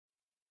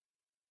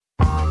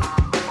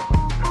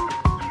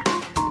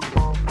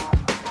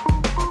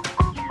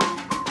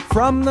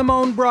From the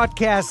Moan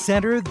Broadcast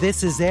Center,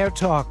 this is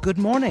AirTalk. Good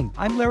morning.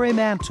 I'm Larry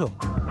Mantle.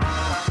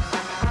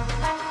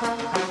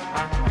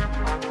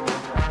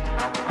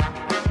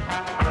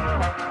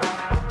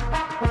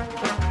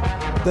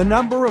 The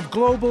number of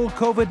global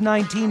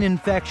COVID-19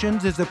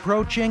 infections is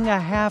approaching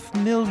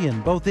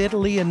 500,000. Both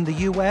Italy and the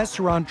U.S.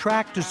 are on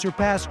track to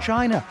surpass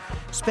China.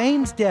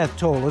 Spain's death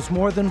toll is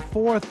more than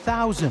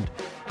 4,000.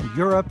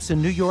 Europe's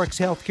and New York's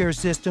healthcare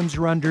systems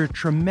are under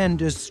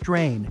tremendous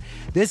strain.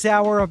 This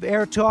hour of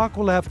AirTalk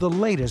will have the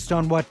latest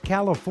on what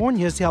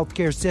California's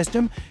healthcare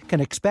system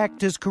can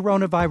expect as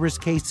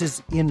coronavirus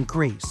cases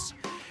increase.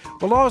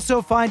 We'll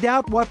also find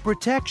out what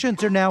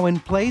protections are now in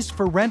place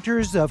for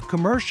renters of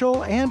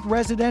commercial and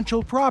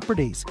residential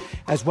properties,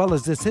 as well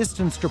as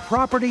assistance to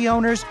property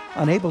owners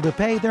unable to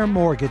pay their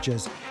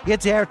mortgages.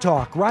 It's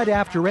AirTalk right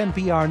after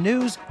NPR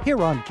News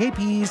here on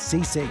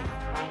KPCC.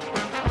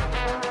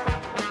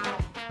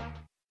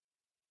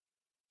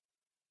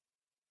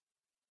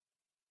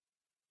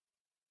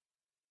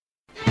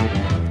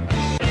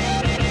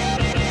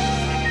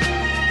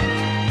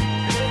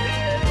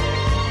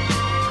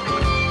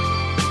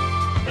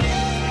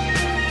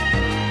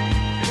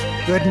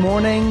 Good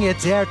morning,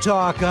 it's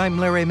AirTalk. I'm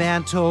Larry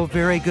Mantle.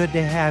 Very good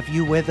to have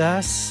you with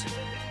us.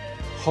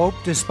 Hope,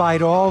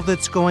 despite all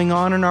that's going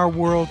on in our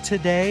world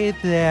today,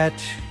 that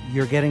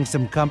you're getting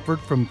some comfort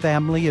from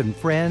family and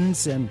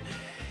friends and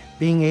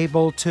being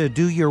able to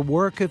do your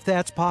work if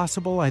that's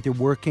possible, either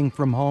working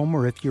from home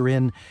or if you're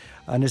in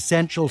an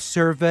essential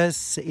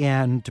service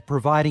and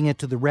providing it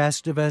to the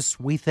rest of us.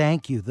 We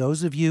thank you.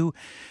 Those of you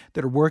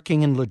that are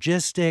working in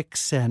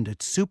logistics and at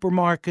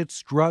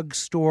supermarkets,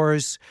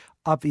 drugstores,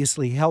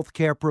 obviously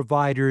healthcare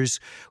providers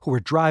who are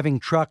driving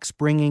trucks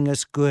bringing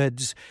us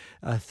goods.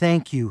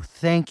 Thank you.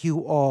 Thank you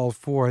all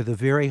for the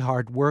very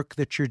hard work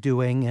that you're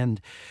doing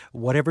and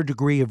whatever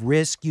degree of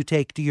risk you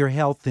take to your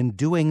health in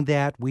doing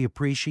that. We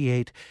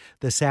appreciate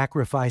the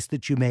sacrifice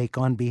that you make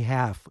on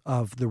behalf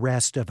of the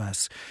rest of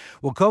us.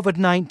 Well,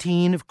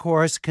 COVID-19, of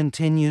course,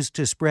 continues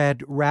to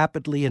spread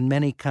rapidly in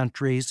many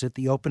countries. At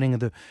the opening of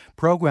the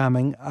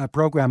program, I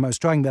was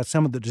talking about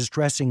some of the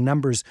distressing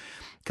numbers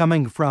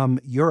coming from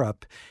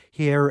Europe.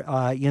 Here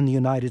in the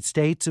United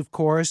States, of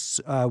course,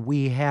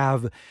 we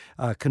have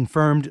a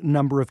confirmed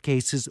number of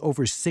cases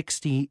over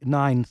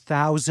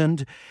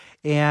 69,000.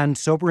 And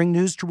sobering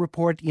news to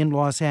report in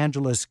Los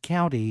Angeles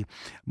County,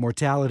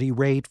 mortality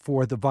rate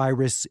for the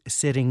virus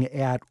sitting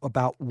at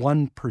about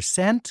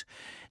 1%.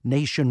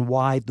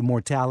 Nationwide, the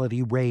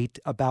mortality rate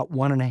about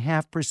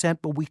 1.5%.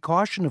 But we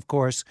caution, of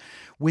course,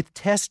 with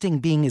testing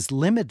being as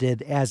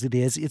limited as it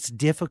is, it's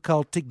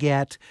difficult to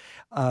get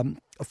a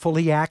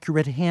fully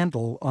accurate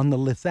handle on the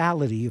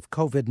lethality of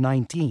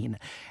COVID-19.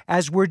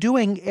 As we're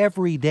doing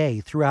every day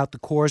throughout the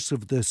course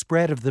of the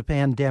spread of the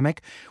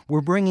pandemic,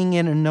 we're bringing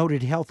in a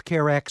noted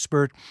healthcare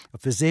expert, a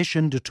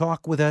physician, to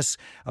talk with us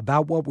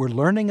about what we're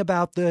learning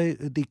about the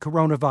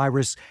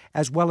coronavirus,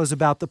 as well as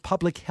about the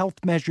public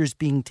health measures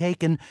being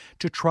taken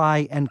to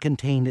try and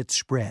contain its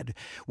spread.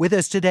 With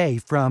us today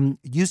from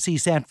UC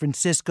San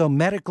Francisco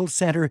Medical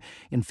Center,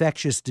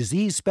 infectious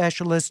disease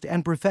specialist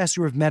and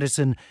professor of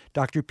medicine,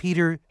 Dr.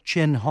 Peter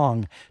Chin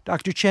Hong.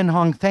 Dr. Chin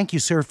Hong, thank you,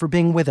 sir, for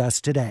being with us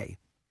today.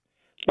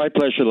 My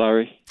pleasure,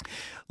 Larry.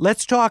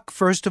 Let's talk,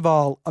 first of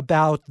all,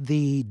 about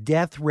the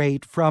death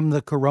rate from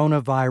the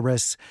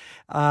coronavirus.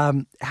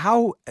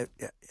 How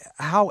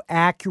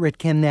accurate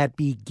can that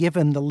be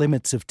given the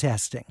limits of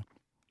testing?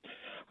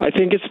 I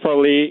think it's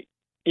probably,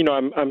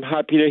 I'm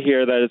happy to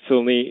hear that it's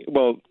only,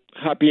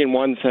 happy in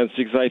one sense,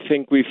 because I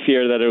think we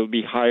fear that it will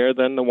be higher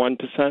than the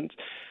 1%.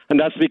 And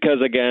that's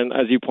because, again,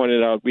 as you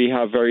pointed out, we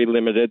have very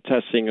limited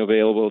testing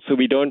available. So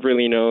we don't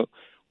really know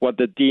what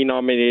the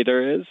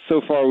denominator is.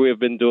 So far, we have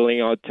been doling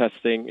out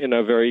testing in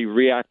a very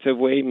reactive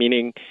way,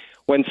 meaning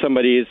when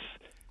somebody is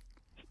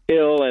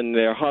ill and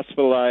they're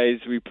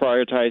hospitalized, we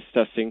prioritize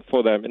testing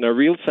for them. In a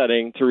real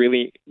setting, to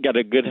really get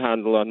a good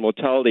handle on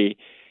mortality,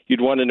 you'd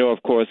want to know,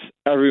 of course,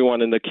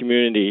 everyone in the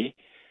community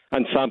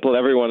and sample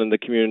everyone in the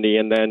community,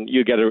 and then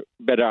you get a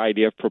better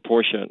idea of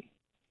proportion.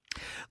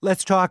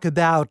 Let's talk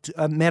about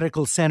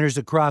medical centers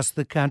across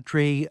the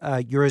country.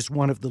 You're as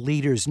one of the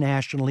leaders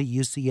nationally,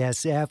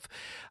 UCSF.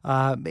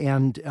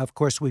 And, of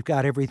course, we've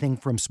got everything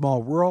from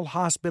small rural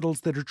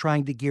hospitals that are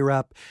trying to gear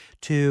up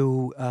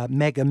to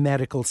mega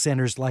medical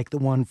centers like the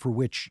one for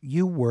which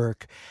you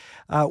work.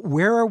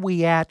 Where are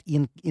we at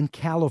in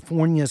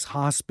California's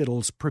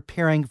hospitals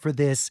preparing for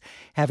this,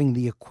 having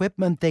the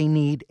equipment they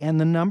need and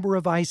the number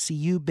of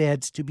ICU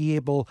beds to be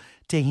able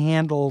to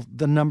handle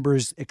the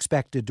numbers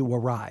expected to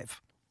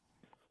arrive?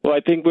 Well, I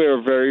think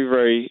we're very,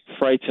 very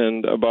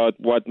frightened about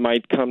what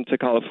might come to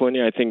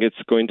California. I think it's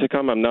going to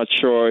come. I'm not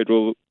sure. It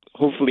will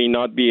hopefully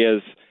not be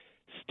as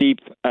steep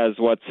as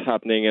what's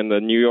happening in the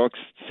New York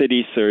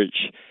City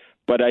surge.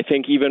 But I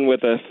think even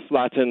with a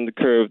flattened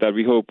curve that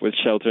we hope with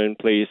shelter in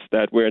place,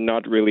 that we're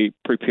not really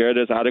prepared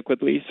as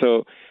adequately.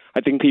 So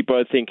I think people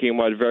are thinking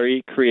about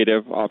very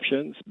creative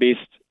options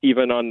based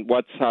even on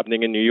what's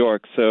happening in New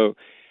York. So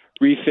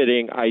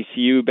refitting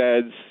ICU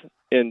beds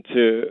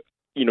into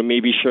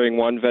maybe sharing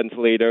one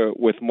ventilator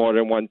with more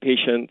than one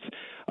patient,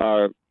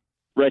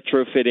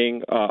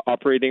 retrofitting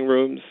operating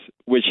rooms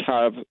which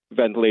have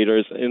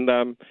ventilators in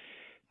them,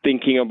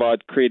 thinking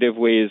about creative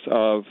ways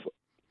of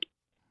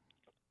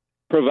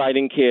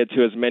providing care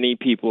to as many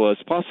people as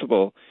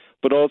possible,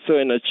 but also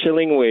in a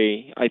chilling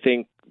way. I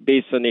think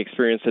based on the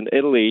experience in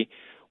Italy,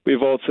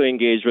 we've also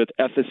engaged with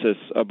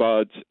ethicists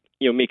about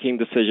making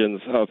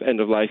decisions of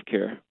end-of-life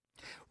care.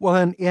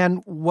 Well,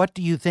 and what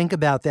do you think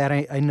about that?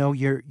 I know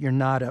you're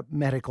not a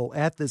medical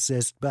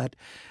ethicist, but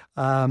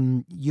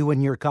you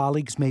and your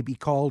colleagues may be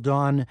called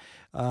on,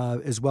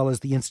 as well as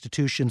the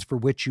institutions for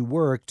which you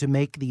work, to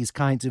make these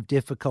kinds of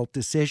difficult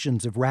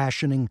decisions of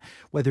rationing,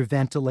 whether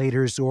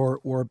ventilators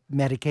or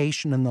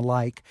medication and the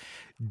like.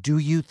 Do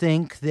you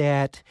think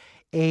that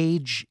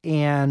age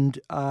and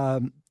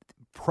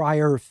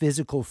prior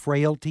physical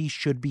frailty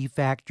should be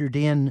factored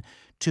in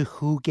to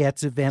who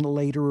gets a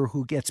ventilator or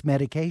who gets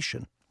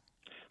medication?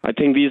 I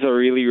think these are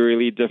really,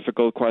 really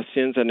difficult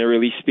questions, and it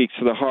really speaks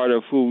to the heart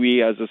of who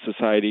we as a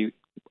society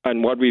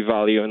and what we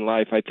value in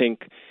life. I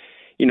think,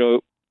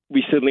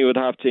 we certainly would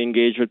have to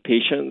engage with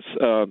patients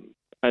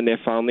and their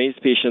families.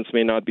 Patients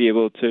may not be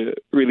able to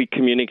really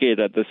communicate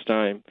at this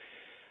time.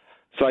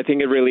 So I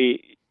think it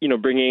really,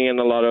 bringing in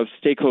a lot of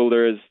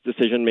stakeholders,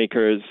 decision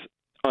makers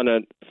on a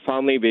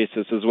family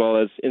basis, as well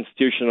as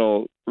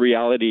institutional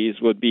realities,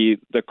 would be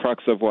the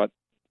crux of what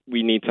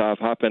we need to have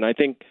happen. I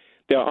think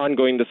there are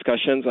ongoing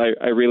discussions.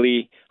 I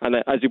really, and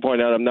as you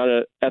point out, I'm not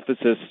an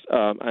ethicist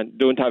and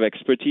don't have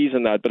expertise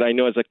in that, but I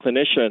know as a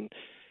clinician,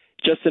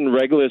 just in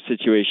regular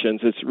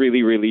situations, it's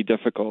really, really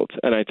difficult.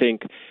 And I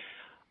think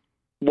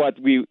what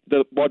we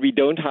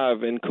don't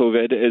have in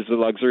COVID is the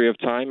luxury of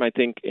time. I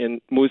think in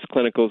most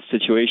clinical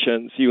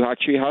situations, you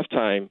actually have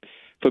time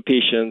for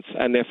patients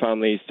and their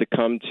families to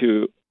come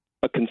to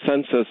a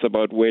consensus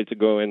about where to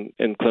go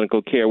in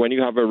clinical care. When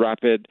you have a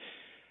rapid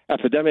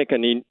epidemic,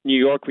 and in New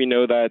York, we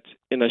know that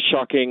in a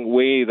shocking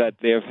way that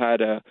they've had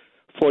a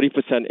 40%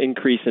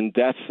 increase in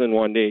deaths in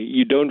one day.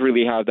 You don't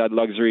really have that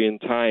luxury in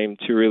time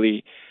to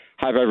really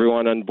have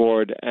everyone on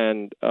board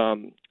and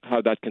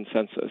have that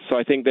consensus. So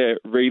I think they're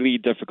really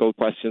difficult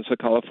questions for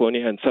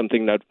California and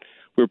something that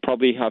we'll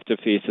probably have to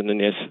face in the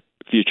near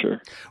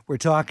future. We're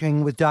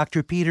talking with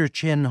Dr. Peter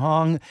Chin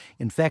Hong,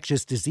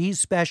 infectious disease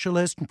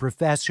specialist and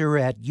professor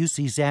at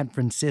UC San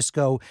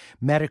Francisco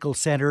Medical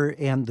Center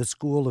and the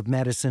School of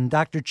Medicine.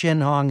 Dr. Chin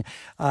Hong,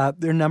 there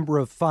are a number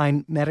of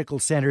fine medical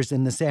centers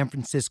in the San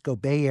Francisco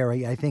Bay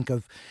Area. I think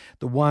of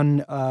the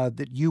one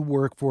that you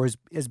work for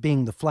as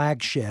being the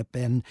flagship.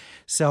 And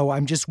so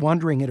I'm just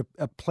wondering, at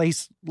a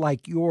place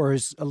like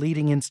yours, a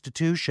leading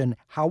institution,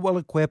 how well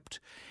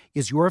equipped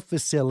is your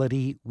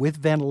facility with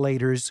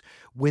ventilators,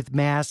 with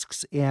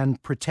masks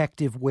and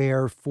protective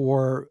wear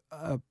for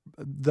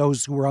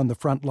those who are on the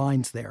front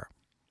lines there?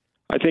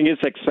 I think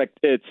it's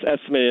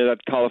estimated that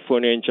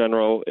California in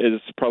general is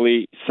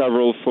probably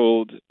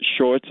several-fold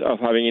short of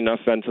having enough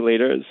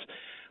ventilators.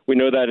 We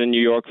know that in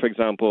New York, for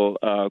example,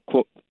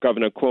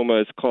 Governor Cuomo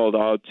has called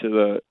out to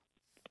the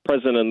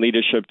president and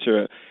leadership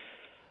to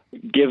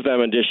give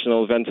them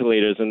additional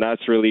ventilators, and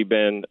that's really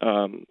been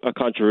a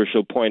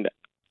controversial point.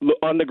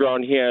 On the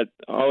ground here at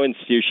our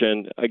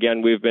institution,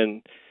 again, we've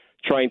been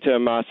trying to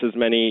amass as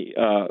many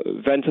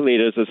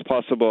ventilators as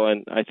possible,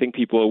 and I think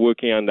people are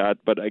working on that.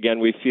 But again,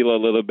 we feel a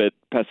little bit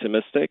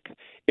pessimistic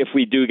if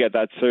we do get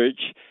that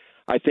surge.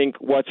 I think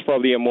what's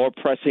probably a more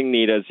pressing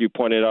need, as you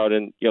pointed out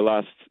in your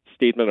last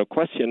statement or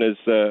question, is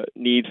the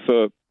need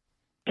for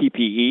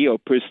PPE or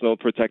personal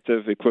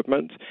protective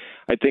equipment.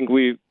 I think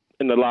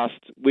in the last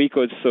week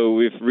or so,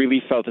 we've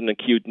really felt an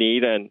acute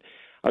need, and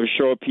I'm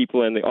sure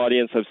people in the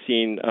audience have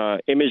seen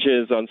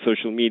images on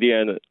social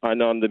media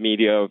and on the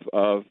media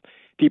of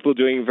people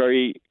doing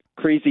very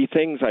crazy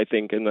things, I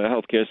think, in the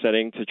healthcare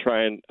setting to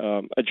try and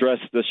address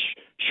the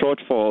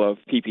shortfall of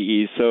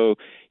PPE. So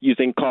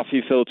using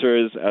coffee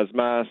filters as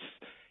masks,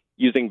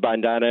 using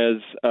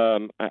bandanas.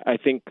 I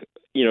think,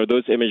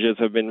 those images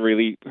have been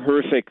really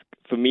horrific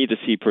for me to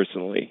see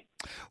personally.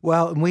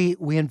 Well, we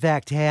in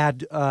fact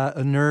had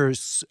a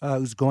nurse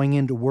who's going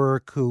into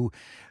work who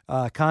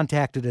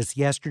contacted us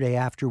yesterday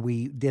after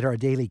we did our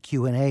daily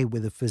Q&A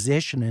with a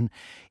physician,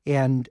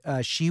 and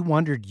she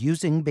wondered,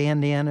 using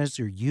bandanas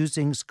or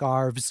using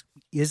scarves,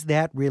 is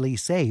that really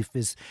safe?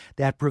 Is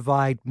that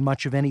provide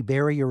much of any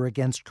barrier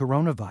against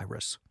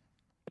coronavirus?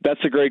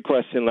 That's a great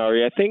question,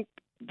 Larry. I think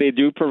they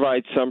do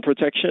provide some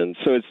protection,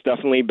 so it's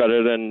definitely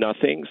better than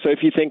nothing. So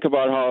if you think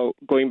about how,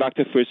 going back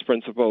to first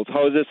principles,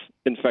 how is this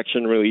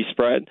infection really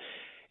spread?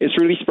 It's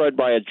really spread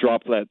by a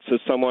droplet. So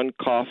someone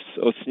coughs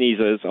or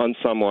sneezes on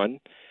someone,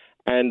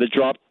 and the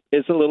drop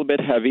is a little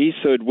bit heavy,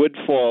 so it would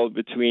fall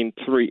between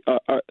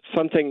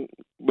something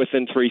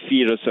within 3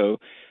 feet or so.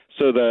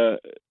 So the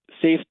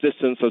safe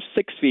distance of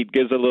 6 feet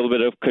gives a little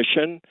bit of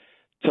cushion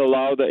to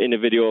allow the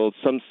individual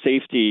some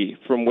safety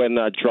from when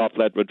that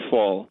droplet would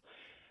fall.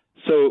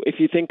 So if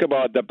you think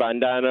about the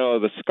bandana or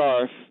the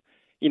scarf,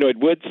 it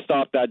would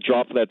stop that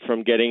droplet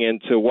from getting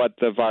into what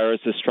the virus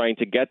is trying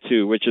to get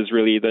to, which is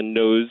really the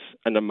nose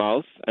and the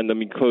mouth and the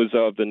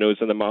mucosa of the nose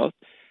and the mouth.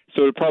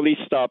 So it'll probably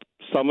stop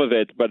some of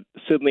it, but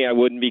certainly I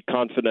wouldn't be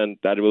confident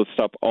that it will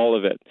stop all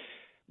of it.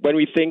 When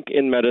we think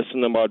in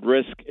medicine about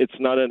risk, it's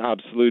not an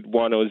absolute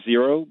 1 or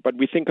 0, but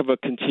we think of a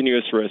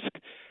continuous risk.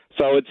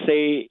 So I would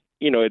say,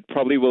 it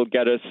probably will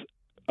get us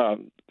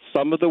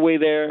some of the way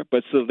there,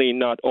 but certainly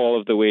not all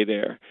of the way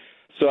there.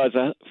 So as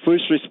a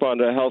first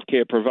responder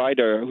healthcare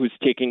provider who's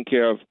taking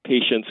care of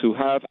patients who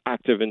have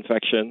active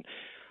infection,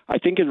 I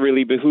think it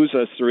really behooves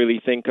us to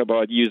really think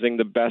about using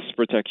the best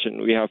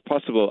protection we have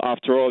possible.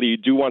 After all, you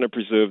do want to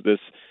preserve this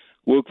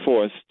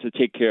workforce to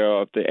take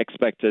care of the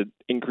expected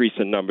increase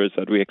in numbers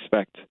that we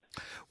expect.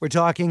 We're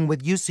talking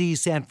with UC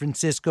San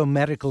Francisco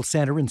Medical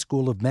Center and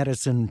School of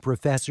Medicine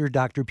professor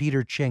Dr.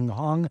 Peter Cheng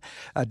Hong.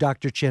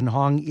 Dr. Cheng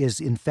Hong is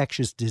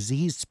infectious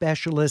disease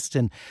specialist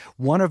and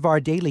one of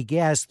our daily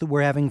guests that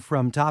we're having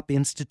from top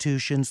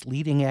institutions,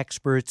 leading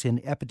experts in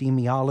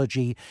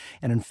epidemiology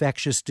and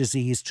infectious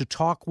disease to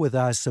talk with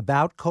us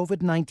about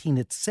COVID-19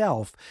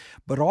 itself,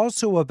 but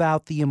also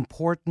about the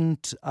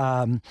important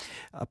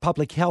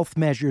public health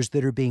measures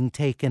that are being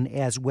taken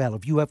as well.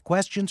 If you have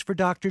questions for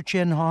Dr.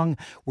 Cheng Hong,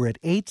 we're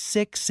at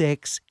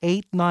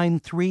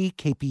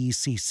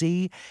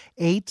 866-893-KPECC,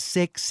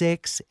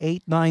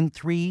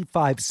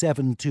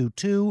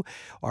 866-893-5722,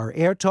 our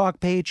AirTalk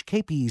page,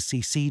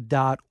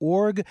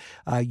 kpecc.org.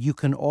 You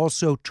can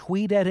also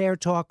tweet at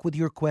AirTalk with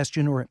your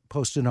question or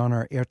post it on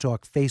our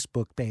AirTalk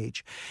Facebook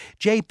page.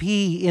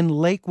 JP in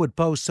Lakewood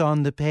posts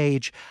on the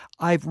page,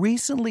 I've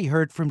recently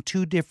heard from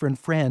two different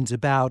friends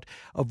about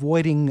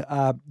avoiding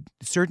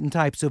certain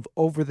types of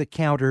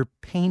over-the-counter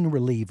pain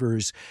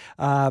relievers.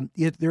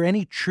 Is there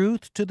any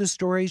truth to the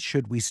stories?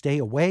 Should we stay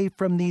away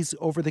from these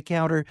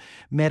over-the-counter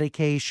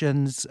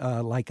medications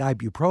like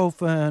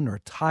ibuprofen or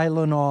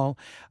Tylenol?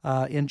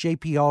 And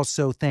JP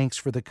also thanks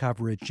for the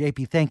coverage.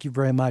 JP, thank you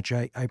very much.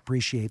 I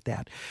appreciate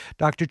that.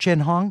 Dr.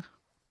 Cheng Hong?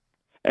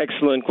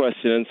 Excellent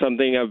question, and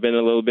something I've been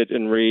a little bit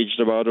enraged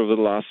about over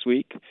the last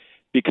week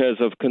because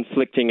of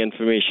conflicting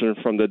information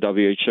from the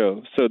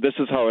WHO. So this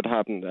is how it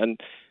happened, and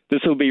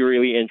this will be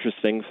really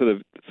interesting for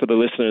the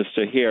listeners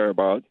to hear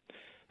about.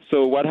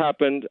 So what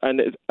happened,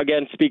 and it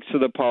again speaks to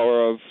the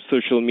power of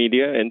social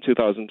media in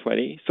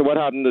 2020. So what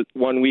happened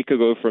 1 week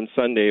ago from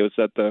Sunday was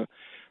that the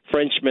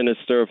French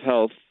Minister of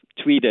Health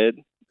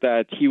tweeted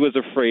that he was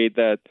afraid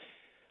that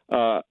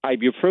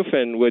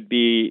ibuprofen would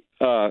be,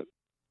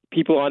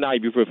 people on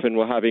ibuprofen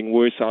were having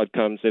worse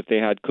outcomes if they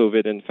had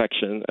COVID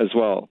infection as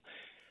well.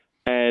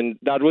 And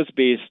that was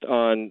based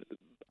on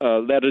a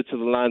letter to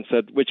the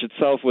Lancet, which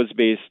itself was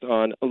based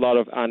on a lot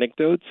of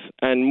anecdotes,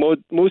 and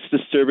most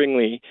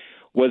disturbingly,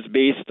 was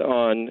based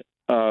on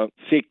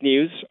fake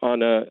news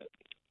on a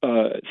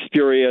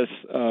spurious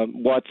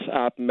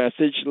WhatsApp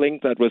message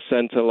link that was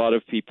sent to a lot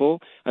of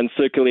people and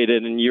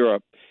circulated in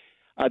Europe.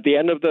 At the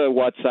end of the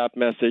WhatsApp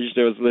message,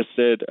 there was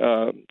listed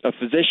a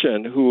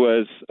physician who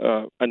was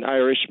an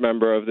Irish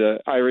member of the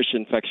Irish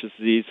Infectious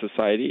Disease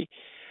Society,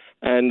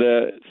 and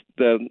the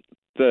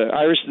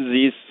Irish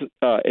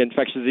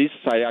Infectious Disease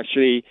Society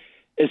actually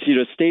issued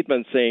a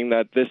statement saying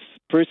that this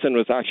person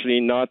was actually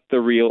not the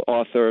real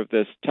author of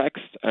this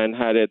text and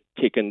had it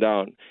taken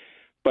down.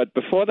 But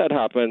before that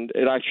happened,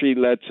 it actually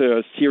led to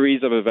a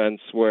series of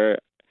events where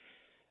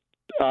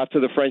after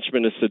the French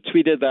minister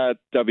tweeted that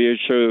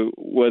WHO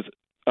was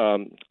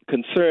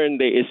concerned,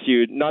 they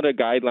issued not a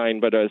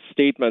guideline, but a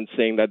statement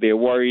saying that they're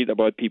worried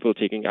about people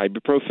taking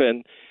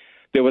ibuprofen.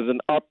 There was an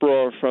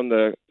uproar from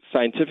the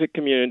scientific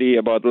community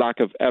about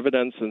lack of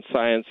evidence and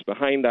science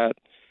behind that.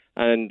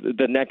 And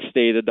the next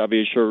day, the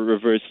WHO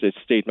reversed its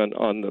statement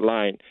on the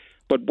line.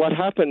 But what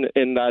happened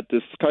in that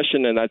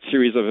discussion and that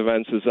series of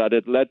events is that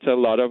it led to a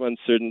lot of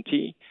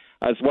uncertainty,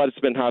 as what's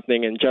been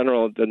happening in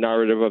general, the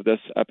narrative of this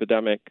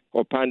epidemic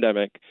or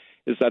pandemic,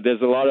 is that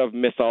there's a lot of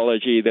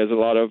mythology, there's a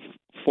lot of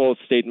false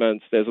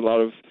statements, there's a lot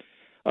of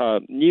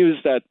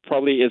news that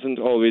probably isn't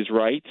always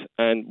right.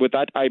 And with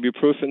that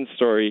ibuprofen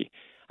story,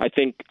 I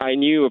think I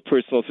knew of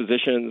personal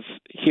physicians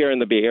here in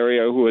the Bay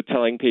Area who were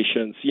telling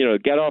patients,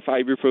 get off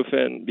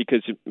ibuprofen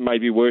because it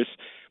might be worse.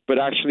 But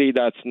actually,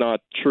 that's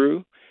not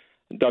true.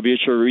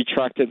 WHO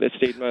retracted the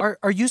statement.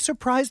 Are you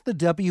surprised the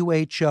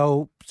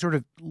WHO sort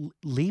of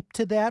leaped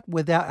to that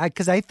without?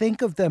 Because I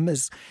think of them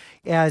as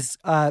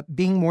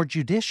being more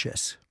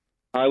judicious.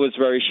 I was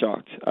very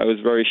shocked. I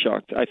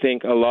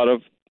think a lot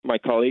of my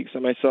colleagues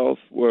and myself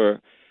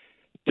were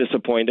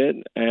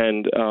disappointed.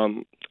 And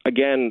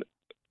again,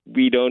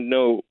 we don't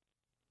know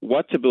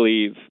what to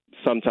believe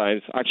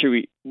sometimes.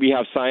 Actually, we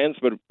have science,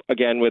 but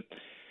again, with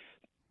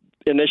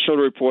initial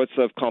reports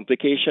of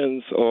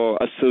complications or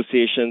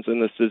associations in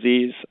this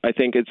disease, I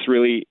think it's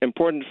really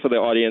important for the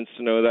audience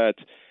to know that,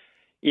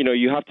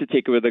 you have to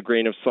take it with a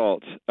grain of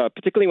salt,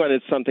 particularly when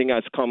it's something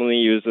as commonly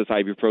used as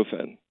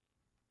ibuprofen.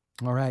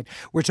 All right.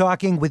 We're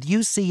talking with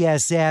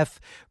UCSF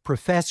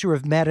professor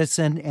of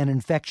medicine and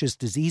infectious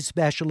disease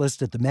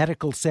specialist at the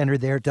medical center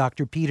there,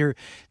 Dr. Peter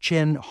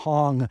Chin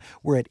Hong.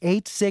 We're at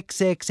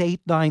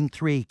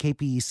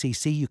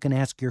 866-893-KPECC. You can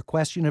ask your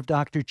question of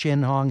Dr.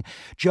 Chin Hong.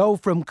 Joe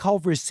from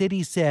Culver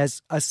City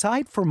says,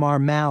 aside from our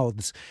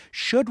mouths,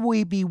 should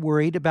we be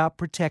worried about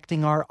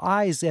protecting our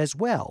eyes as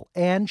well?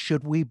 And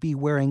should we be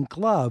wearing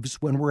gloves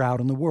when we're out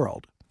in the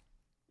world?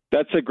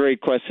 That's a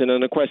great question,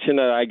 and a question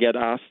that I get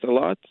asked a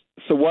lot.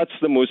 So what's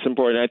the most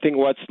important? I think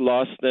what's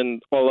lost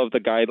in all of the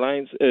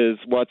guidelines is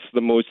what's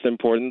the most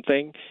important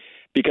thing.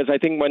 Because I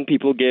think when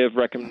people give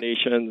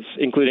recommendations,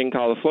 including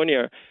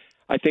California,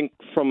 I think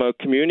from a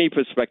community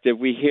perspective,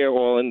 we hear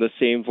all in the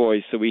same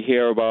voice. So we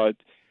hear about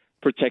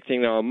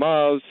protecting our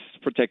mouths,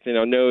 protecting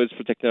our nose,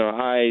 protecting our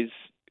eyes,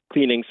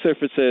 cleaning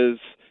surfaces,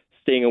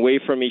 staying away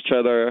from each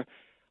other.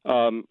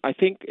 I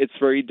think it's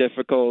very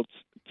difficult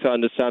to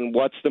understand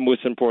what's the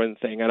most important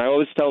thing. And I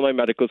always tell my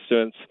medical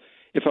students,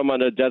 if I'm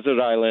on a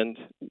desert island,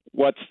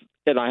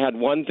 and I had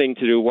one thing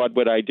to do, what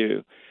would I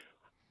do?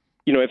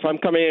 You know, if I'm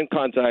coming in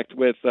contact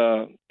with,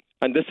 and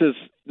the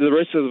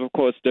risk is of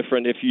course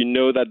different if you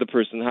know that the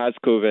person has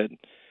COVID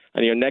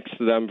and you're next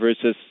to them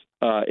versus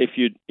if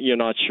you're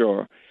not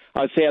sure.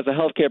 I would say as a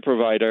healthcare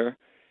provider,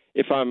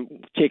 if I'm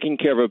taking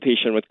care of a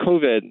patient with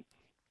COVID,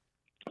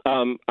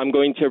 I'm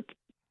going to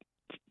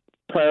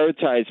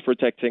prioritize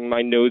protecting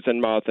my nose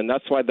and mouth, and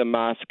that's why the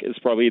mask is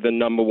probably the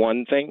number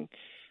one thing.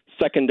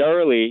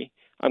 Secondarily,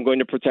 I'm going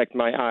to protect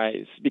my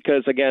eyes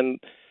because, again,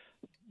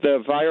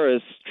 the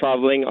virus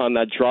traveling on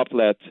that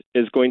droplet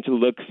is going to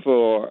look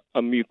for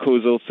a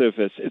mucosal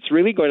surface. It's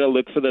really going to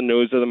look for the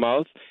nose or the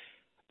mouth.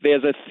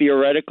 There's a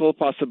theoretical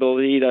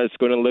possibility that it's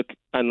going to look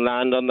and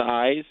land on the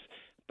eyes,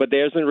 but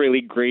there isn't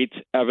really great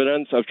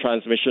evidence of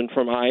transmission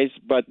from eyes.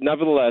 But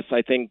nevertheless,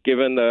 I think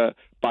given the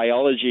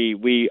biology,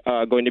 we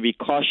are going to be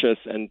cautious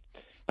and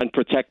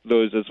protect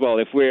those as well.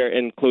 If we're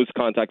in close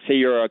contact, say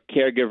you're a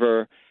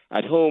caregiver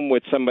at home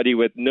with somebody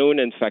with known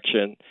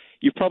infection,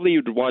 you probably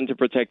would want to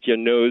protect your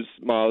nose,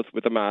 mouth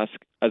with a mask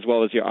as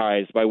well as your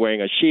eyes by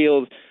wearing a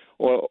shield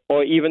or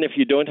even if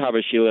you don't have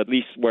a shield, at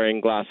least wearing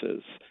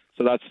glasses.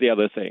 So that's the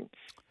other thing.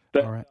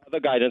 The other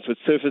guidance with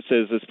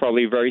surfaces is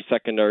probably very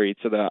secondary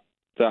to the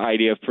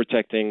idea of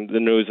protecting the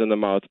nose and the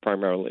mouth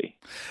primarily.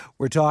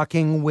 We're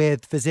talking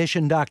with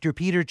physician Dr.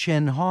 Peter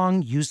Chin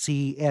Hong,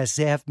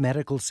 UCSF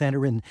Medical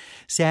Center in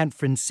San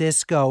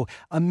Francisco.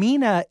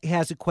 Amina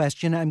has a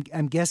question.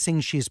 I'm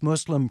guessing she's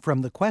Muslim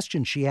from the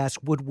question she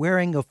asked. Would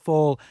wearing a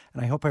full,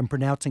 and I hope I'm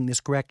pronouncing this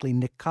correctly,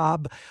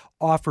 niqab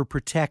offer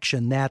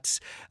protection?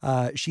 That's,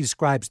 she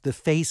describes the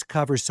face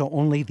cover, so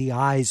only the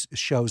eyes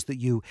shows that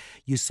you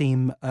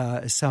seem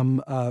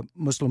some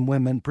Muslim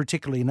women,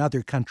 particularly in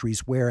other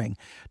countries, wearing.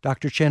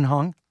 Dr. Chin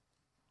Hong?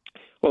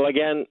 Well,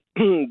 again,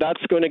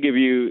 that's going to give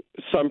you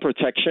some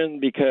protection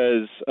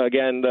because,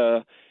 again,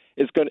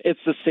 it's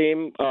the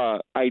same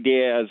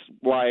idea as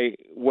why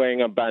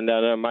wearing a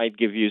bandana might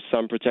give you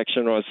some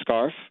protection or a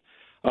scarf.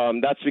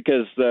 That's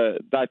because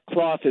that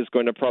cloth is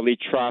going to probably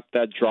trap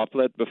that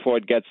droplet before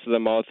it gets to the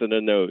mouth and the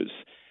nose.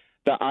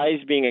 The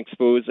eyes being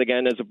exposed,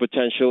 again, is a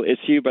potential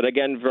issue, but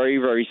again, very,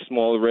 very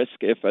small risk,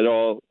 if at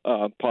all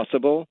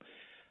possible.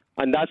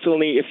 And that's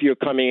only if you're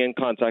coming in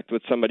contact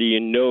with somebody you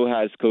know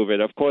has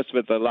COVID. Of course,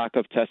 with the lack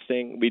of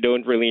testing, we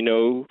don't really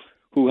know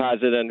who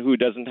has it and who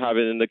doesn't have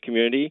it in the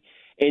community.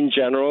 In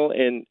general,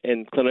 in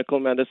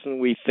clinical medicine,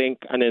 we think,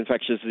 and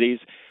infectious disease,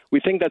 we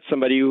think that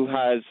somebody who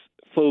has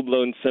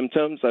full-blown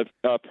symptoms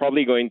are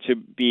probably going to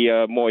be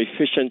a more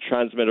efficient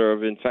transmitter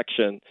of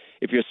infection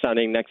if you're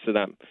standing next to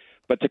them.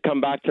 But to come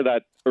back to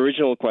that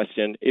original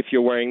question, if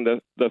you're wearing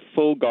the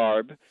full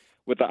garb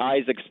with the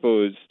eyes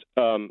exposed,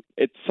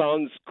 it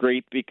sounds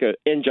great because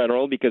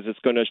it's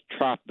going to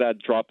trap that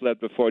droplet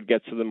before it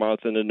gets to the mouth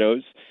and the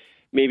nose.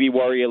 Maybe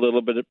worry a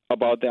little bit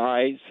about the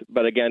eyes,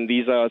 but again,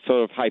 these are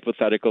sort of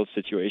hypothetical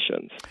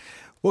situations.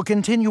 We'll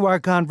continue our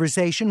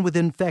conversation with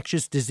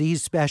infectious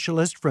disease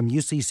specialist from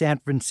UC San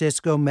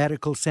Francisco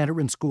Medical Center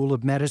and School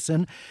of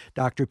Medicine,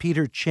 Dr.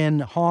 Peter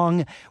Chin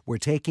Hong. We're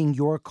taking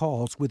your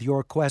calls with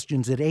your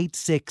questions at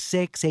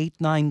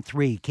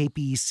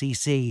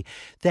 866-893-KPECC.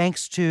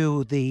 Thanks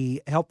to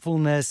the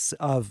helpfulness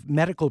of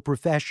medical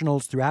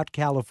professionals throughout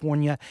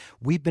California,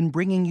 we've been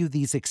bringing you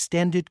these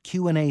extended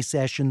Q&A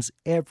sessions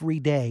every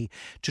day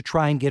to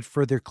try and get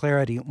further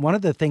clarity. One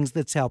of the things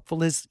that's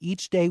helpful is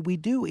each day we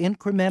do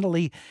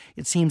incrementally,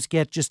 it seems,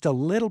 get just a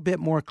little bit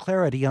more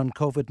clarity on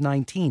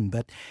COVID-19.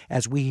 But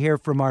as we hear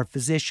from our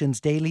physicians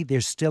daily,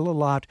 there's still a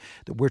lot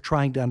that we're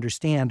trying to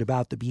understand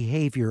about the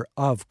behavior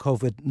of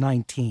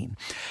COVID-19.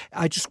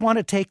 I just want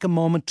to take a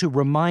moment to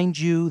remind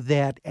you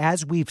that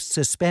as we've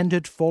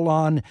suspended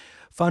full-on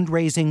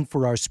fundraising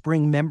for our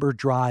spring member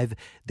drive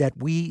that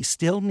we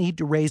still need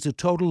to raise a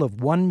total of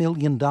 $1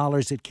 million at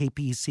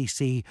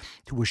KPCC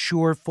to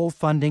assure full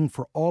funding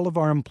for all of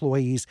our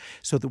employees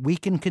so that we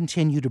can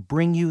continue to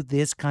bring you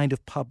this kind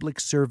of public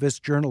service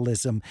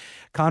journalism.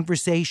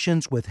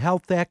 Conversations with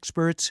health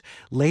experts.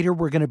 Later,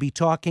 we're going to be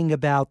talking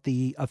about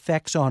the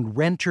effects on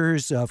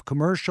renters of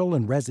commercial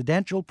and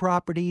residential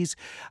properties,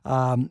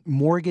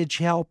 mortgage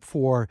help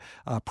for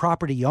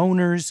property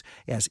owners,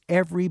 as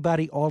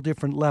everybody, all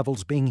different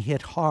levels, being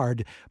hit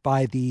hard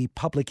by the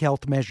public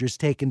health measures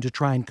taken to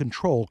try and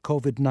control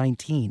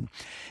COVID-19.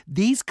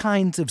 These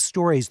kinds of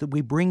stories that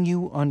we bring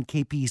you on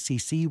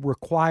KPCC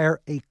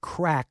require a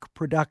crack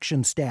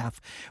production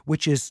staff,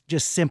 which is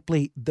just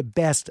simply the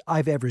best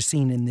I've ever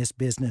seen in this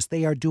business.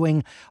 They are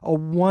doing a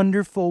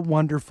wonderful,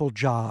 wonderful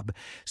job.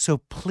 So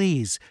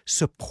please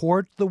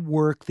support the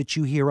work that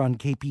you hear on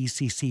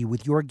KPCC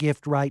with your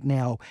gift right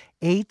now.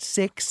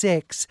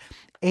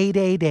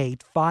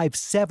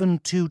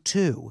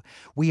 866-888-5722.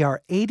 We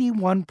are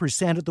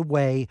 81% of the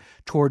way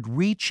toward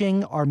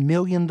reaching our $1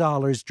 million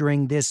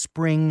during this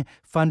spring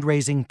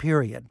fundraising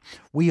period.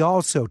 We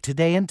also,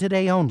 today and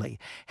today only,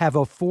 have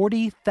a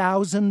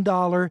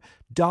 $40,000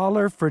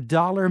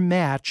 dollar-for-dollar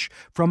match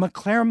from a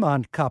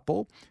Claremont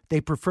couple. They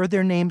prefer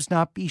their names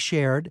not be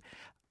shared.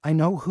 I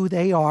know who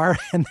they are,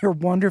 and they're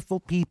wonderful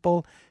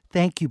people.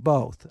 Thank you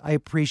both. I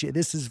appreciate it.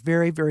 This is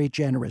very, very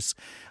generous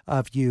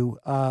of you.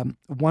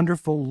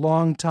 Wonderful,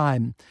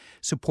 long-time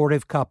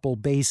supportive couple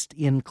based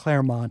in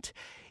Claremont.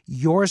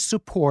 Your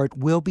support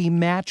will be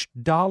matched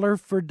dollar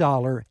for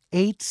dollar.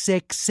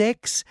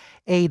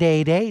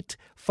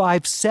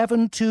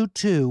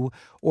 866-888-5722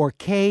 or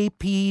kpcc.org.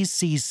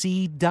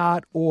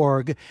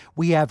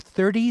 We have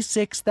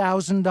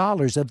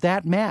 $36,000 of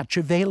that match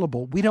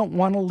available. We don't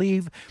want to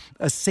leave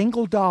a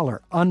single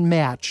dollar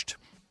unmatched.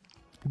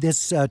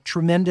 This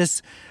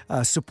tremendous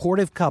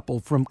supportive couple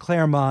from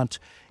Claremont,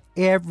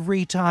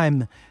 every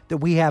time that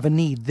we have a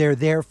need, they're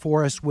there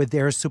for us with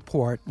their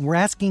support. We're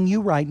asking you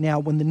right now,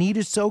 when the need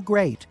is so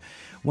great,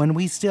 when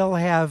we still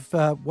have,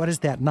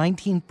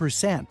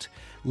 19%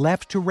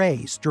 left to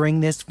raise during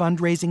this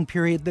fundraising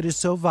period that is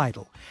so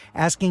vital,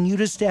 asking you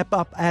to step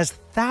up as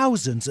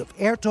thousands of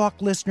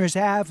AirTalk listeners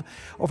have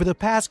over the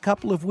past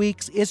couple of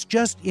weeks. It's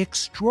just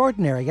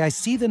extraordinary. I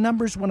see the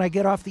numbers when I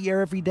get off the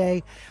air every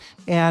day,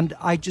 and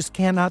I just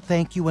cannot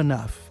thank you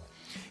enough.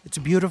 It's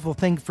a beautiful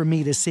thing for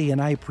me to see,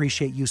 and I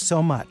appreciate you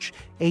so much.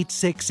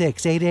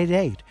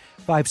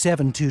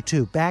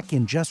 866-888-5722. Back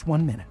in just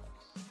 1 minute.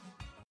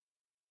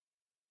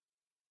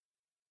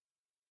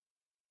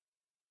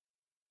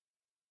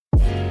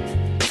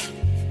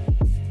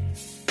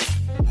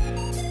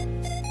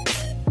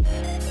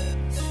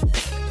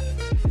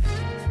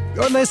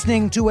 You're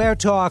listening to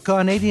AirTalk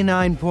on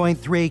 89.3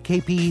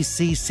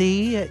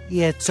 KPCC.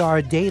 It's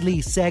our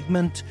daily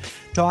segment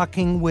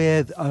talking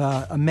with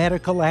a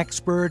medical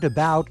expert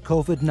about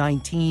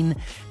COVID-19.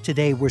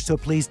 Today, we're so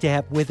pleased to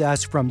have with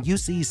us from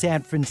UC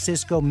San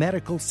Francisco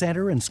Medical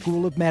Center and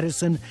School of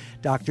Medicine,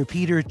 Dr.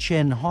 Peter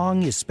Chin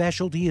Hong. His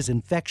specialty is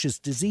infectious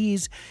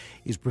disease.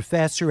 He's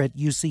professor at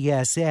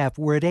UCSF.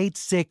 We're at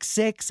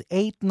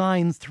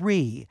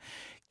 866-893.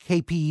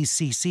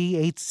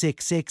 KPCC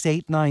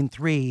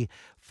 866-893-5722.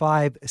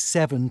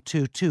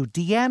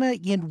 Deanna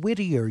in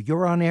Whittier,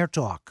 you're on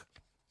AirTalk.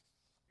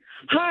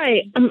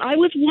 Hi, I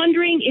was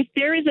wondering if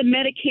there is a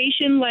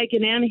medication like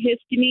an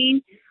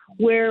antihistamine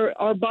where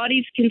our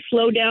bodies can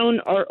slow down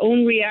our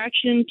own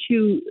reaction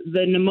to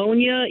the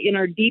pneumonia in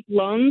our deep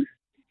lungs.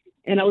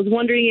 And I was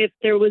wondering if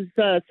there was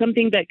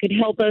something that could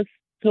help us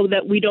so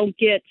that we don't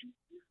get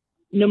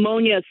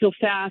pneumonia so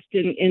fast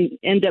and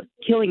end up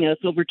killing us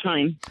over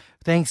time.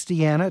 Thanks,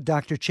 Deanna.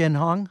 Dr. Chin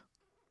Hong?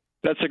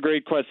 That's a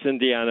great question,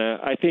 Deanna.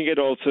 I think it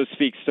also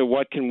speaks to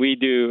what can we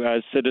do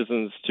as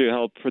citizens to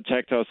help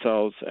protect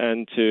ourselves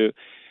and to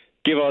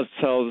give our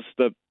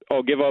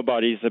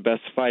bodies the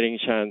best fighting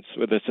chance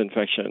with this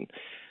infection.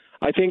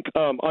 I think,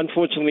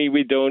 unfortunately,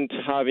 we don't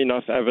have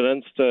enough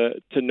evidence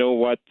to know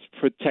what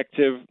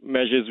protective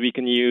measures we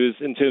can use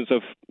in terms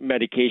of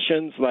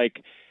medications,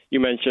 like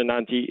you mentioned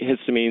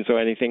antihistamines or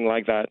anything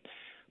like that.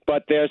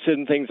 But there are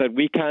certain things that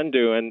we can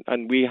do,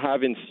 and we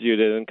have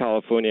instituted in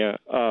California,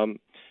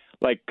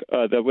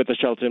 with the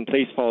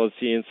shelter-in-place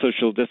policy and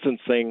social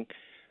distancing.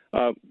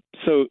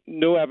 So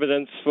no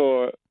evidence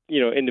for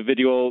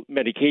individual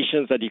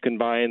medications that you can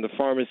buy in the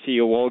pharmacy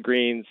or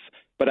Walgreens.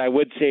 But I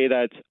would say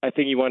that I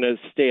think you want to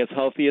stay as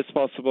healthy as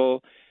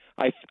possible.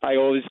 I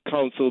always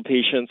counsel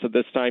patients at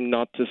this time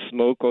not to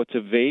smoke or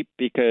to vape,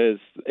 because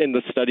in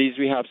the studies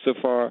we have so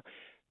far,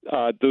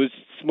 those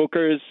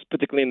smokers,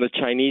 particularly in the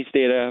Chinese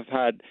data, have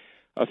had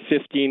a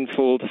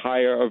 15-fold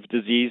higher of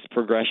disease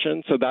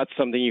progression. So that's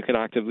something you can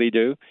actively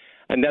do.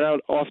 And then I'll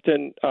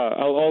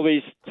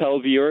always tell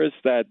viewers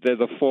that there are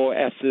the 4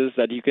 S's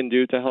that you can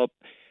do to help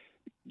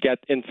get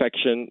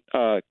infection,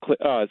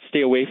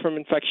 stay away from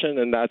infection,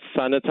 and that's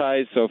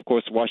sanitize. So, of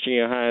course, washing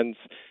your hands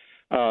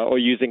or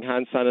using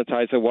hand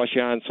sanitizer. Wash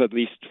your hands for at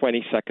least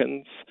 20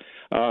 seconds.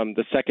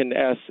 The second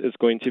S is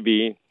going to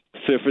be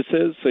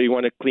surfaces. So you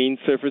want to clean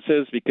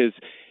surfaces because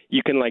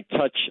you can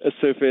touch a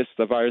surface.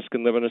 The virus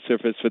can live on a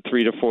surface for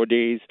 3 to 4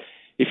 days.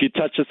 If you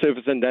touch a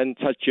surface and then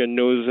touch your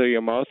nose or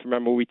your mouth,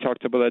 remember we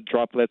talked about the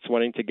droplets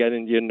wanting to get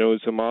into your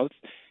nose or mouth,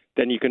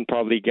 then you can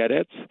probably get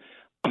it.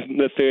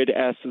 The third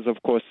S is,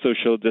 of course,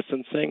 social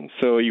distancing.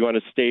 So you want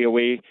to stay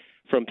away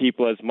from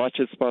people as much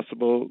as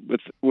possible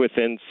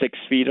within 6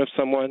 feet of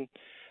someone.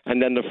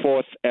 And then the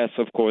fourth S,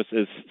 of course,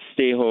 is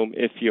stay home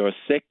if you're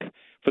sick.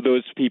 For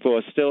those people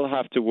who still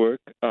have to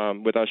work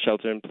with our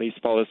shelter-in-place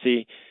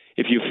policy,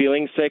 if you're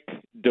feeling sick,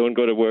 don't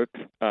go to work,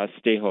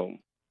 stay home.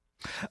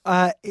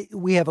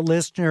 We have a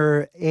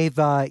listener,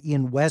 Ava,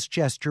 in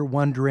Westchester,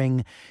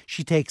 wondering,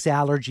 she takes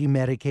allergy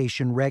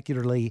medication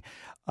regularly.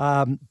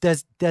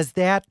 Does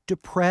that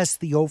depress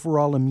the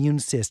overall immune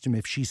system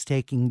if she's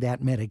taking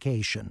that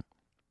medication?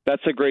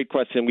 That's a great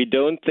question. We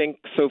don't think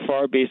so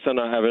far, based on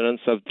our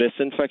evidence of this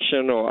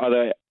infection or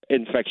other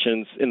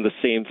infections in the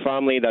same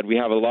family that we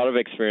have a lot of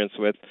experience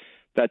with,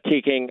 that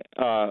taking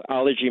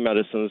allergy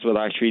medicines will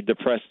actually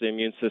depress the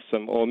immune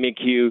system or make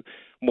you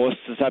more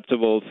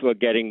susceptible for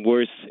getting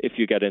worse if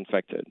you get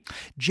infected.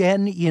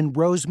 Jen, in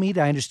Rosemead,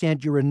 I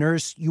understand you're a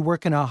nurse. You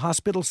work in a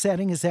hospital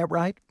setting, is that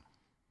right?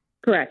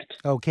 Correct.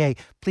 Okay.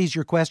 Please,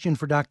 your question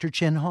for Dr.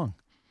 Chen Hong.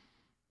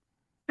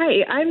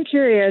 Hi, I'm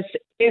curious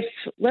if,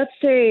 let's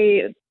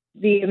say,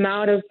 the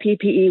amount of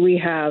PPE we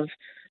have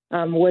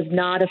was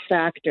not a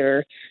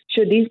factor.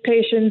 Should these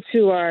patients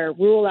who are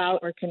ruled out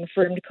or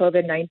confirmed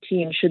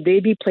COVID-19, should they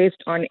be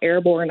placed on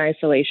airborne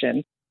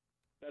isolation?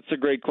 That's a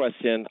great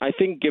question. I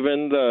think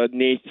given the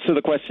need, so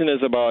the question is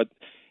about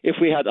if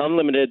we had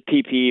unlimited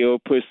PPE or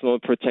personal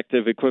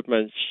protective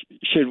equipment,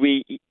 should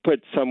we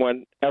put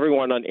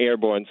everyone on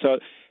airborne? So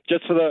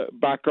just for the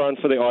background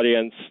for the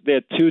audience, there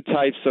are two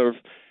types of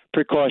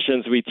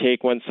precautions we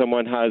take when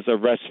someone has a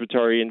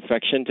respiratory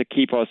infection to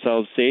keep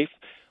ourselves safe.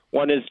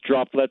 One is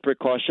droplet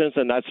precautions,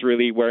 and that's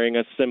really wearing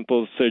a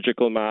simple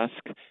surgical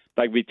mask,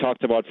 like we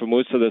talked about for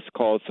most of this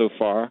call so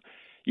far.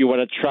 You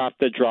want to trap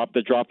the drop.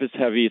 The drop is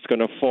heavy. It's going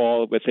to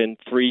fall within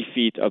 3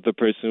 feet of the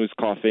person who's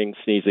coughing,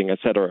 sneezing,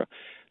 etc.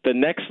 The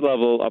next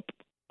level up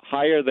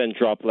higher than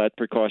droplet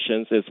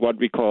precautions is what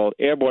we call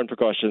airborne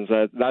precautions.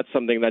 That's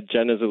something that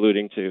Jen is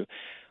alluding to.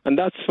 And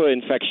that's for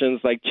infections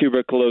like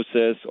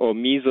tuberculosis or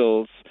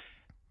measles.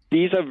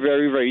 These are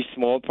very, very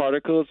small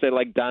particles. They're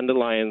like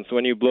dandelions.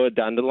 When you blow a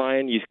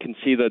dandelion, you can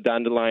see the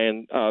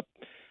dandelion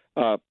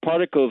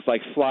particles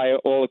fly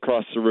all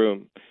across the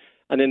room.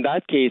 And in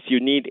that case, you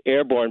need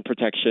airborne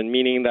protection,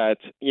 meaning that,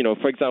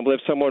 for example,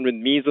 if someone with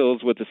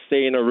measles were to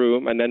stay in a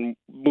room and then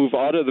move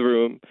out of the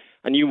room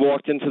and you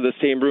walked into the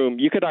same room,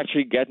 you could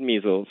actually get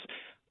measles.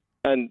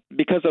 And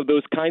because of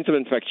those kinds of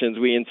infections,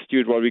 we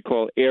institute what we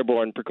call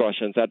airborne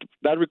precautions.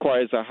 That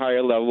requires a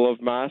higher level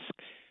of mask.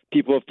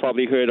 People have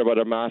probably heard about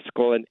a mask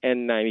called an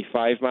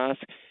N95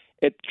 mask.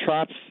 It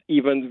traps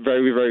even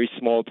very, very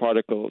small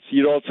particles.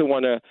 You'd also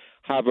want to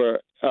have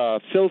a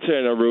filter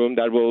in a room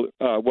that will,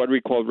 what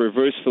we call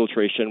reverse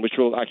filtration, which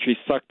will actually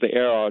suck the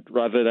air out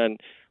rather than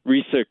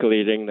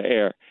recirculating the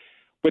air.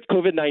 With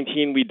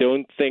COVID-19, we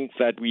don't think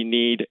that we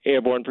need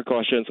airborne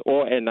precautions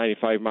or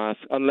N95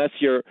 masks unless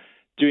you're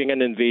doing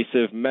an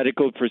invasive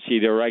medical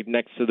procedure right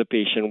next to the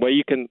patient where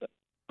you can,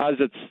 as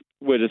it's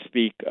were to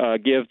speak,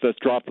 give the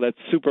droplets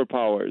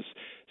superpowers.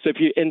 So if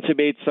you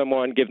intubate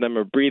someone, give them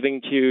a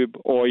breathing tube,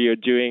 or you're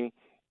doing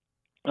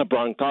a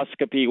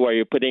bronchoscopy where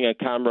you're putting a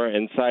camera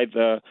inside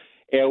the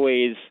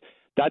airways,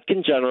 that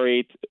can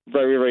generate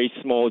very, very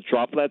small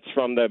droplets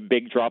from the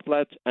big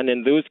droplet. And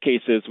in those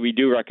cases, we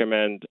do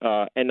recommend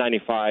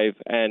N95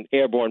 and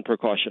airborne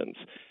precautions.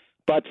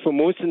 But for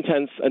most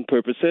intents and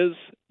purposes,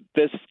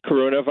 this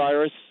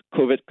coronavirus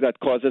that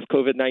causes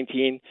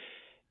COVID-19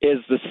 is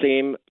the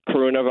same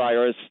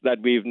coronavirus that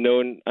we've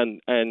known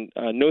and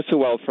know so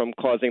well from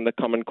causing the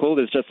common cold.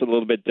 It's just a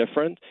little bit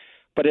different,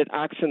 but it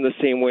acts in the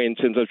same way in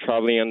terms of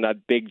traveling on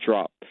that big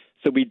drop.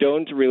 So we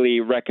don't really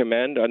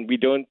recommend,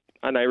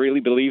 and I really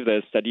believe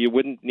this, that you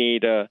wouldn't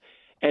need a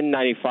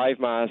N95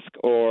 mask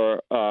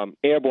or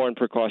airborne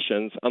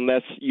precautions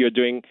unless you're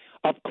doing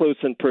up close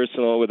and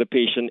personal with a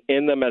patient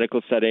in the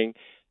medical setting,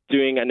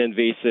 doing an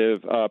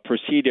invasive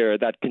procedure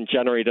that can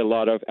generate a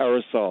lot of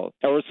aerosol.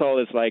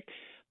 Aerosol is like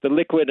the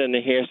liquid in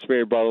a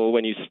hairspray bottle.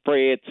 When you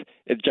spray it,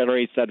 it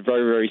generates that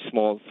very, very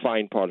small,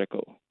 fine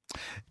particle.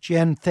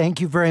 Jen,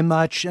 thank you very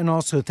much, and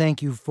also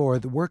thank you for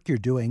the work you're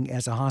doing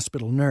as a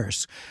hospital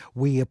nurse.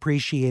 We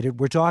appreciate it.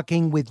 We're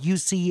talking with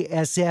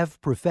UCSF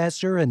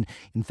professor and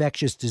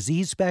infectious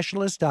disease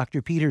specialist,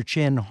 Dr. Peter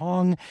Chen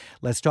Hong.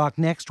 Let's talk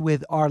next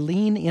with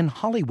Arlene in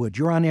Hollywood.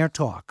 You're on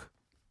AirTalk.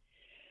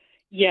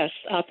 Yes,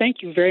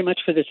 thank you very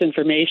much for this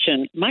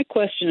information. My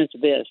question is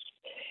this.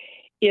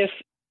 If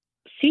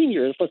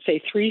seniors, let's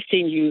say 3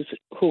 seniors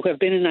who have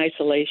been in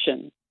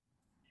isolation,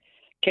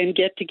 can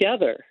get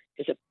together,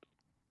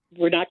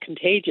 we're not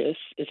contagious,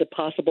 is it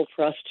possible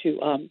for us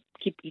to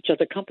keep each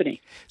other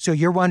company? So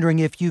you're wondering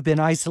if you've been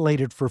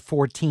isolated for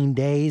 14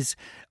 days,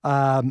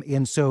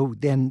 and so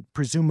then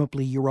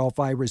presumably you're all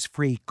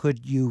virus-free,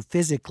 could you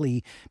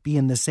physically be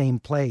in the same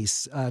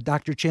place?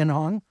 Dr. Chen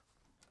Hong?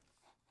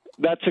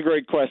 That's a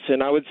great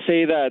question. I would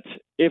say that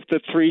if the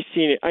three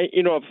senior,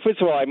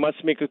 first of all, I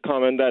must make a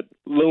comment that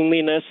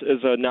loneliness is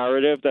a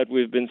narrative that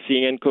we've been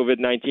seeing in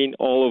COVID-19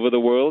 all over the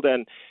world,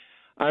 and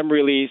I'm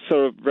really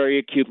sort of very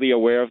acutely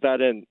aware of that,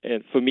 and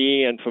for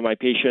me and for my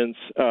patients,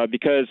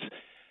 because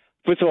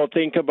first of all,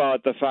 think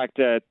about the fact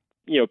that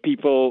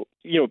people,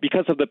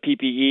 because of the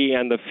PPE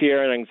and the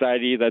fear and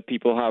anxiety that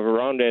people have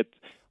around it,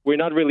 we're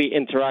not really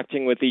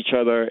interacting with each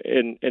other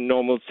in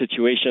normal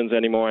situations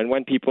anymore. And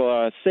when people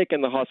are sick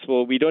in the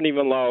hospital, we don't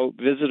even allow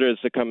visitors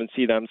to come and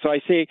see them. So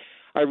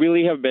I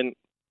really have been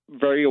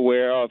very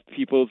aware of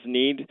people's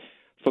need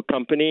for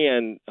company.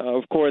 And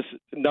of course,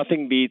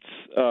 nothing beats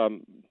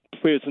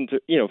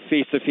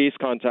face-to-face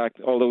contact,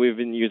 although we've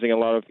been using a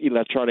lot of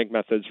electronic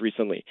methods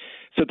recently.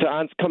 So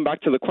to come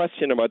back to the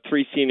question about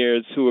three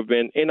seniors who have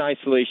been in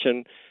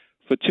isolation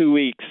for 2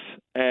 weeks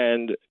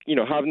and,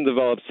 haven't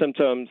developed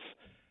symptoms,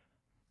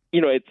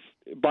 it's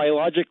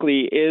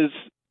biologically is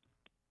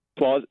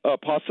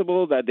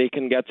possible that they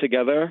can get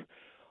together,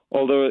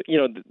 although,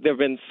 there have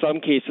been some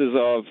cases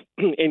of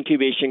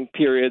incubation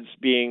periods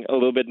being a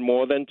little bit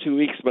more than 2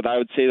 weeks, but I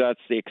would say that's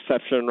the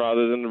exception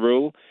rather than the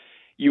rule.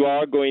 You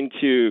are going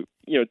to,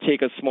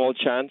 take a small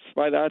chance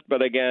by that,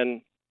 but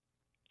again,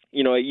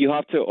 you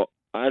have to,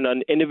 on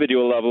an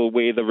individual level,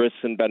 weigh the risks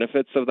and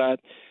benefits of that.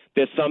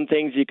 There's some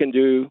things you can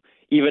do,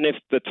 even if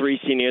the three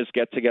seniors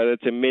get together,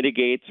 to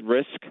mitigate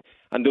risk.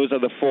 And those are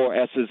the 4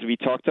 S's we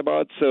talked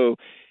about. So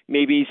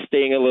maybe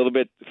staying a little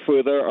bit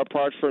further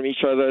apart from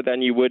each other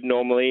than you would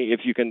normally,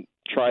 if you can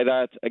try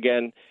that.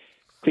 Again,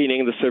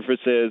 cleaning the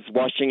surfaces,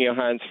 washing your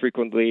hands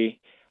frequently.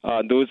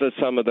 Those are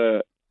some of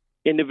the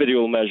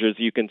individual measures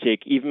you can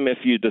take, even if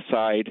you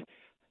decide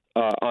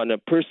on a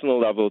personal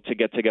level to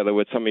get together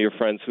with some of your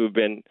friends who have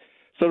been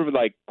sort of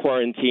like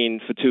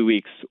quarantined for 2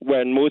 weeks,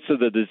 when most of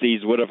the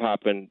disease would have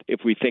happened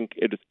if we think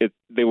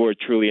they were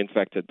truly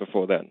infected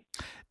before then.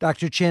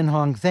 Dr. Chin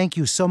Hong, thank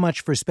you so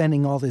much for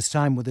spending all this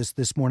time with us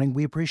this morning.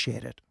 We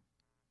appreciate it.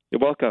 You're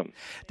welcome.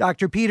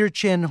 Dr. Peter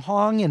Chin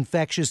Hong,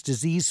 infectious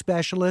disease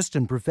specialist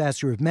and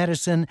professor of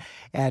medicine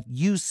at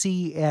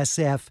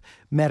UCSF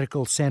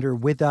Medical Center,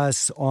 with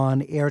us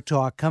on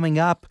AirTalk. Coming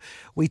up,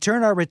 we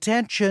turn our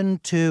attention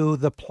to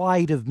the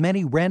plight of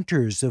many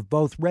renters of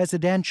both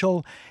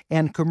residential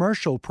and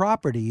commercial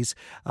properties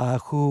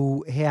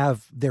who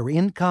have their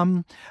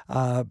income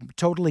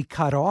totally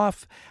cut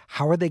off.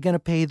 How are they going to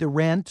pay the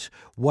rent?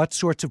 What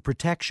sorts of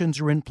protections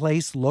are in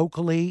place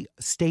locally,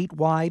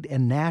 statewide,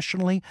 and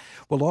nationally?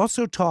 We'll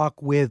also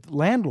talk with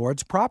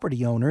landlords,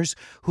 property owners,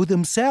 who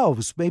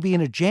themselves may be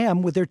in a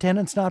jam with their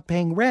tenants not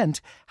paying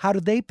rent. How do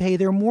they pay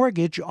their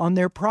mortgage on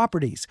their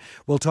properties?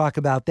 We'll talk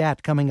about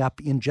that coming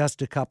up in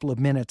just a couple of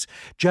minutes.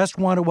 Just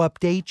want to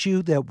update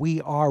you that we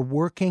are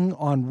working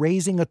on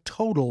raising a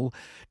total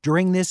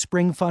during this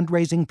spring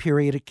fundraising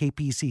period at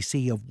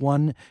KPCC of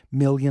 $1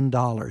 million.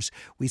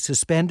 We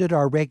suspended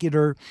our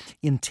regular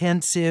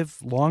intensive,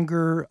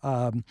 longer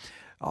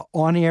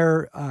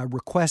on-air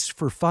requests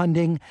for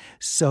funding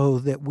so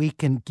that we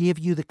can give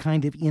you the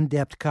kind of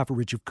in-depth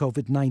coverage of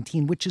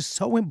COVID-19, which is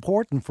so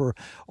important for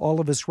all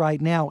of us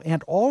right now,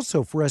 and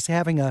also for us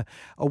having a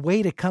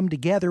way to come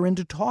together and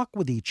to talk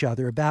with each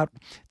other about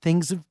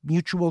things of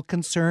mutual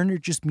concern or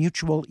just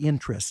mutual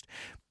interest.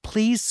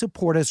 Please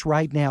support us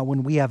right now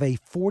when we have a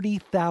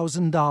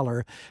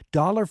 $40,000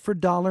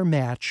 dollar-for-dollar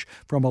match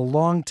from a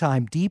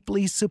longtime,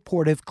 deeply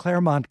supportive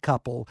Claremont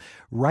couple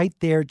right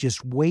there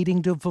just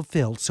waiting to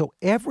fulfill. So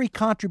every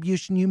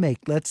contribution you make,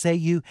 let's say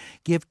you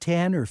give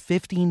 $10 or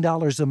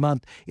 $15 a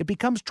month, it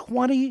becomes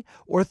 $20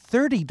 or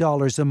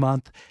 $30 a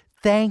month,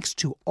 thanks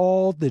to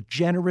all the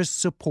generous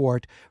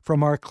support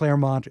from our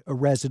Claremont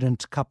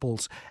resident couple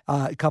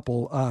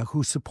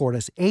who support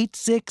us.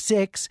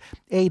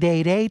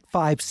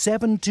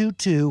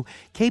 866-888-5722,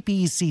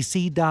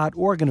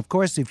 kpecc.org. And of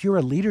course, if you're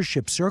a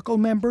Leadership Circle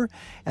member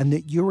and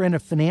that you're in a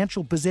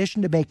financial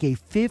position to make a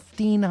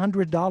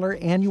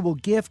 $1,500 annual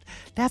gift,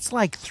 that's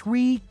like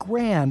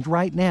 $3,000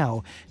 right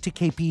now to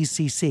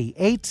KPCC.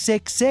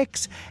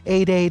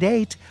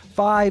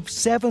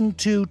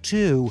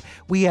 866-888-5722.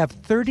 We have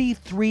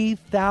 $33,000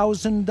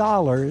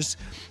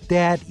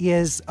 that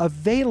is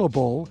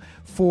available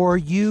for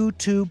you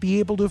to be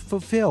able to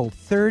fulfill.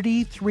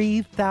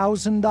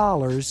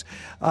 $33,000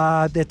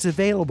 that's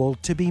available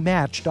to be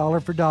matched dollar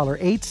for dollar.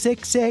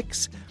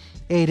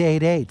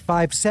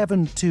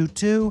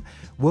 866-888-5722.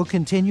 We'll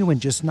continue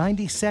in just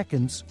 90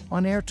 seconds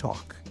on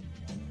AirTalk.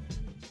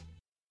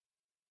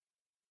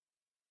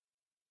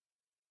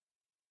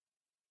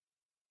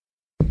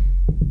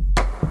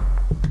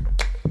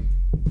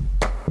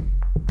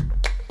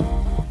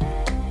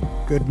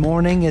 Good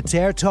morning, it's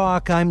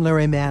AirTalk. I'm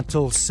Larry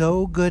Mantle.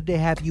 So good to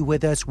have you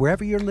with us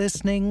wherever you're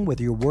listening,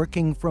 whether you're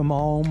working from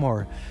home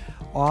or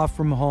off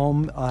from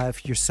home.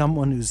 If you're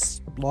someone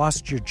who's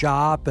lost your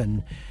job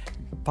and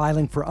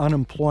filing for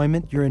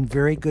unemployment, you're in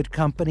very good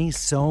company.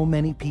 So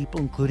many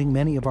people, including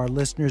many of our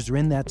listeners, are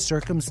in that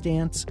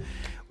circumstance.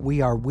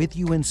 We are with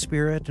you in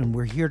spirit, and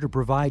we're here to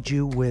provide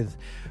you with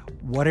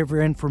whatever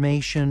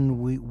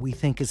information we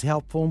think is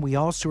helpful. We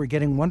also are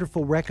getting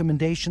wonderful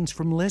recommendations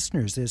from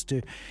listeners as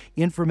to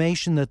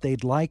information that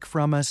they'd like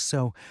from us.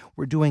 So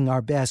we're doing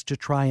our best to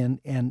try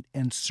and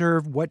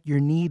serve what your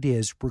need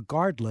is,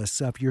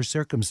 regardless of your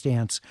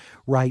circumstance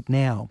right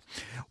now.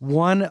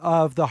 One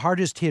of the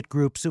hardest hit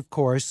groups, of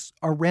course,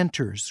 are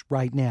renters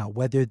right now,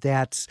 whether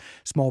that's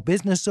small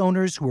business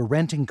owners who are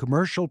renting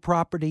commercial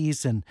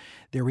properties and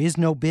there is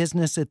no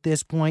business at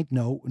this point,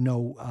 no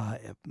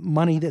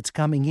money that's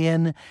coming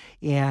in,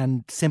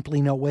 and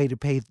simply no way to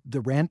pay the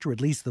rent, or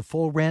at least the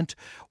full rent,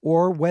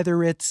 or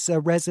whether it's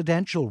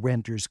residential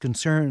renters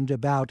concerned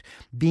about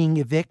being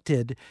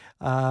evicted,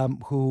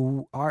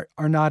 who are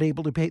not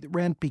able to pay the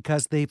rent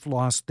because they've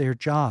lost their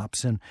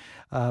jobs. And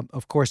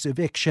of course,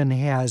 eviction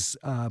has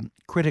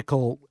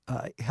critical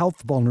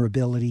health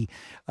vulnerability,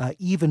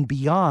 even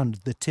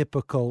beyond the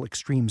typical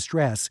extreme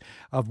stress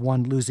of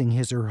one losing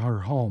his or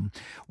her home.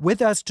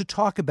 With us to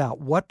talk about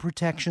what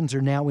protections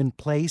are now in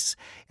place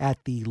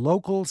at the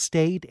local,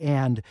 state,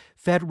 and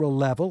federal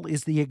level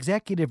is the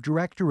Executive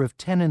Director of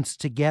Tenants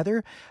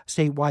Together,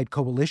 statewide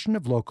coalition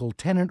of local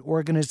tenant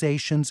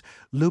organizations,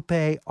 Lupe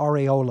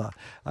Areola.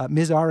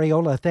 Ms.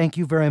 Areola, thank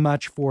you very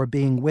much for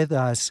being with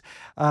us.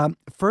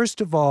 First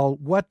of all,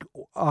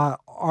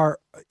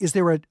 is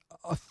there a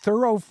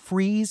thorough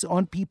freeze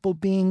on people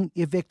being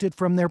evicted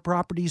from their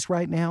properties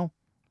right now?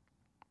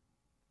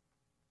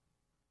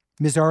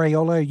 Ms.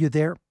 Areola, are you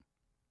there?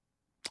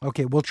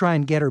 Okay, we'll try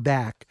and get her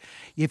back.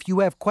 If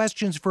you have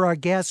questions for our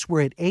guests,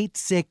 we're at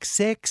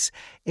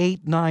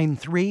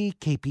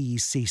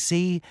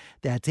 866-893-KPECC.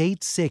 That's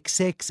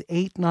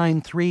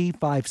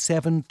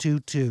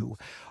 866-893-5722.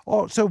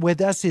 Also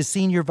with us is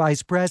Senior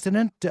Vice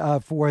President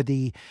for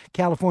the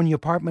California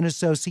Apartment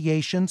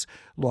Association's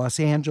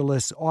Los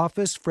Angeles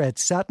office, Fred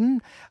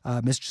Sutton.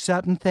 Mr.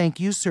 Sutton, thank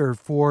you, sir,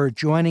 for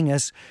joining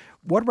us.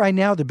 What right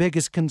now are the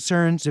biggest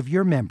concerns of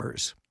your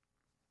members?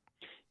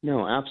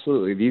 No,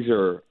 absolutely. These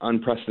are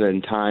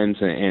unprecedented times,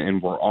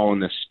 and we're all in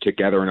this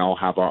together and all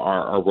have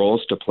our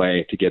roles to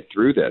play to get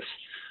through this.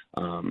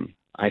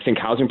 I think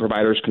housing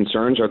providers'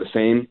 concerns are the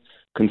same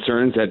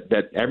concerns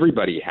that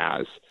everybody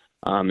has.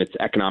 It's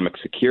economic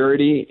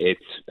security.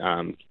 It's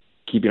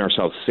keeping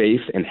ourselves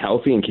safe and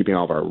healthy and keeping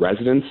all of our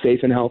residents safe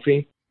and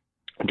healthy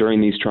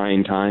during these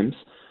trying times.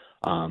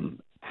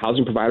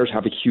 Housing providers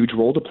have a huge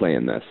role to play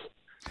in this.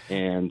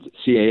 And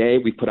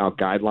CAA, we put out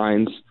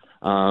guidelines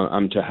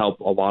to help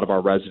a lot of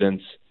our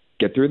residents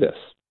get through this.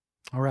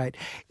 All right.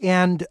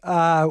 And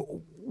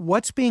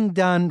what's being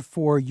done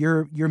for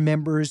your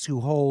members who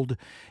hold,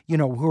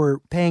 who are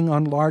paying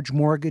on large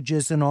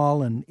mortgages and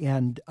all,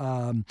 and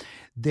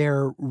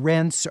their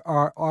rents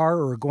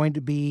are going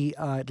to be,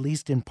 at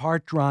least in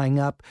part, drying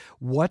up?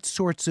 What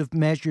sorts of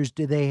measures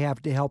do they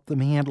have to help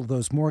them handle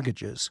those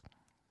mortgages?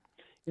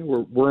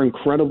 We're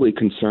incredibly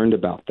concerned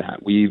about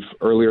that. We've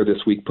earlier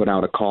this week put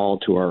out a call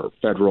to our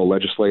federal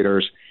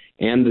legislators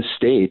and the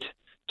state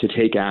to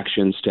take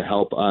actions to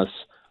help us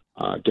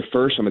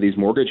defer some of these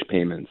mortgage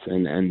payments,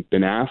 and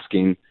been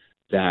asking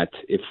that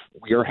if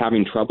we are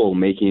having trouble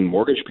making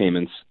mortgage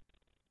payments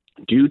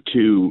due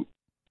to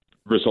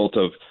result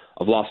of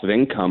loss of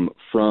income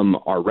from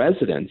our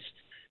residents,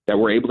 that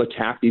we're able to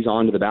tack these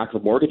on to the back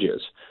of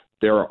mortgages.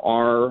 There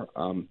are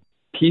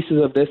pieces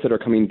of this that are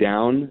coming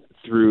down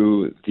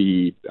through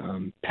the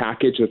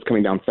package that's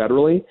coming down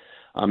federally,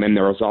 and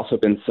there has also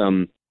been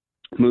some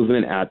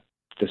movement at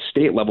the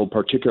state level,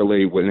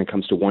 particularly when it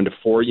comes to 1 to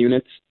 4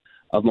 units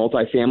of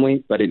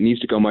multifamily, but it needs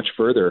to go much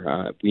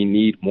further. We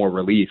need more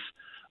relief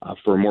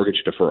for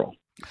mortgage deferral.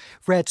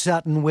 Fred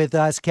Sutton with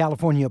us,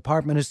 California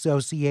Apartment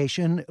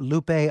Association,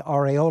 Lupe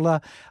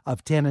Areola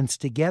of Tenants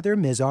Together.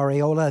 Ms.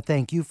 Areola,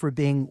 thank you for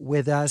being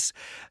with us.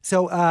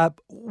 So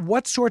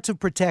what sorts of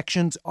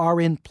protections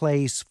are in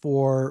place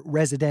for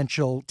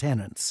residential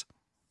tenants?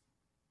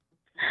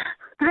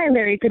 Hi,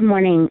 Larry. Good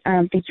morning.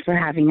 Thank you for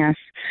having us.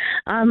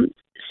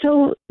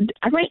 So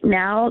right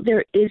now,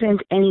 there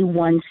isn't any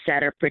one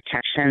set of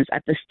protections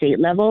at the state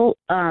level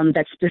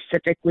that's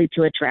specifically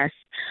to address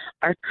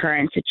our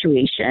current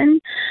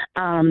situation.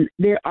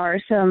 There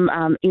are some,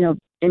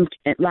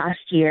 last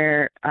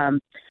year,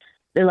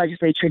 the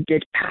legislature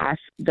did pass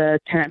the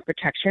Tenant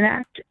Protection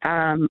Act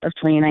of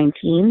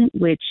 2019,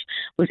 which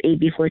was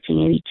AB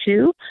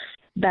 1482,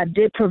 that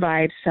did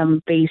provide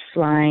some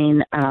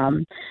baseline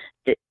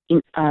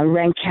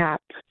rent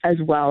cap, as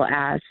well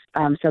as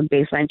some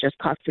baseline just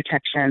cost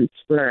protections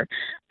for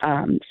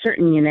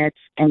certain units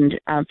and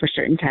for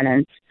certain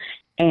tenants.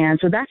 And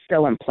so that's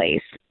still in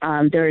place.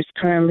 There is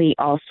currently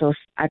also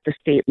at the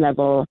state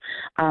level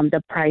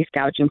the price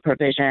gouging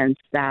provisions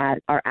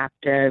that are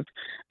active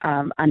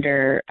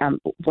under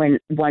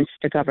once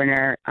the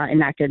governor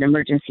enacted an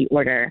emergency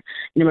order,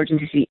 a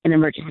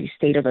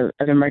state of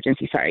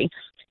emergency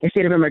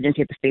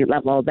at the state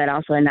level that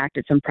also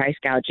enacted some price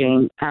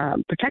gouging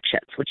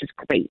protections, which is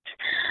great.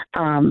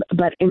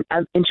 But in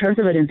terms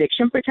of an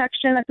eviction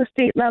protection at the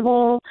state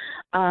level,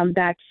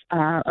 that's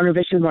an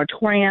eviction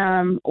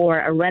moratorium or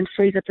a rent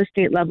freeze at the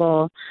state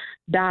level,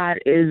 that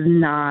is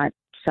not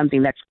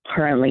something that's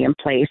currently in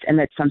place, and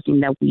that's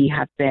something that we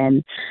have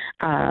been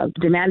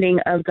demanding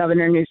of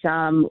Governor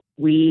Newsom.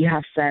 We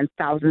have sent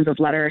thousands of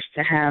letters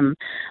to him.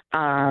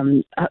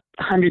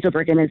 Hundreds of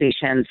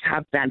organizations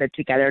have banded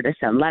together to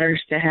send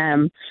letters to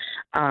him.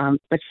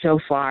 But so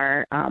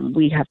far,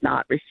 we have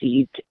not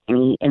received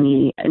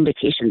any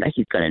indication that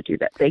he's going to do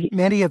that.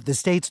 Many of the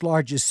state's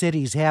largest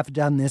cities have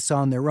done this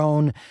on their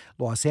own.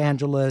 Los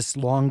Angeles,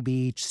 Long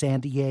Beach,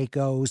 San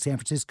Diego, San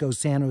Francisco,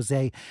 San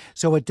Jose.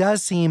 So it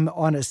does seem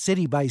on a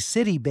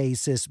city-by-city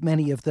basis,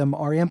 many of them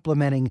are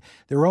implementing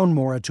their own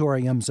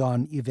moratoriums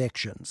on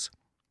evictions.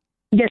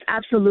 Yes,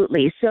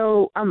 absolutely.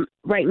 So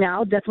right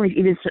now, definitely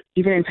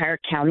even entire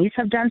counties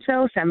have done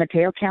so. San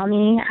Mateo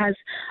County has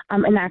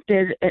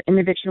enacted an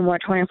eviction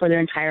moratorium for their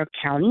entire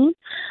county,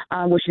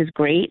 which is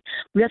great.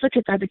 We also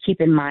have to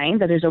keep in mind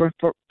that there's over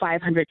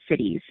 500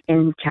 cities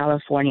in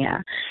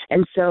California.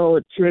 And so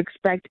to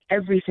expect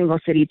every single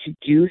city to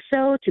do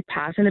so, to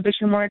pass an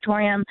eviction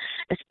moratorium,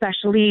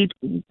 especially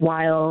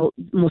while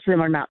most of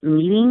them are not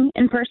meeting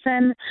in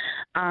person,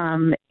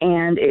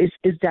 and is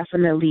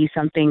definitely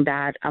something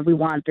that we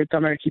want the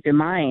governor to keep in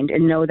mind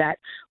and know that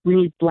we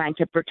need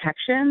blanket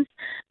protections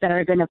that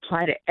are going to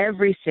apply to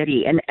every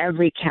city and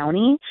every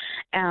county,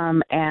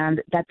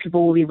 and that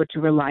people will be able to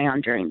rely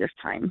on during this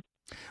time.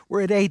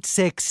 We're at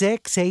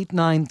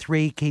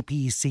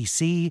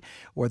 866-893-KPECC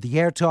or the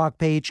AirTalk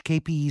page,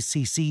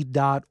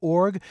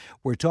 kpecc.org.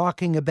 We're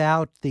talking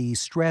about the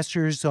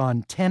stressors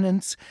on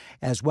tenants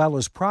as well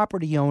as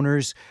property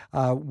owners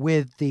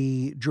with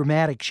the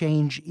dramatic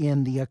change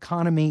in the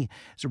economy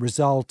as a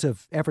result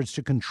of efforts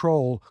to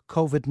control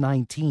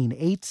COVID-19.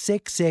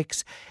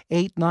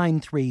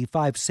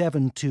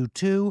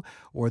 866-893-5722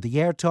 or the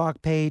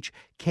AirTalk page,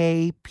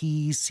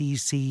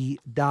 kpcc.org.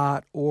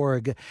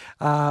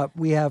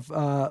 We have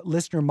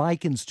listener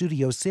Mike in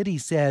Studio City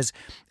says,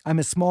 I'm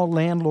a small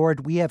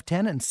landlord. We have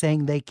tenants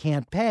saying they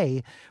can't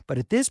pay, but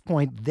at this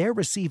point, they're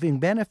receiving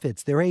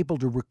benefits. They're able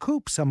to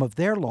recoup some of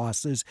their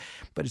losses,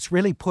 but it's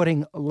really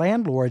putting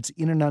landlords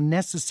in an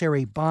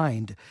unnecessary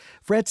bind.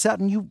 Fred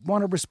Sutton, you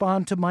want to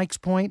respond to Mike's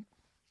point?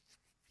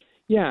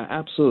 Yeah,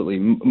 absolutely.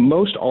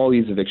 Most all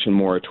these eviction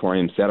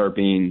moratoriums that are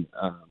being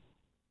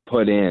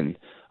put in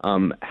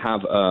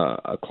have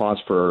a clause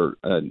for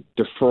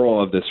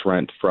deferral of this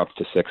rent for up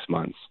to 6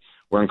 months.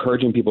 We're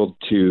encouraging people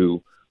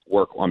to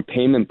work on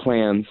payment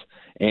plans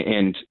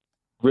and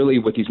really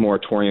with these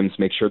moratoriums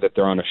make sure that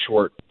they're on a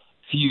short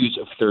fuse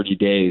of 30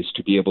 days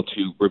to be able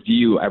to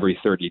review every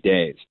 30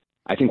 days.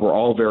 I think we're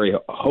all very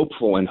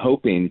hopeful and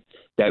hoping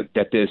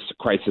that this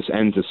crisis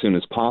ends as soon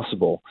as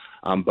possible,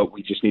 but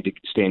we just need to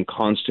stay in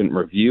constant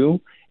review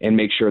and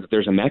make sure that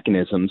there's a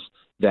mechanisms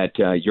that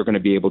you're going to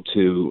be able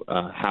to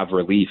have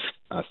relief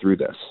through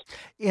this.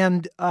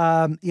 And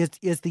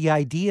is the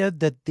idea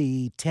that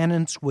the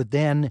tenants would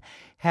then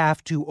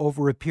have to,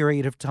 over a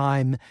period of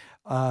time,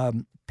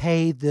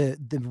 pay the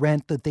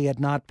rent that they had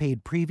not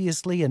paid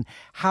previously? And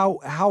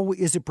how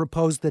is it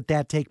proposed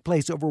that take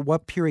place? Over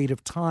what period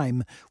of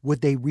time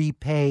would they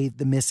repay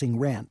the missing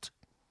rent?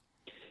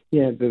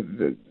 Yeah,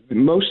 the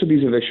most of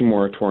these eviction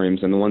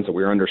moratoriums and the ones that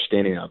we're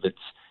understanding of,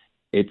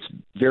 it's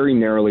very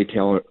narrowly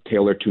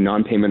tailored to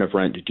non-payment of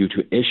rent due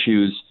to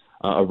issues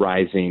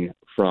arising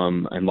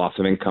from and loss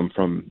of income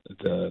from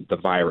the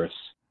virus.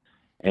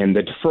 And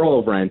the deferral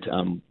of rent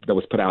that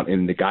was put out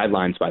in the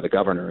guidelines by the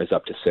governor is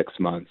up to 6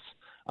 months.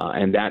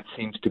 And that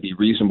seems to be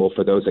reasonable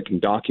for those that can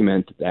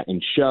document that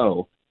and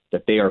show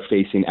that they are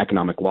facing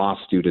economic loss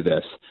due to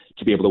this,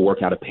 to be able to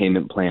work out a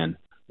payment plan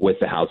with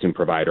the housing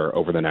provider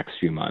over the next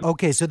few months.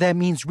 Okay, so that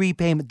means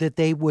repayment, that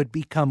they would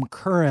become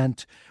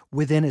current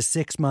within a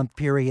 6-month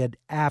period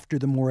after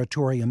the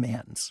moratorium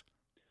ends.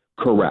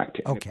 Correct.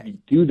 Okay. And if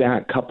you do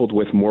that coupled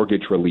with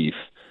mortgage relief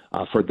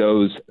for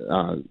those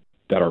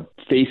that are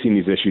facing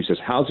these issues as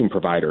housing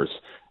providers,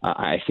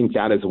 I think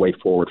that is a way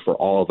forward for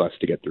all of us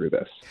to get through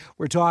this.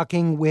 We're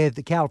talking with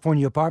the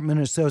California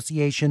Apartment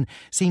Association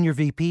Senior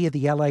VP of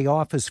the LA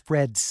office,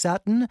 Fred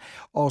Sutton.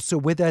 Also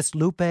with us,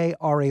 Lupe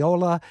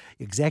Areola,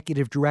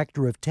 Executive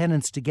Director of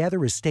Tenants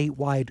Together, a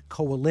statewide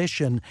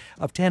coalition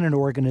of tenant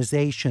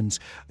organizations.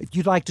 If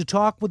you'd like to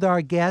talk with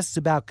our guests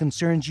about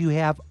concerns you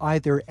have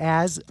either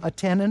as a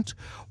tenant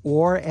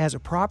or as a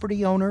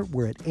property owner,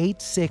 we're at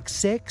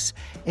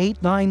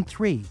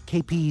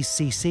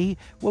 866-893-KPECC.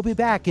 We'll be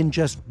back in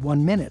just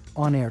 1 minute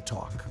on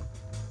AirTalk.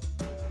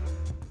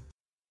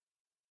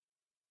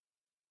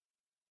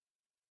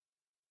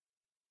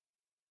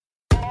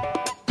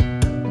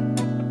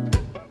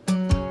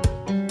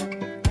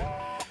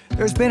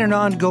 There's been an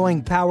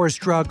ongoing power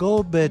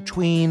struggle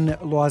between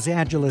Los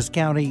Angeles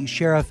County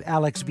Sheriff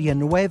Alex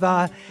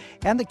Villanueva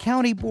and the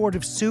County Board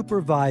of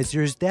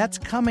Supervisors. That's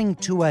coming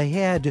to a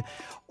head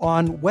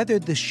on whether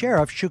the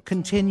sheriff should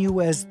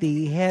continue as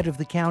the head of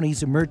the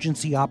county's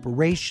Emergency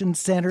Operations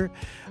Center.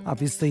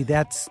 Obviously,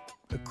 that's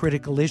a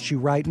critical issue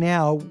right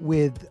now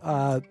with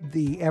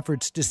the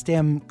efforts to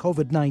stem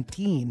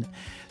COVID-19.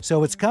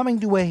 So it's coming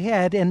to a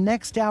head, and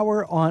next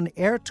hour on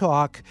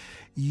AirTalk,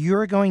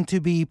 You're going to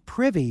be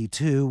privy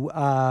to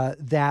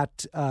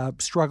that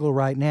struggle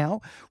right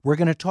now. We're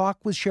going to talk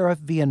with Sheriff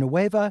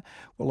Villanueva.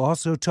 We'll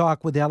also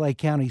talk with LA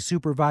County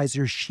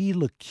Supervisor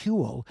Sheila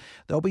Kuehl.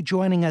 They'll be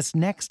joining us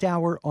next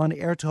hour on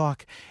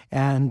AirTalk,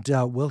 and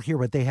we'll hear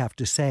what they have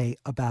to say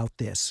about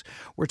this.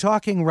 We're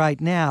talking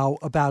right now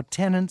about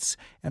tenants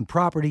and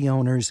property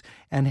owners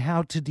and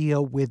how to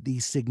deal with the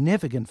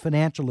significant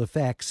financial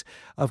effects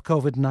of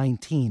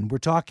COVID-19. We're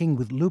talking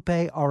with Lupe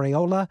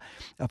Areola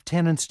of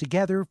Tenants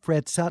Together,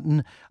 Fred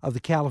Sutton of the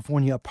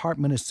California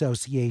Apartment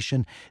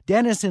Association.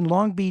 Dennis in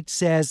Long Beach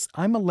says,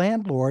 I'm a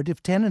landlord.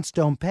 If tenants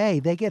don't pay,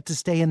 they get to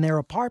stay in their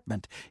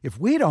apartment. If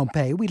we don't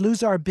pay, we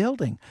lose our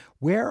building.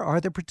 Where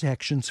are the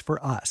protections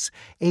for us?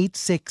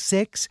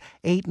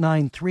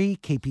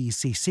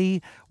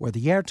 866-893-KPCC or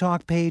the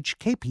AirTalk page,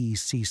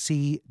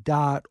 kpcc.org.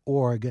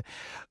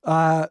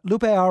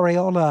 Lupe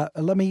Areola,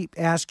 let me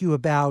ask you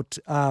about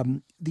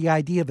the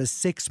idea of a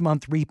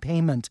 6-month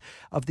repayment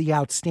of the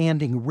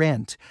outstanding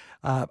rent.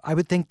 I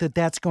would think that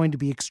that's going to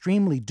be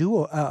extremely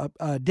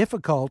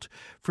difficult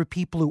for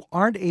people who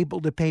aren't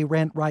able to pay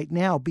rent right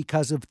now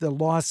because of the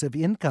loss of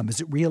income. Is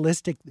it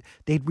realistic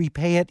they'd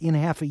repay it in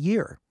half a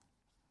year?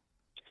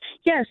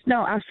 Yes,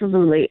 no,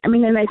 absolutely. I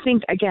mean, and I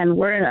think, again,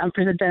 we're in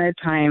unprecedented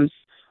times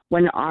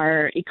when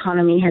our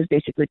economy has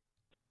basically,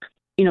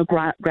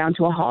 ground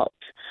to a halt,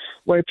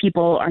 where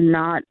people are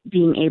not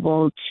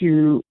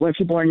where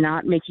people are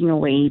not making a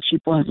wage,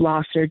 people have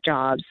lost their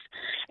jobs.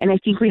 And I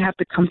think we have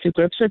to come to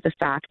grips with the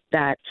fact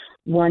that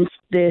once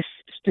this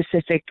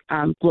specific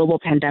global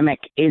pandemic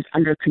is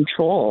under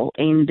control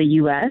in the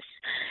U.S.,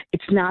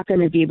 it's not going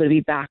to be able to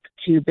be back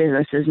to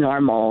business as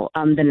normal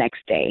the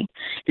next day.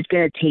 It's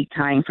going to take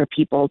time for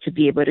people to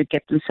be able to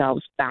get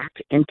themselves back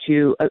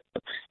into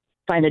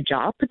find a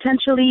job,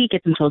 potentially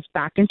get themselves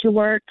back into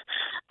work,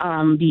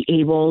 be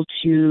able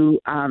to,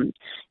 and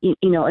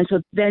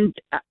so then,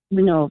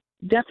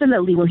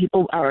 definitely when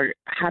people are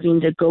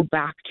having to go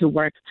back to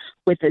work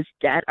with this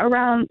debt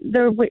around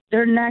their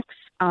necks,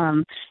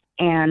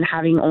 and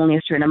having only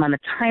a certain amount of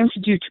time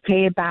to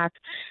pay it back,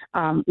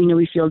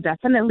 we feel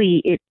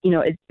definitely it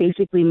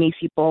basically makes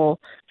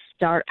people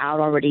start out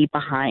already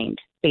behind,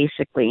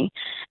 basically.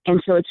 And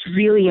so it's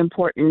really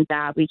important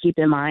that we keep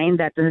in mind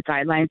that the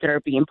guidelines that are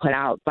being put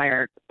out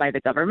by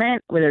the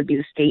government, whether it be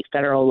the state,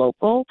 federal,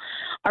 local,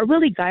 are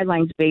really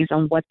guidelines based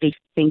on what they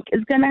think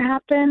is going to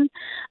happen,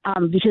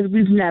 because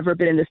we've never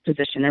been in this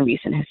position in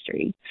recent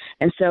history.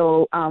 And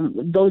so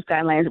those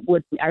guidelines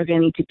are going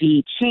to need to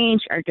be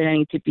changed, are going to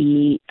need to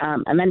be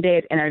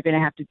amended, and are going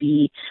to have to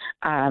be,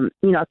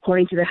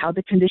 according to how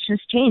the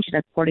conditions change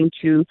and according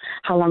to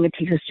how long it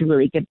takes us to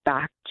really get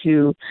back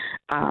to,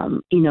 a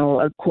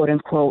quote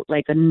unquote,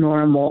 like a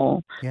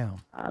normal,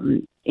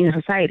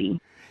 society.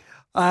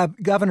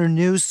 Governor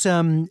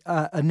Newsom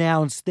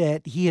announced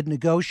that he had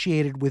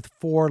negotiated with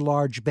 4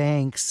 large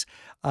banks.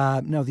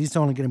 No, these are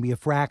only going to be a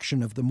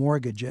fraction of the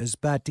mortgages,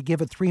 but to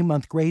give a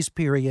 3-month grace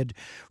period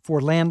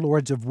for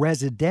landlords of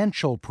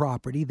residential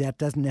property. That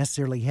doesn't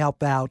necessarily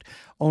help out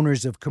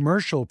owners of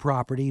commercial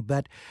property.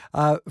 But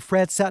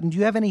Fred Sutton, do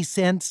you have any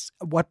sense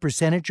what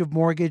percentage of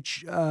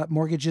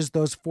mortgages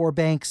those 4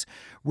 banks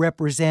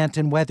represent,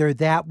 and whether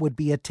that would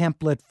be a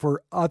template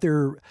for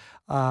other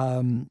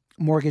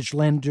mortgage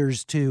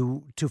lenders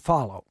to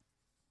follow?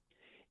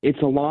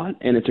 It's a lot,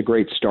 and it's a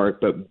great start,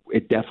 but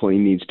it definitely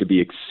needs to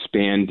be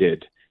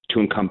expanded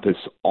to encompass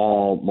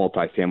all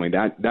multifamily.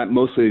 That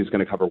mostly is going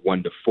to cover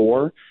 1 to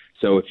 4.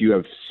 So if you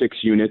have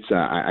 6 units,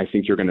 I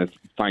think you're going to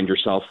find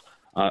yourself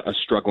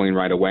struggling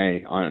right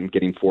away on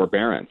getting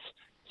forbearance.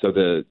 So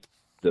the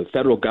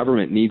federal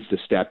government needs to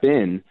step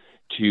in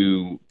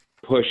to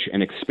push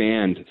and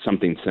expand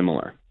something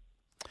similar.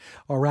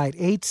 All right,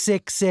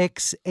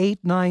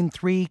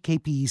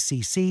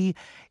 866-893-KPCC,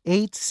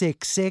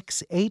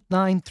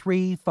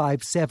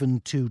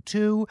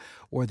 866-893-5722,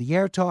 or the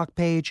AirTalk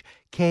page,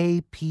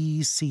 kpcc.org.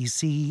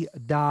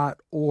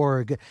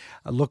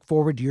 I look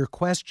forward to your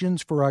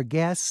questions for our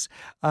guests.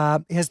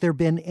 Has there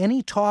been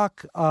any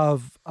talk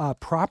of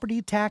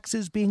property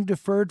taxes being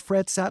deferred,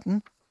 Fred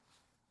Sutton?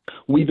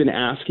 We've been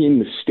asking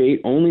the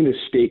state. Only the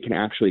state can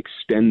actually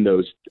extend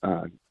those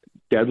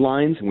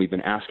deadlines, and we've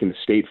been asking the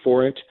state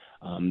for it.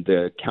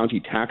 The county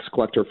tax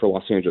collector for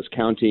Los Angeles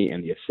County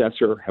and the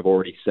assessor have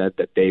already said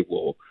that they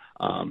will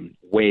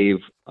waive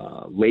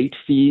late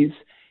fees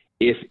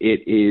if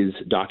it is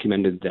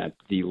documented that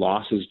the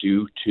loss is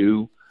due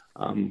to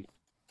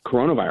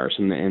coronavirus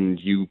and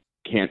you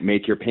can't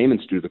make your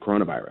payments due to the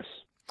coronavirus.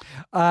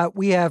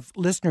 We have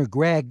listener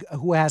Greg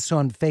who asks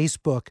on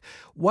Facebook,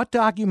 what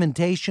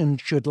documentation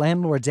should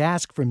landlords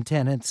ask from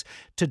tenants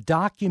to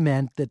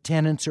document that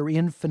tenants are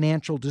in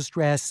financial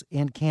distress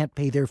and can't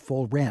pay their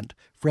full rent?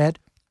 Fred?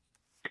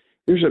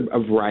 There's a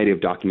variety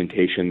of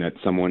documentation that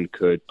someone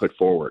could put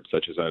forward,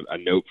 such as a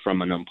note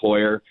from an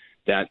employer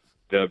that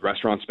the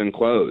restaurant's been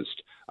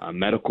closed,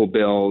 medical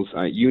bills,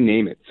 you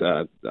name it,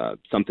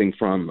 something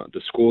from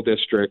the school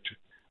district.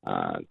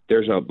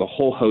 There's a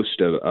whole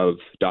host of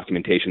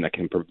documentation that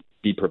can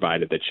be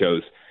provided that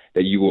shows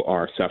that you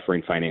are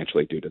suffering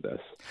financially due to this.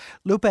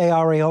 Lupe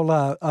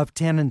Areola of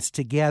Tenants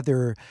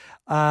Together,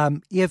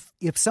 if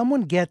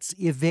someone gets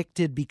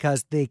evicted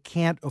because they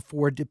can't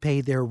afford to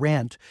pay their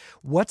rent,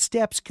 what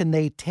steps can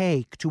they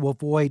take to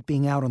avoid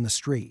being out on the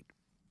street?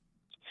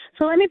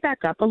 So let me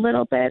back up a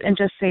little bit and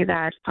just say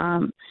that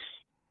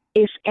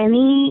if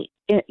any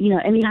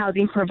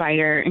housing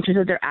provider, in terms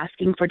of they're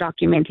asking for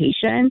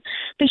documentation,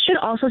 they should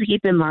also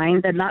keep in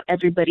mind that not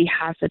everybody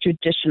has a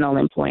traditional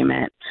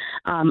employment,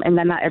 and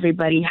that not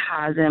everybody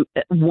has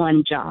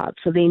one job.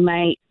 So they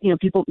might,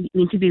 people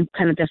need to be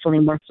kind of definitely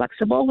more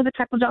flexible with the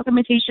type of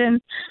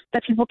documentation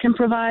that people can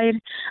provide,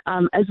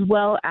 as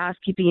well as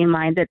keeping in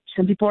mind that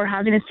some people are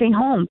having to stay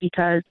home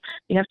because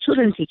they have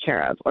children to take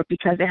care of, or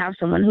because they have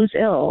someone who's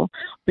ill,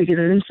 because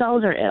they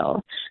themselves are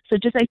ill. So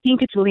I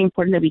think it's really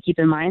important that we keep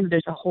in mind that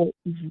there's a whole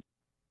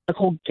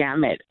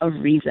gamut of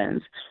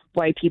reasons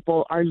why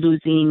people are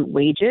losing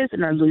wages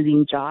and are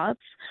losing jobs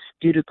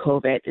due to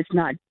COVID. It's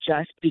not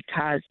just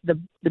because the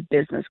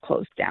business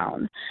closed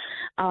down.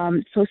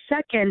 So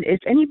second, if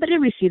anybody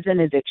receives an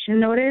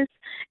eviction notice,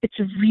 it's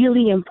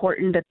really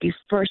important that they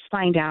first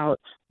find out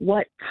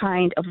what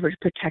kind of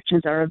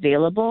protections are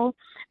available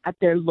at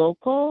their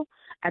local,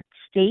 at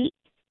state,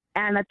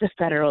 and at the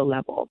federal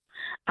level.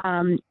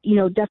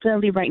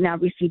 Definitely right now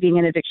receiving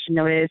an eviction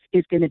notice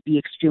is going to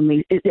be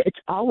it's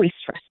always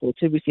stressful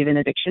to receive an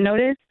eviction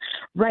notice.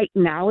 Right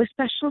now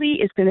especially,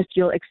 it's going to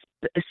feel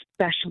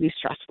especially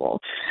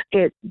stressful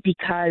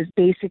because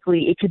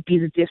basically it could be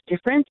the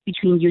difference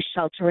between you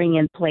sheltering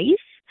in place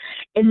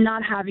and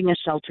not having a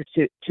shelter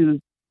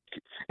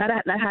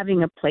not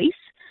having a place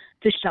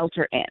to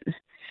shelter in.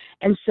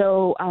 And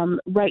so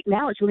right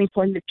now it's really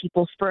important that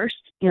people first,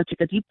 take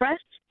a deep breath,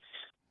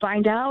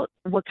 find out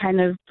what kind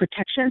of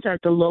protections are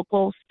at the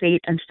local,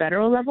 state, and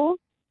federal level,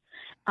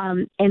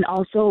 and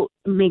also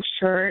make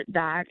sure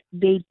that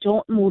they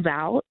don't move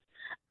out.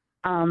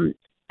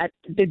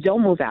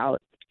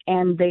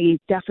 And they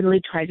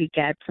definitely try to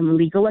get some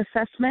legal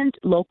assessment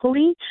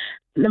locally.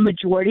 The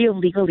majority of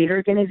legal aid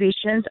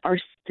organizations are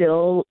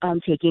still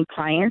taking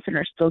clients and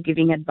are still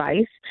giving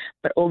advice,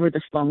 but over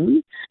the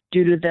phone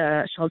due to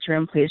the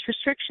shelter-in-place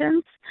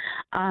restrictions.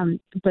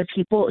 But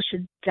people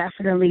should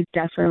definitely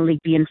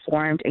be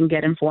informed and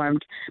get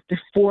informed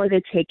before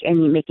they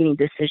make any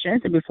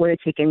decisions and before they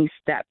take any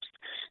steps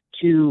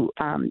to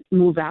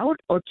move out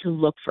or to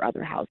look for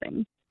other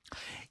housing.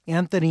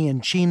 Anthony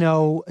in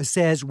Chino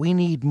says we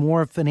need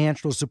more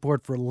financial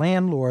support for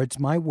landlords.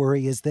 My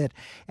worry is that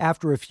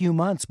after a few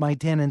months, my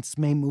tenants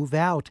may move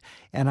out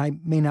and I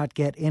may not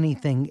get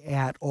anything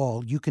at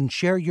all. You can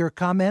share your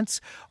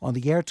comments on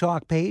the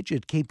AirTalk page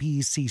at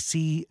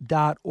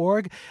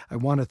kpcc.org. I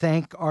want to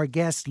thank our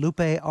guests, Lupe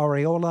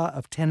Areola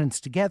of Tenants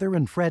Together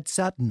and Fred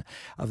Sutton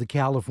of the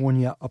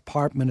California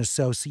Apartment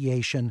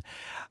Association.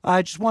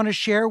 I just want to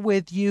share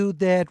with you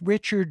that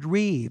Richard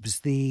Reeves,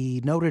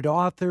 the noted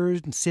author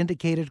and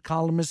syndicated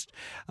columnist,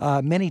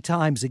 many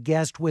times a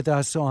guest with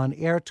us on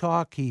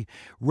AirTalk. He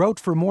wrote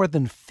for more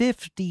than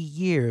 50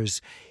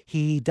 years.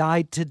 He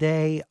died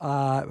yesterday,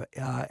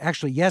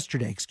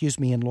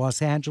 in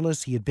Los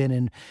Angeles. He had been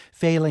in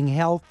failing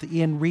health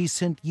in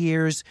recent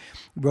years.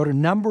 He wrote a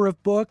number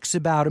of books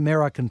about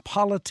American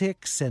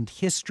politics and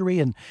history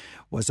and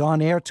was on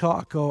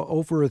AirTalk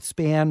over a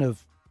span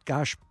of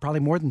probably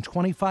more than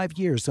 25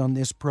 years on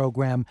this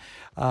program,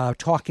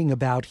 talking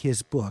about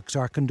his books.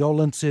 Our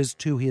condolences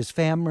to his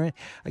family.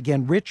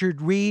 Again,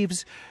 Richard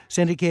Reeves,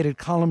 syndicated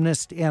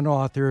columnist and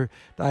author,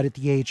 died at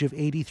the age of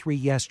 83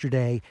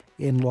 yesterday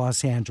in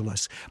Los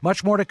Angeles.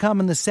 Much more to come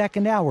in the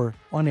second hour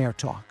on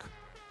AirTalk.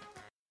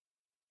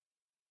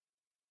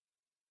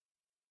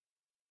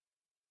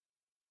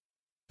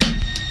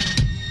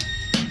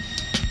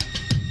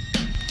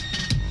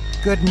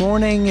 Good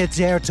morning, it's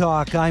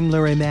AirTalk. I'm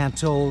Larry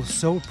Mantle.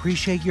 So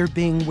appreciate your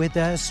being with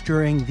us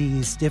during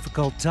these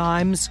difficult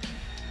times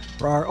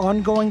for our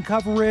ongoing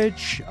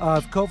coverage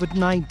of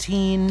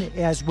COVID-19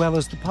 as well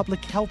as the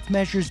public health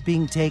measures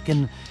being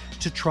taken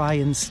to try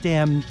and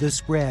stem the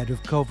spread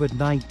of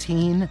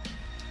COVID-19.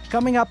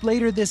 Coming up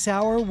later this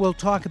hour, we'll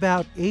talk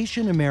about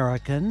Asian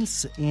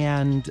Americans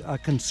and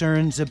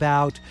concerns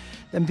about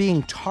them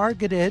being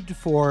targeted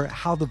for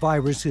how the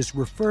virus is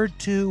referred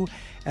to,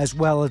 as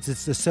well as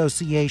its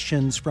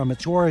associations from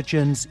its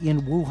origins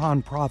in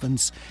Wuhan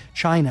province,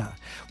 China.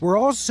 We're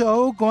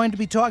also going to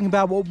be talking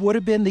about what would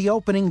have been the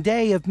opening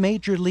day of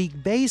Major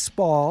League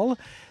Baseball.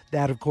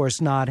 That, of course,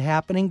 not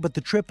happening, but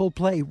the Triple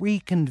Play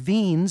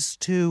reconvenes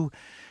to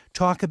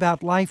talk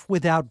about life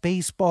without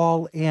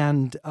baseball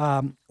and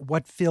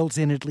what fills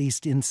in, at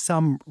least in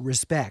some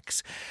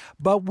respects.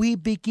 But we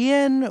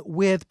begin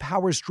with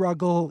power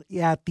struggle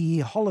at the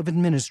Hall of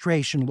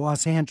Administration,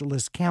 Los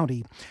Angeles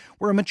County,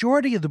 where a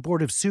majority of the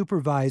Board of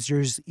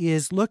Supervisors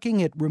is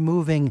looking at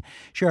removing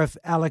Sheriff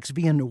Alex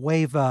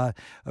Villanueva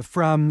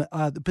from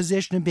the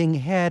position of being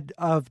head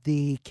of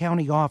the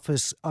County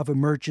Office of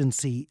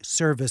Emergency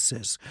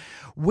Services.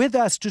 With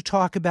us to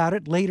talk about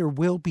it later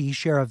will be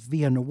Sheriff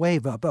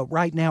Villanueva, but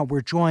right now now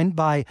we're joined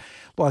by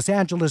Los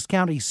Angeles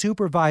County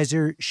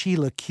Supervisor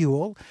Sheila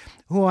Kuehl,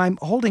 who I'm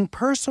holding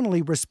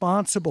personally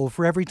responsible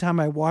for every time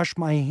I wash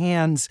my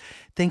hands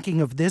thinking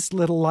of this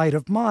little light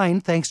of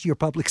mine, thanks to your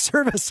public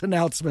service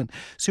announcement.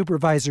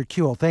 Supervisor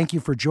Kuehl, thank you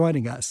for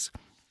joining us.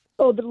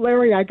 Oh,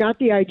 Larry, I got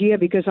the idea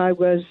because I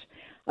was,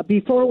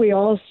 before we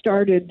all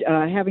started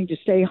having to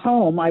stay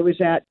home, I was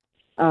at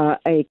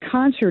a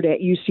concert at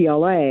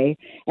UCLA,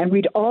 and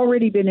we'd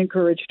already been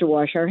encouraged to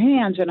wash our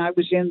hands. And I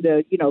was in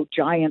the,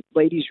 giant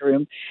ladies'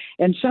 room,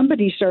 and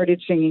somebody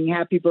started singing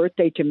 "Happy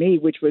Birthday" to me,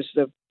 which was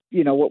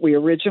what we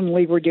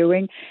originally were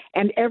doing.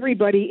 And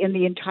everybody in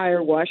the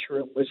entire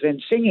washroom was then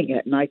singing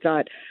it. And I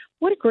thought,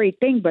 what a great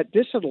thing, but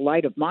this little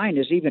light of mine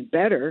is even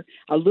better,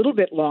 a little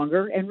bit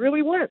longer, and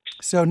really works.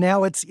 So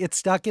now it's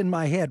stuck in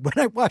my head when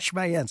I wash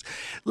my hands.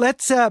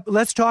 Let's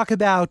talk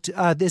about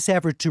this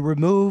effort to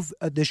remove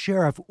the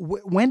sheriff.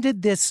 When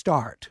did this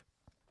start?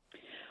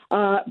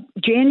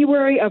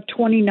 January of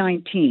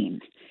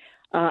 2019.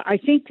 I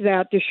think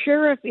that the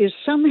sheriff is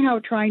somehow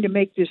trying to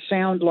make this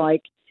sound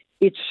like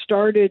it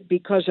started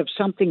because of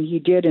something he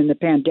did in the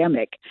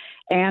pandemic.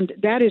 And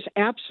that is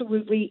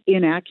absolutely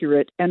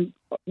inaccurate. And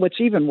what's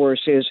even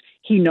worse is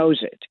he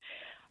knows it.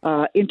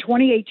 In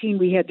 2018,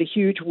 we had the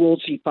huge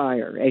Woolsey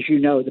fire, as you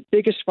know, the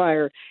biggest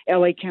fire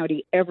LA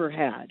County ever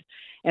had.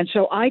 And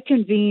so I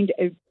convened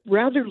a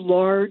rather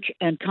large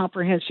and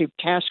comprehensive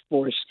task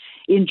force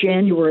in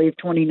January of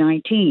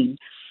 2019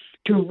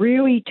 to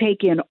really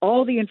take in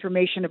all the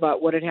information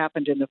about what had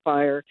happened in the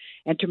fire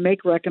and to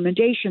make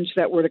recommendations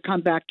that were to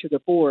come back to the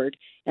board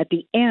at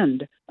the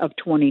end of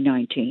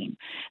 2019.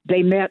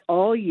 They met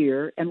all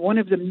year, and one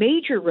of the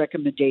major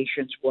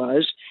recommendations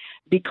was,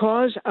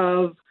 because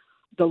of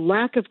the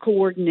lack of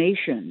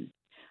coordination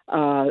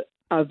of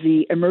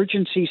the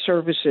emergency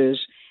services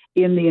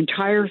in the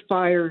entire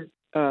fire,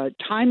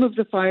 time of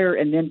the fire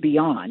and then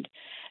beyond,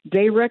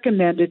 they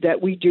recommended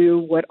that we do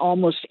what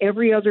almost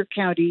every other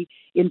county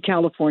in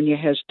California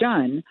has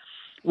done,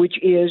 which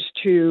is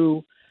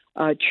to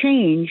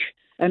change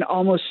an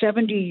almost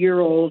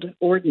 70-year-old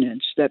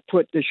ordinance that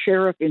put the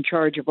sheriff in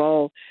charge of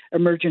all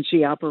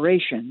emergency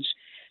operations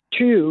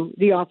to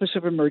the Office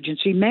of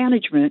Emergency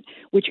Management,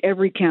 which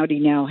every county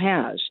now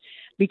has,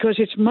 because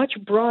it's much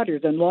broader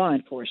than law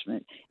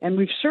enforcement. And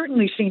we've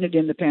certainly seen it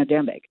in the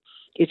pandemic.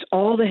 It's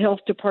all the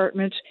health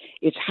departments,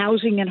 it's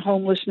housing and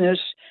homelessness.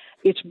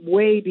 It's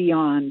way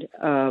beyond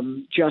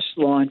just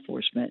law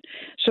enforcement.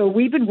 So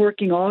we've been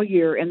working all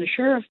year, and the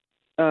sheriff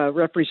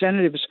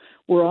representatives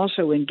were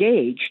also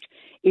engaged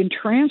in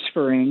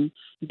transferring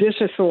this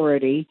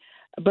authority,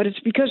 but it's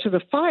because of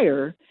the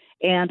fire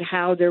and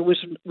how there was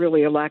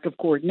really a lack of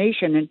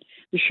coordination. And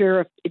the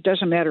sheriff, it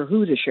doesn't matter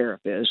who the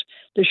sheriff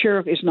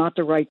is not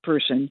the right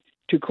person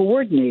to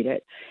coordinate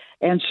it.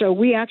 And so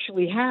we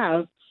actually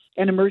have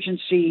an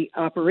emergency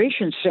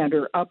operations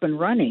center up and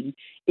running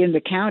in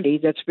the county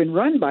that's been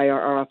run by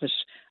our Office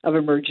of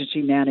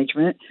Emergency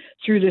Management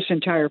through this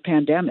entire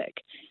pandemic.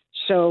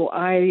 So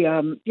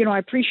I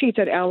appreciate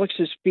that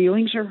Alex's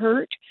feelings are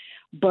hurt,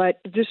 but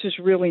this is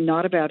really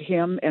not about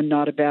him and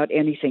not about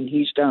anything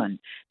he's done.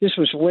 This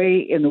was way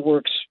in the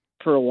works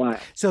for a while.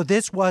 So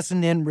this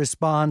wasn't in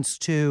response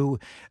to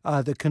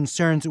the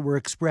concerns that were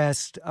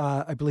expressed,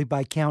 I believe,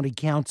 by county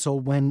council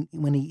when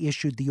he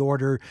issued the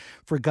order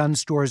for gun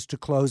stores to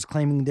close,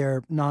 claiming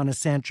they're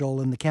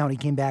non-essential, and the county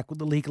came back with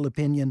the legal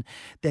opinion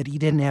that he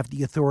didn't have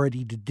the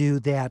authority to do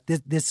that.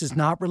 This is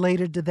not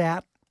related to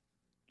that?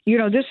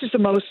 This is the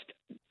most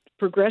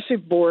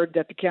progressive board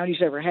that the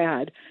county's ever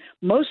had.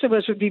 Most of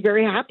us would be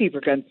very happy for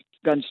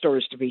gun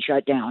stores to be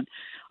shut down.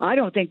 I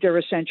don't think they're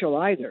essential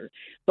either,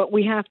 but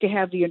we have to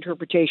have the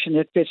interpretation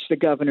that fits the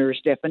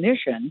governor's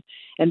definition,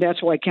 and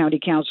that's why county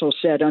council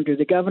said under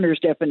the governor's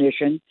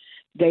definition,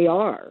 they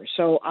are.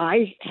 So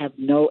I have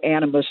no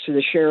animus to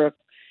the sheriff,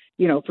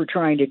 for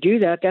trying to do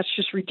that. That's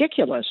just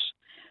ridiculous.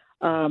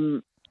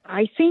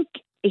 I think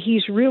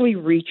he's really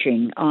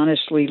reaching,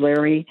 honestly,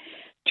 Larry,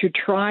 to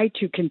try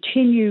to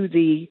continue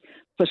the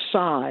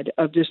facade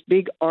of this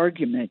big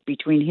argument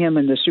between him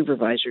and the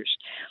supervisors.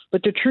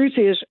 But the truth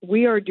is,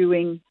 we are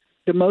doing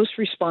the most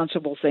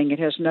responsible thing. It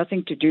has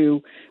nothing to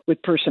do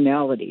with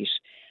personalities.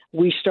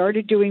 We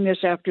started doing this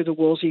after the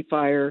Woolsey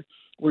fire.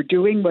 We're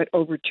doing what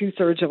over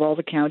 2/3 of all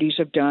the counties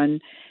have done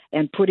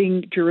and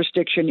putting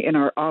jurisdiction in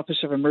our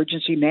Office of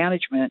Emergency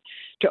Management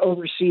to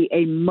oversee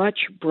a much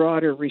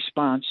broader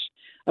response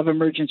of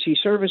emergency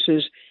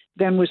services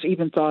than was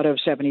even thought of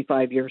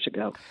 75 years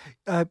ago.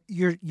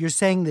 You're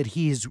saying that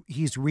he's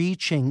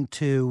reaching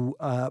to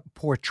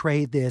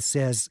portray this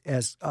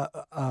as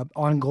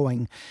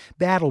ongoing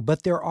battle,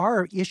 but there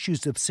are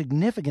issues of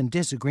significant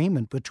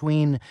disagreement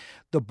between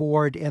the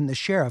board and the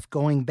sheriff,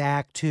 going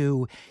back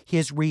to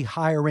his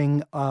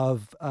rehiring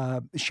of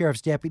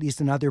sheriff's deputies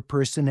and other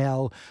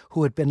personnel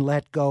who had been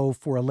let go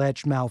for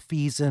alleged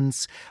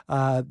malfeasance,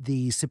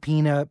 the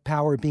subpoena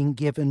power being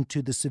given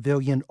to the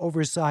Civilian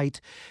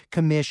Oversight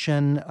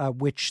Commission,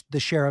 which the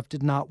sheriff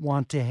did not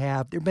want to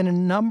have. There have been a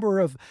number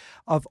of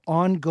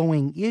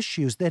ongoing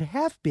issues that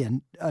have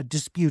been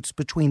disputes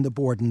between the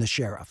board and the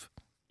sheriff.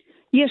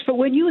 Yes, but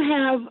when you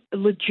have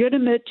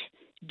legitimate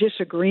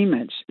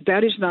disagreements,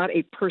 that is not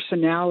a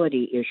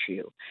personality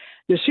issue.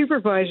 The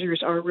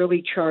supervisors are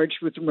really charged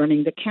with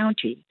running the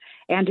county.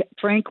 And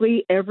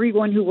frankly,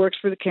 everyone who works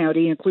for the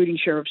county, including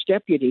sheriff's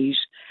deputies,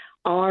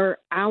 are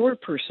our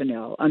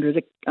personnel under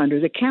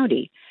the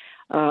county.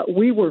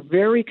 We were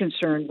very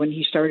concerned when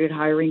he started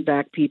hiring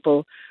back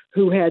people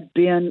who had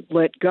been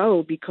let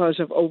go because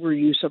of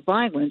overuse of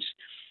violence,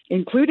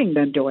 including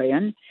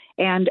Mendoyan.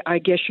 And I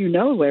guess you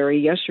know, Larry,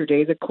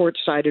 yesterday the court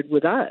sided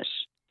with us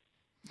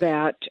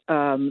that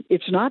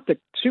it's not the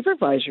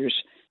supervisors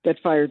that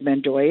fired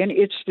Mendoyan,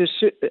 it's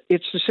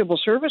the Civil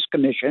Service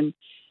Commission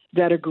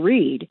that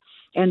agreed,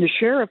 and the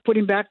sheriff put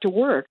him back to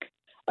work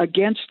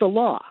against the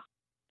law.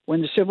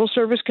 When the Civil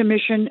Service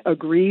Commission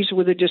agrees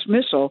with a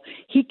dismissal,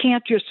 he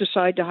can't just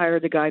decide to hire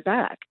the guy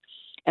back.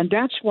 And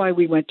that's why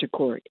we went to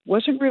court. It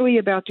wasn't really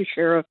about the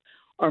sheriff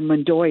or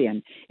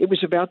Mendoyan. It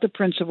was about the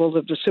principle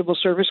of the Civil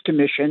Service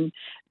Commission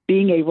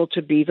being able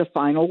to be the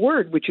final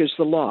word, which is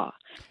the law.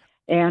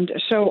 And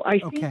so I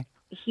think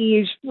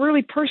he's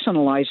really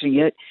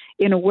personalizing it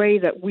in a way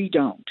that we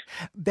don't.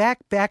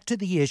 Back to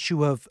the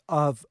issue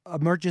of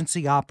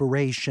emergency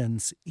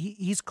operations.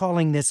 He's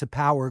calling this a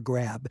power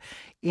grab.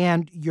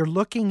 And you're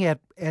looking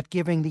at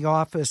giving the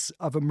Office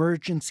of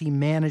Emergency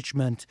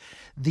Management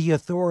the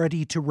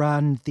authority to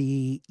run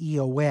the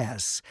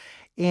EOS.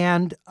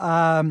 And,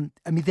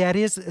 that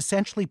is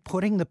essentially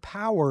putting the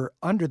power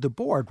under the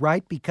board,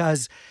 right?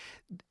 Because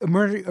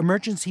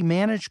emergency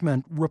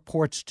management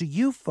reports to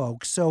you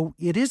folks. So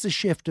it is a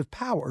shift of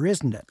power,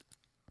 isn't it?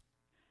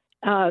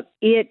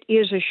 It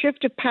is a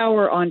shift of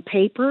power on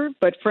paper,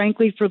 but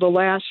frankly, for the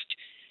last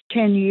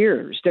 10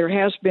 years, there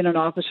has been an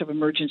Office of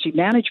Emergency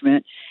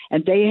Management,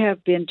 and they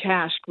have been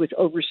tasked with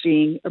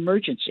overseeing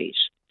emergencies,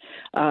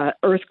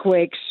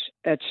 earthquakes,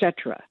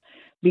 etc.,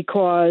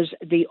 because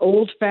the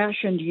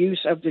old-fashioned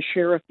use of the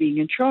sheriff being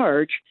in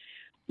charge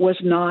was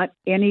not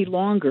any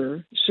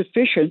longer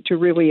sufficient to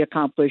really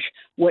accomplish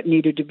what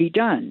needed to be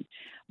done.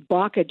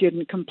 Baca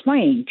didn't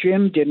complain.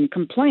 Jim didn't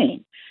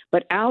complain.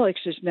 But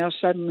Alex is now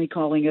suddenly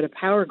calling it a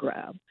power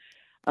grab,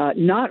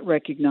 not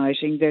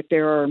recognizing that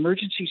there are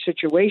emergency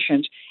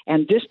situations,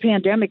 and this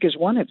pandemic is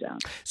one of them.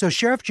 So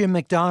Sheriff Jim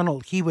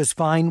McDonald, he was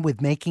fine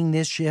with making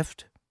this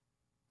shift?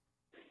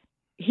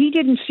 He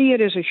didn't see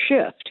it as a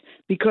shift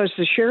because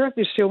the sheriff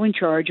is still in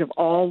charge of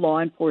all law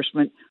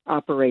enforcement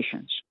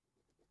operations.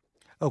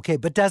 Okay,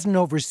 but doesn't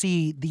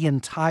oversee the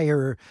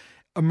entire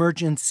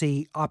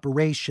emergency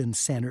operations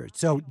center.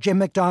 So Jim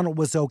McDonald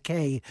was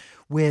okay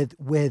with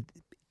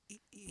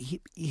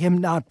him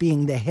not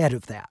being the head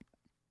of that.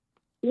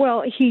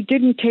 Well, he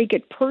didn't take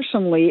it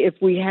personally if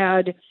we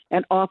had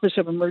an Office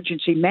of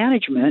Emergency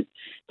Management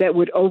that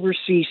would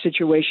oversee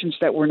situations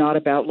that were not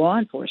about law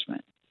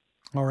enforcement.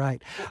 All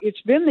right.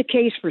 It's been the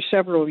case for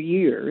several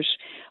years,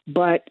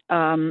 but,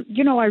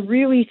 I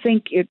really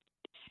think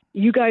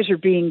you guys are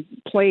being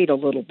played a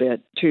little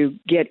bit to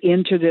get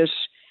into this,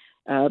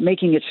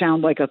 making it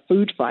sound like a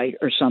food fight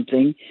or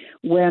something,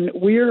 when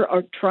we're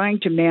trying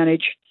to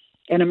manage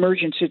an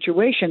emergent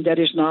situation that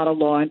is not a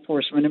law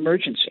enforcement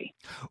emergency.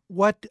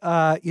 What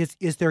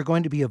is there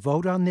going to be a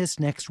vote on this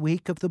next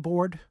week of the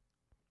board?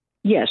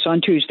 Yes, on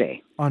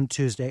Tuesday. On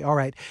Tuesday. All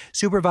right.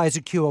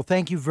 Supervisor Kuehl,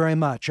 thank you very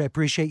much. I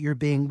appreciate your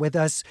being with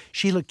us.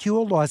 Sheila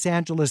Kuehl, Los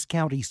Angeles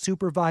County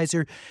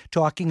Supervisor,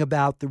 talking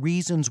about the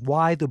reasons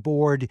why the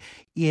board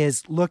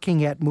is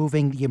looking at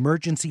moving the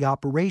Emergency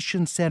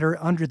Operations Center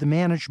under the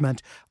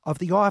management of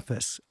the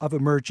Office of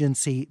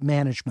Emergency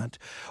Management.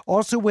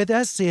 Also with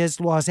us is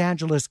Los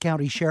Angeles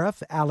County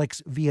Sheriff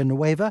Alex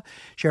Villanueva.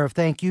 Sheriff,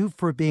 thank you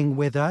for being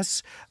with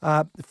us.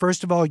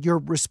 First of all, your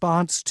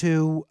response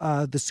to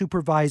the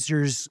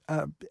supervisor's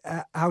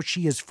how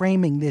she is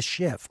framing this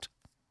shift.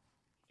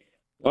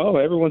 Well,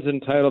 everyone's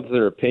entitled to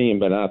their opinion,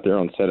 but not their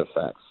own set of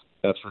facts.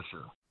 That's for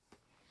sure.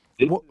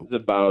 This is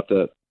about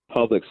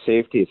public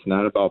safety. It's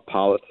not about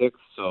politics.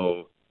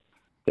 So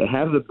to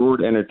have the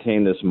board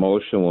entertain this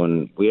motion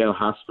when we have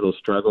hospitals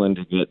struggling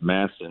to get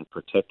masks and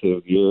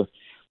protective gear,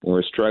 when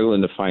we're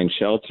struggling to find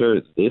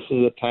shelter, this is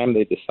the time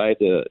they decide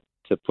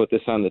to put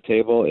this on the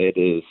table. It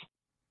is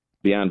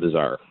beyond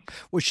bizarre.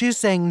 Well, she's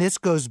saying this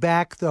goes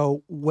back,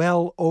 though,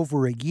 well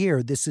over a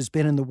year. This has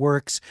been in the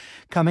works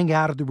coming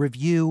out of the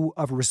review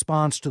of a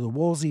response to the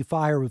Woolsey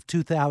fire of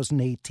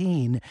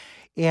 2018,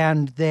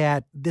 and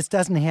that this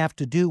doesn't have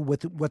to do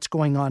with what's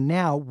going on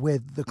now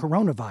with the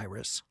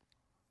coronavirus.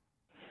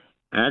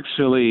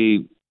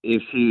 Actually,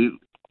 if she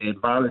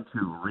had bothered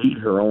to read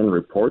her own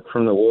report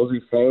from the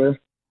Woolsey fire,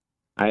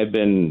 I've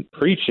been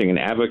preaching and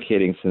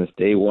advocating since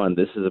day one.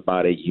 This is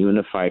about a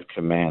unified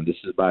command. This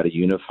is about a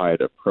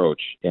unified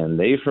approach. And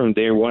they, from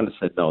day one,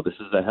 said, no, this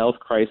is a health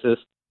crisis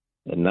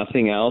and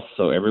nothing else.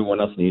 So everyone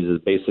else needs to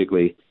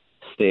basically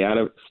stay out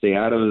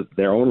of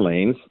their own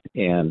lanes.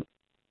 And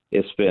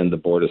it's been the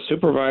Board of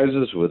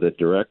Supervisors with the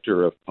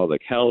Director of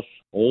Public Health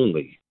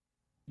only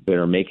that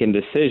are making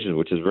decisions,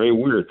 which is very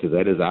weird because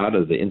that is out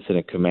of the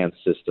incident command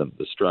system,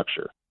 the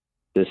structure.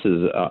 This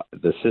is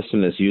the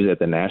system that's used at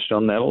the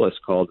national level. It's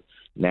called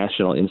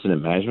National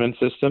Incident Management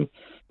System.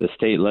 the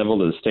state level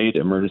to the State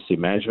Emergency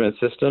Management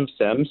System,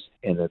 SEMS,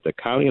 and at the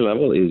county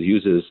level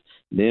uses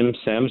NIM,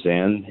 SEMS,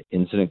 and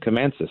Incident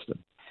Command System.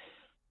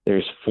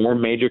 There's 4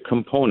 major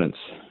components,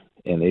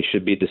 and they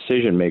should be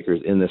decision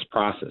makers in this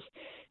process.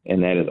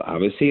 And that is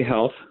obviously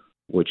health,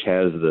 which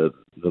has the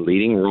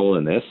leading role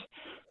in this,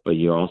 but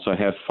you also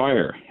have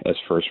fire as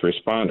first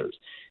responders.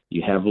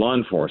 You have law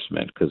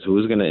enforcement, because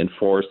who's going to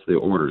enforce the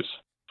orders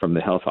from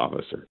the health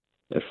officer?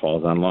 That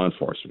falls on law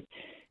enforcement.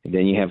 And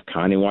then you have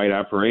countywide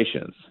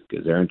operations,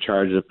 because they're in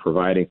charge of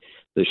providing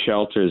the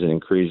shelters and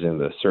increasing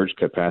the surge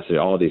capacity,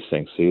 all of these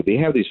things. So they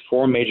have these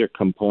 4 major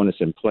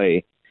components in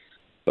play,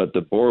 but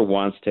the board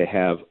wants to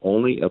have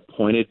only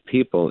appointed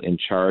people in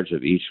charge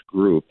of each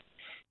group.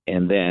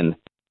 And then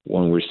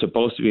when we're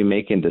supposed to be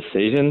making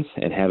decisions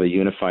and have a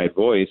unified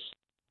voice,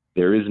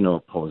 there is no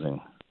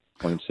opposing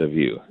points of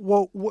view.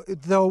 Well,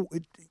 though,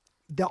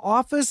 the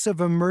Office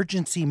of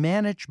Emergency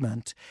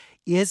Management,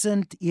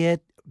 isn't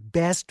it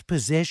best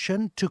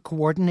positioned to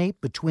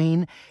coordinate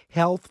between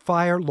health,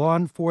 fire, law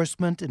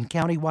enforcement, and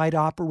countywide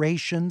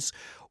operations?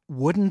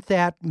 Wouldn't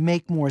that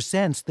make more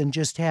sense than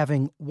just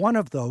having one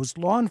of those,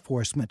 law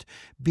enforcement,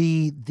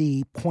 be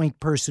the point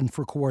person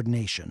for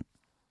coordination?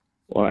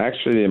 Well,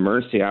 actually, the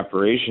Emergency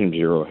Operations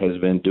Bureau has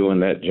been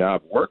doing that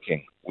job,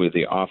 working with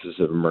the Office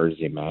of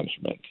Emergency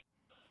Management.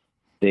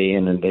 Day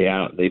in and day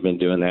out, they've been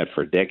doing that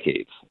for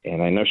decades.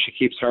 And I know she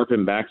keeps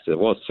harping back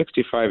to,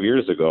 65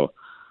 years ago.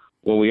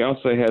 Well, we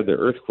also had the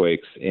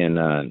earthquakes in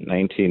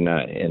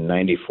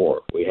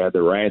 1994. We had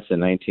the riots in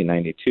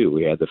 1992.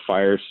 We had the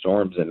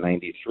firestorms in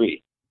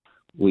 93.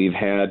 We've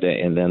had,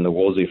 and then the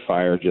Woolsey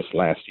fire just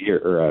last year,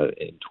 or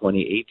in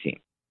 2018.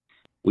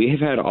 We have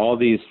had all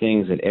these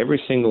things, and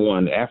every single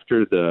one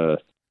after the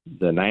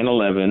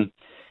 9/11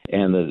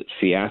 and the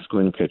fiasco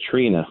in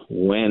Katrina,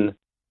 when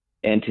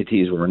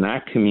entities were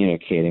not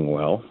communicating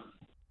well,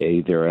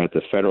 either at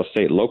the federal,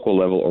 state, local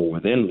level, or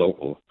within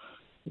local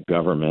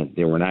government,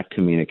 they were not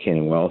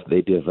communicating well.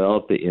 They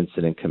developed the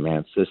Incident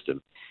Command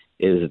System.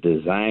 It is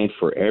designed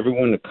for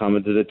everyone to come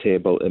into the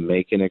table and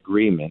make an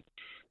agreement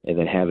and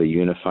then have a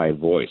unified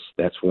voice.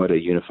 That's what a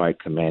unified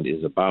command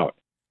is about.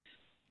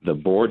 The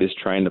board is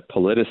trying to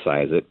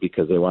politicize it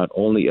because they want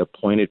only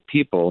appointed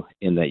people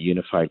in that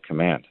unified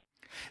command.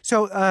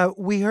 So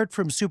we heard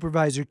from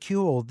Supervisor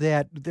Kuehl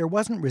that there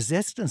wasn't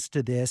resistance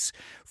to this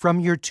from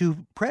your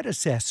 2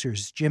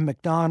 predecessors, Jim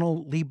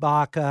McDonnell, Lee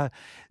Baca,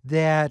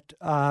 that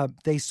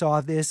they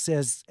saw this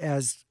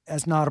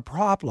as not a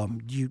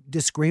problem. Do you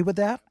disagree with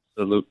that?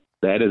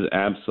 That is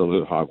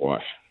absolute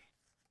hogwash.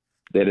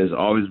 That has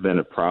always been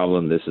a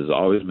problem. This has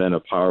always been a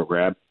power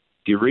grab.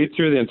 If you read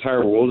through the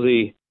entire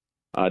Woolsey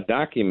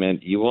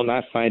document, you will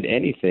not find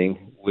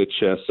anything which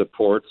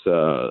supports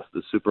the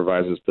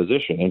supervisor's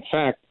position. In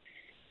fact,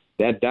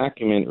 that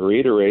document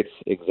reiterates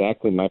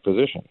exactly my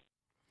position.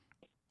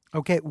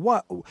 Okay,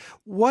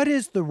 what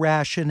is the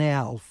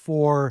rationale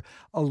for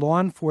a law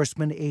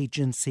enforcement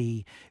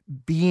agency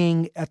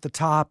being at the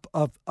top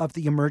of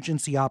the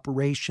Emergency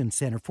Operations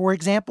Center? For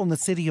example, in the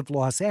city of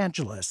Los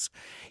Angeles,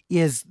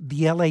 is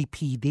the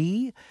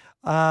LAPD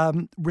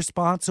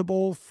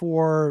responsible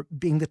for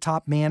being the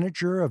top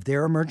manager of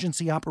their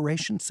Emergency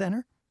Operations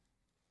Center?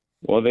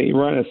 Well, they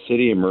run a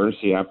city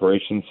emergency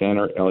operations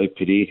center.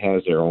 LAPD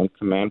has their own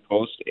command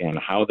post, and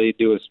how they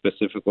do it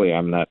specifically,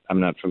 I'm not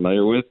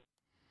familiar with.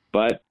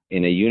 But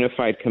in a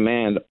unified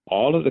command,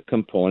 all of the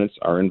components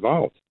are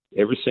involved,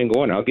 every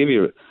single one. I'll give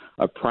you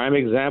a prime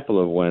example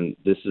of when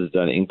this is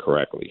done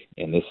incorrectly,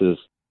 and this is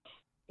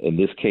in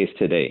this case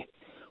today.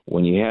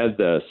 When you had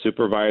the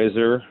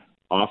supervisor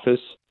office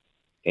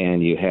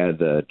and you had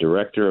the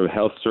director of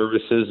health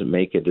services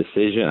make a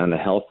decision on the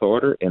health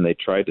order, and they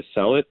tried to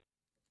sell it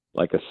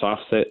like a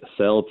soft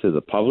sell to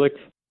the public,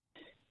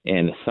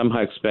 and somehow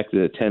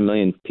expected that 10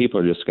 million people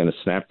are just going to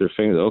snap their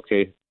fingers,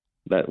 okay,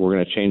 that we're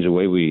going to change the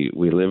way we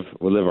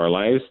live our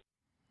lives.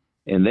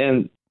 And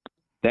then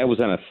that was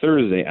on a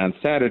Thursday. On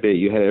Saturday,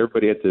 you had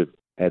everybody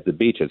at the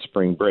beach at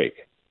spring break.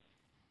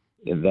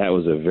 And that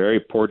was a very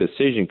poor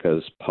decision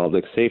because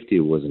public safety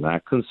was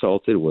not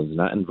consulted, was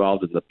not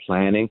involved in the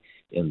planning,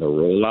 in the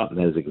rollout, and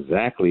that is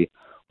exactly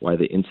why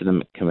the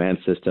Incident Command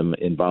System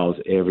involves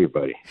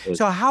everybody.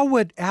 So how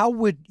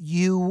would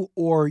you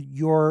or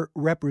your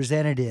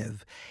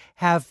representative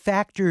have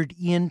factored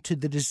into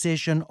the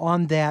decision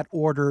on that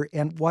order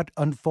and what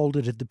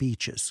unfolded at the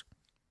beaches?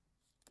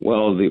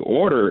 Well, the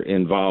order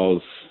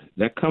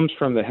that comes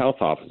from the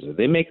health officer.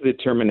 They make the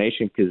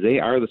determination because they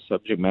are the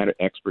subject matter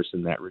experts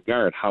in that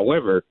regard.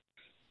 However,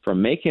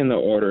 from making the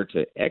order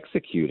to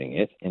executing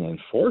it and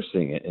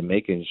enforcing it and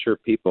making sure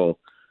people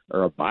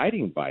are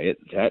abiding by it,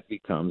 that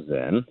becomes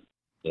then,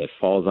 it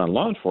falls on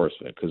law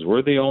enforcement because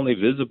we're the only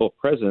visible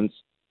presence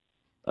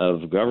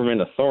of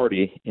government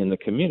authority in the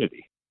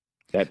community.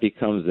 That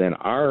becomes then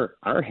our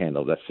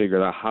handle that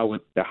figure out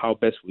how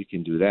best we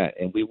can do that.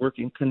 And we work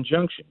in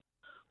conjunction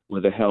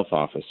with the health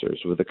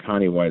officers, with the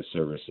countywide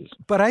services.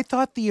 But I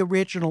thought the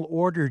original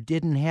order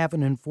didn't have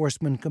an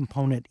enforcement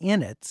component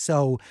in it.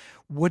 So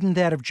wouldn't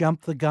that have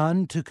jumped the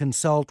gun to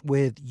consult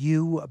with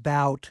you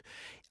about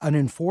an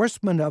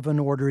enforcement of an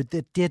order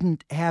that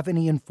didn't have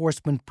any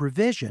enforcement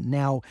provision.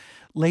 Now,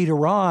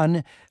 later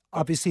on,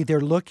 obviously, they're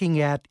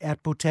looking at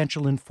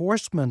potential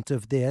enforcement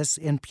of this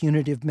and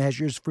punitive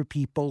measures for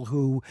people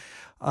who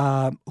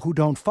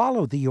don't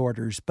follow the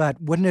orders.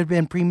 But wouldn't it have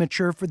been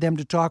premature for them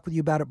to talk with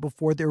you about it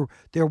before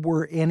there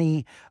were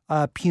any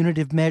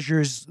punitive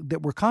measures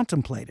that were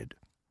contemplated?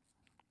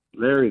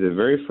 Larry, the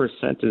very first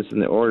sentence in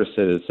the order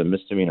said it's a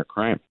misdemeanor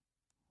crime.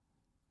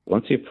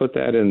 Once you put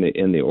that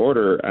in the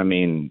order, I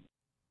mean,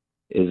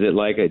 is it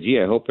like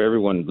I hope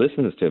everyone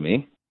listens to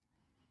me?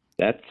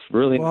 That's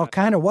really well, it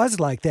kind of was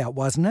like that,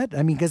 wasn't it?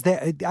 I mean, because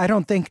I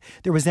don't think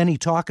there was any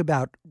talk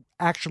about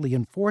actually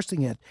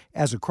enforcing it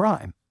as a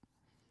crime.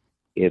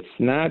 It's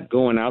not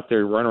going out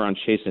there, running around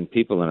chasing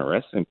people and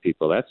arresting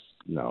people. That's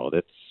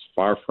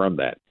far from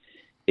that.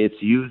 It's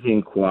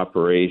using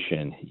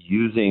cooperation,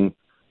 using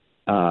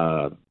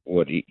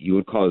what you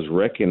would call as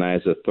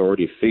recognized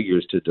authority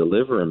figures to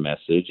deliver a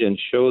message and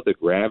show the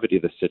gravity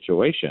of the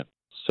situation.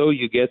 So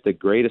you get the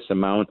greatest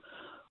amount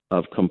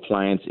of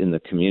compliance in the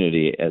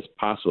community as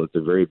possible at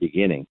the very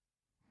beginning.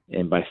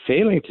 And by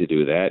failing to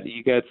do that,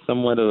 you got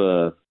somewhat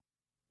of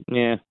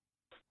a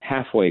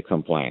halfway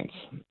compliance.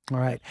 All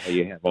right.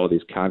 You have all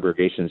these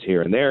congregations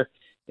here and there,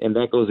 and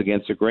that goes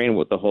against the grain.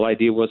 What the whole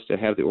idea was to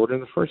have the order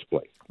in the first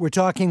place. We're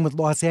talking with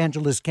Los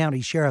Angeles County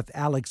Sheriff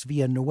Alex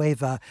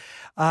Villanueva.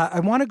 I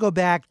want to go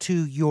back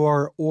to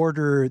your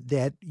order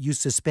that you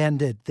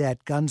suspended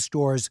that gun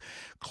stores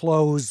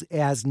close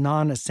as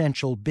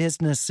non-essential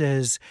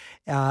businesses.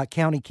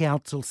 County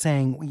Council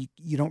saying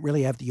you don't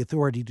really have the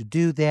authority to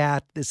do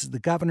that. This is the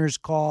governor's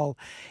call.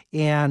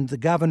 And the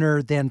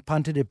governor then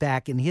punted it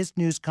back in his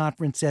news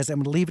conference, says,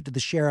 I'm going to leave it to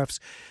the sheriffs.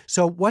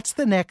 So what's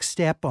the next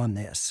step on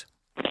this?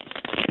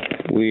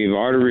 We've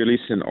already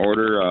released an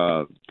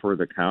order for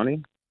the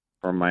county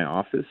from my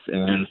office,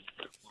 and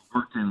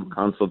worked in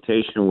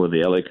consultation with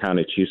the LA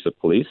County Chiefs of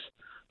Police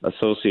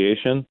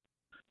Association.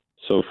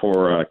 So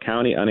for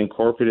county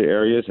unincorporated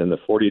areas and the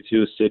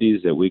 42 cities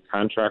that we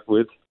contract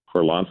with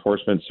for law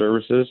enforcement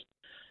services,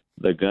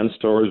 the gun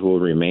stores will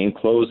remain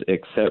closed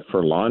except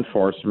for law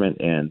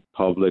enforcement and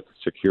public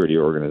security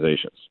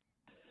organizations.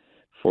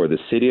 For the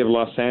city of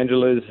Los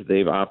Angeles,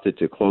 they've opted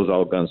to close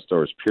all gun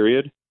stores,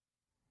 period.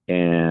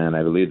 And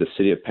I believe the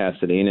city of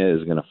Pasadena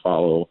is going to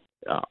follow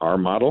our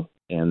model.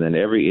 And then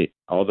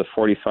all the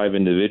 45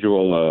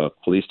 individual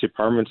police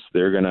departments,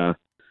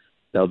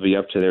 they'll be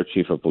up to their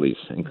chief of police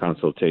in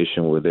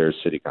consultation with their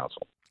city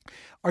council.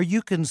 Are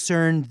you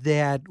concerned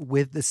that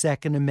with the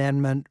Second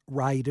Amendment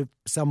right of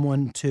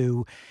someone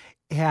to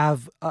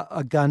have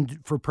a gun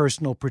for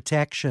personal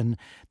protection,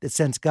 that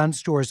since gun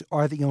stores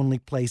are the only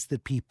place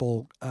that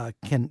people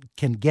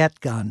can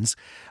get guns,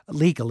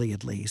 legally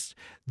at least,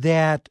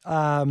 that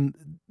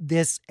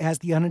this has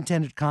the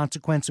unintended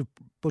consequence of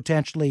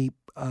potentially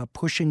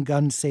pushing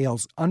gun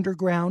sales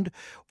underground,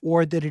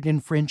 or that it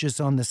infringes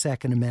on the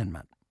Second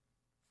Amendment?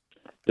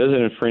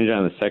 Doesn't infringe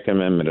on the Second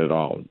Amendment at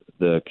all.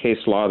 The case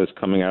law that's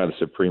coming out of the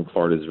Supreme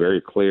Court is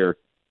very clear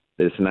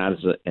that it's not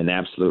an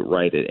absolute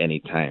right at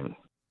any time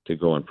to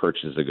go and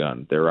purchase a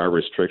gun. There are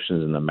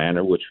restrictions in the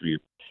manner which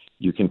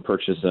you can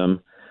purchase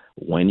them,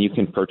 when you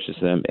can purchase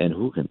them, and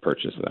who can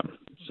purchase them.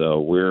 So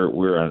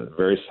we're on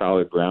very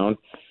solid ground.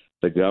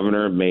 The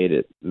governor made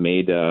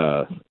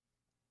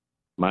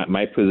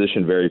my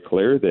position very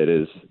clear. That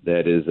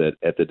is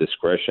at the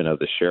discretion of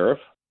the sheriff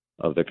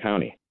of the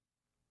county.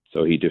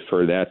 So he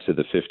deferred that to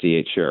the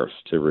 58 sheriffs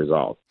to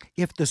resolve.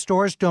 If the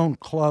stores don't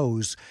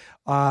close,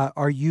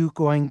 are you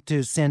going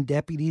to send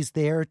deputies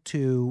there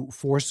to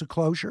force a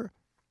closure?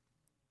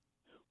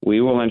 We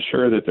will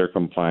ensure that they're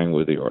complying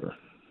with the order.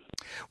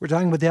 We're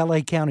talking with LA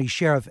County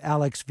Sheriff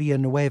Alex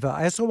Villanueva.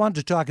 I also want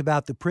to talk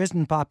about the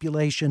prison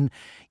population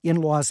in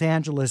Los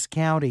Angeles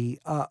County.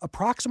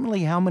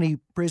 Approximately how many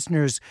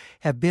prisoners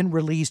have been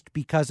released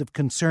because of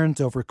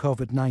concerns over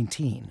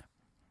COVID-19?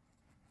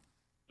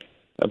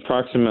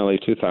 Approximately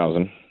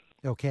 2,000.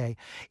 Okay.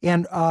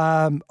 And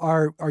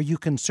are you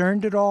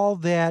concerned at all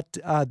that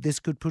this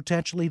could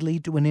potentially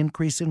lead to an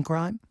increase in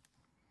crime?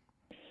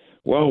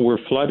 Well, we're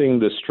flooding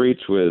the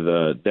streets with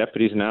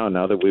deputies now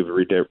that we've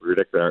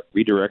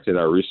redirected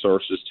our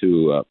resources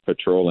to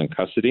patrol and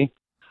custody.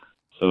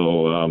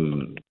 So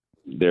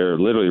they're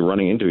literally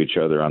running into each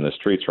other on the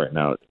streets right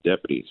now,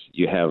 deputies.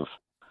 You have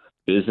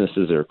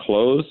businesses that are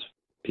closed.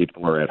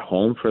 People are at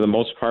home for the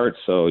most part,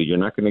 so you're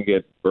not going to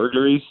get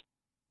burglaries.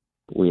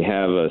 We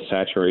have a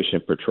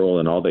saturation patrol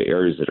in all the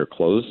areas that are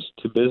closed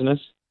to business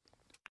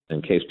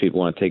in case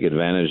people want to take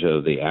advantage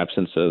of the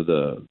absence of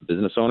the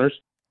business owners.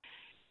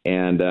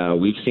 And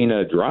we've seen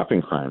a drop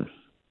in crime.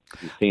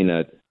 We've seen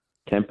a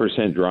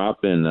 10%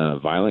 drop in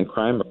violent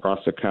crime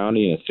across the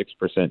county and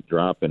a 6%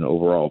 drop in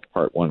overall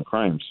Part 1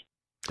 crimes.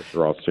 These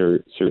are all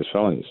serious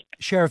felonies.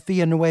 Sheriff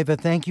Villanueva,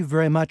 thank you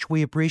very much.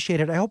 We appreciate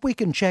it. I hope we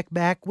can check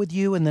back with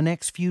you in the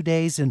next few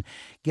days and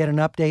get an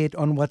update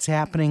on what's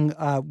happening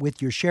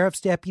with your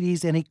sheriff's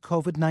deputies, any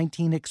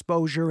COVID-19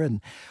 exposure,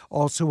 and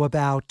also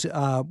about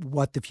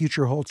what the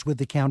future holds with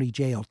the county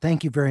jail.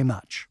 Thank you very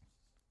much.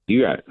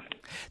 You got it.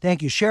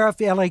 Thank you. Sheriff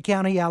LA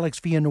County Alex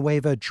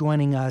Villanueva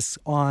joining us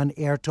on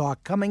AirTalk.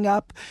 Coming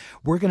up,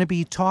 we're going to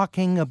be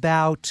talking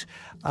about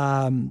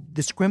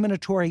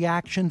discriminatory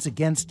actions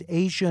against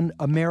Asian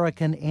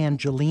American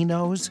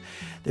Angelenos.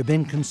 There have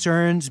been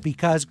concerns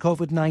because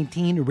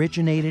COVID-19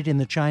 originated in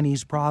the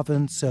Chinese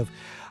province of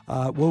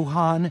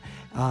Wuhan,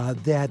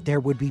 that there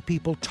would be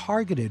people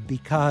targeted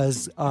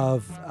because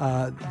of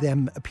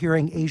them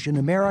appearing Asian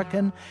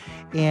American,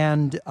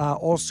 and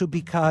also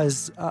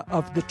because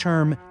of the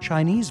term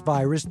Chinese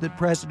virus that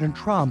President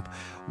Trump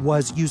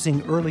was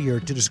using earlier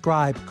to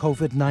describe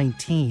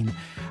COVID-19.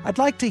 I'd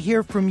like to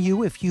hear from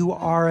you if you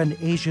are an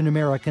Asian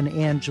American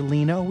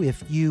Angeleno,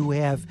 if you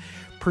have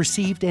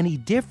perceived any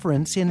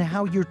difference in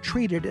how you're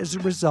treated as a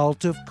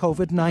result of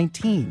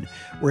COVID-19.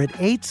 We're at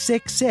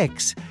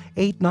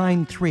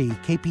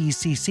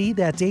 866-893-KPCC.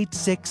 That's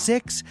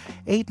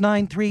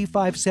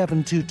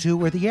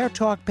 866-893-5722, or the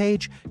AirTalk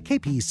page,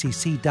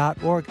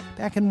 kpcc.org.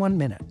 Back in 1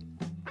 minute.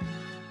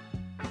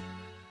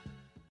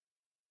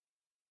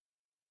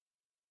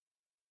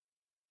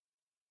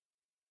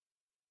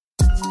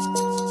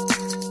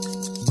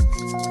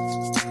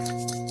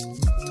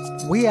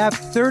 We have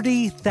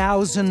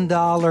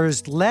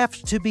 $30,000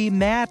 left to be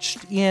matched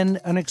in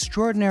an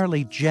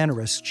extraordinarily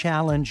generous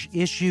challenge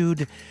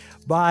issued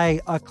by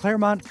a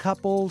Claremont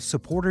couple,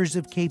 supporters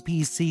of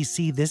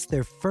KPCC. This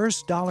their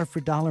first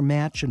dollar-for-dollar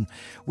match, and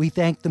we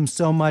thank them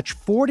so much.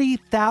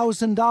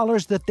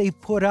 $40,000 that they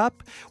put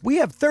up. We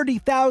have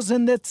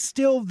 $30,000 that's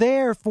still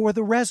there for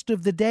the rest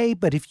of the day,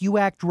 but if you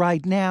act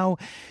right now,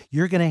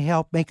 you're going to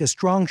help make a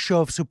strong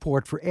show of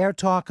support for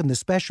AirTalk and the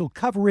special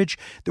coverage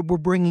that we're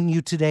bringing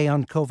you today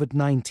on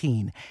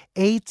COVID-19.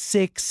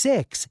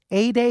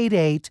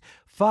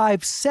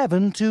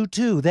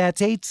 866-888-5722.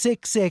 That's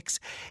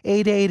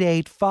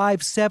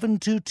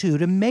 866-888-5722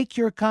 to make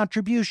your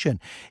contribution.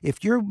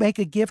 If you make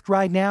a gift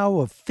right now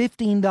of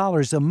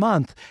 $15 a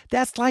month,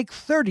 that's like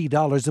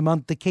 $30 a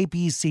month to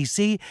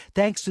KPCC,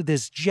 thanks to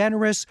this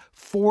generous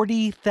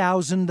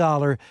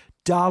 $40,000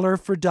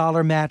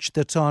 dollar-for-dollar match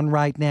that's on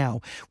right now.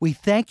 We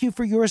thank you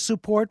for your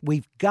support.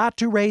 We've got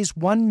to raise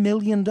 $1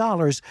 million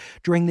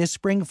during this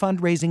spring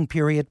fundraising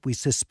period. We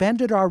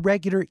suspended our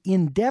regular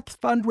in-depth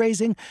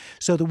fundraising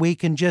so that we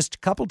can just a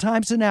couple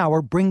times an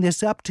hour bring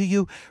this up to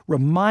you,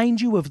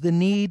 remind you of the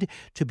need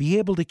to be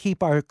able to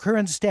keep our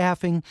current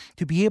staffing,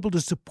 to be able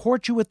to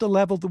support you at the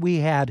level that we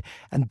had,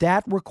 and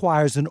that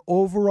requires an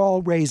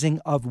overall raising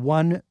of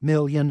 $1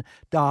 million.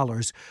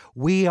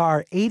 We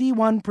are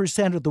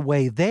 81% of the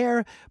way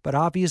there, but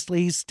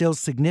obviously still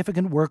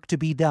significant work to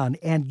be done.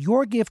 And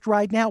your gift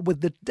right now, with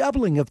the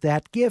doubling of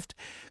that gift,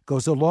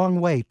 goes a long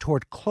way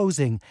toward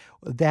closing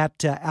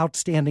that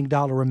outstanding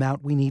dollar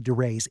amount we need to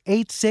raise.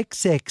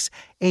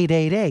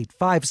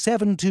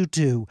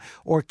 866-888-5722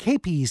 or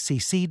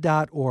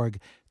kpcc.org.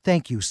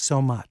 Thank you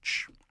so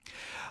much.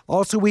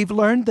 Also, we've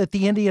learned that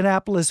the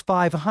Indianapolis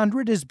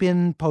 500 has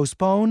been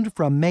postponed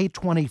from May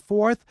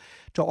 24th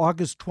to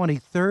August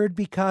 23rd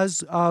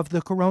because of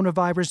the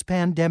coronavirus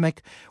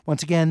pandemic.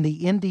 Once again,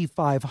 the Indy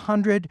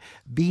 500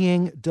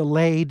 being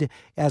delayed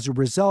as a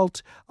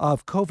result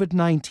of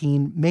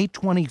COVID-19. May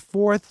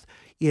 24th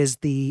is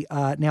the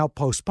now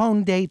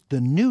postponed date. The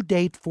new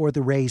date for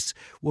the race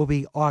will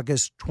be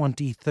August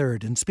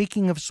 23rd. And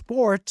speaking of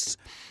sports,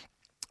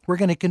 we're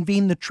going to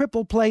convene the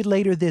triple play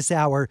later this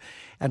hour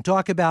and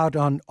talk about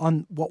on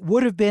what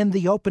would have been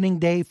the opening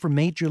day for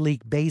Major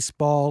League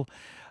Baseball,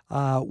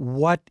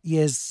 what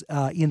is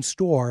in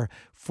store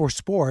for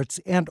sports.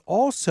 And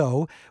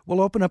also,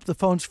 we'll open up the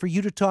phones for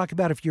you to talk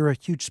about, if you're a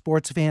huge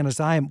sports fan as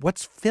I am,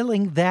 what's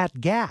filling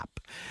that gap.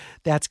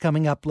 That's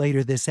coming up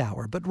later this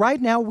hour. But right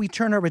now, we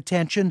turn our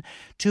attention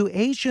to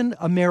Asian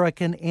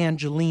American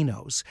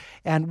Angelenos,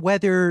 and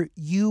whether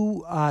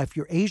you, if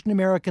you're Asian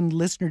American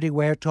listener to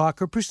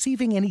AirTalk, are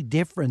perceiving any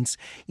difference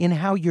in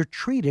how you're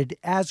treated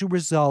as a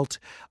result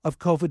of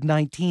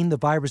COVID-19, the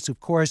virus,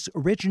 of course,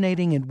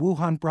 originating in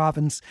Wuhan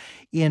province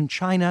in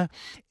China,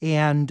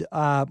 and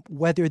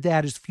whether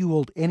that has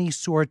fueled any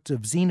sort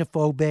of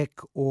xenophobic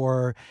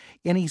or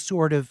any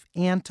sort of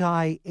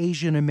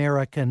anti-Asian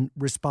American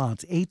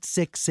response.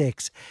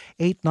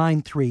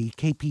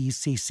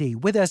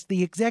 866-893-KPCC. With us,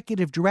 the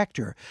Executive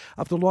Director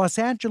of the Los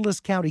Angeles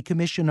County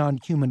Commission on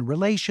Human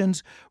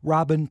Relations,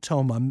 Robin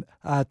Thoma.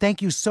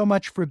 Thank you so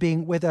much for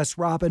being with us,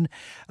 Robin.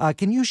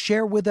 Can you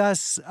share with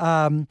us,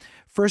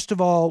 first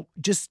of all,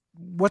 just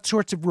what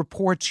sorts of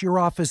reports your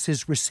office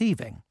is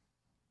receiving?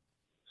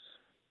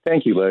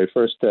 Thank you, Larry.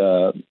 First,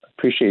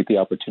 appreciate the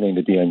opportunity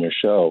to be on your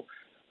show.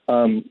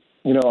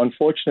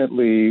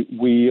 Unfortunately,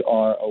 we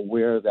are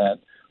aware that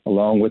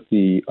along with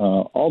the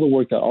all the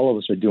work that all of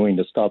us are doing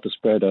to stop the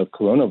spread of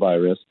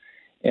coronavirus,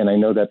 and I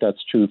know that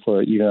that's true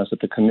for even us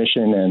at the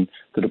Commission and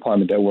the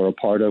department that we're a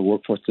part of,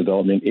 Workforce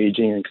Development,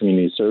 Aging, and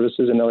Community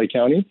Services in LA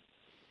County.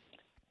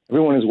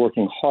 Everyone is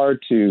working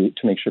hard to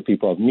make sure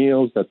people have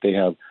meals, that they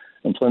have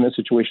employment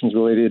situations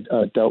related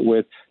dealt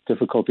with,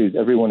 difficulties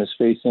everyone is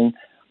facing.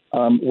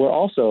 We're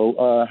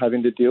also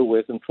having to deal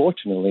with,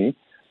 unfortunately,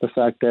 the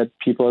fact that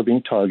people are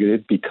being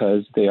targeted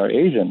because they are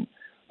Asian.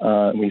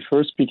 We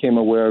first became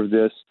aware of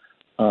this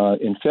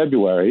in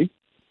February,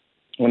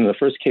 one of the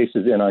first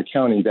cases in our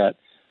county, that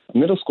a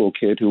middle school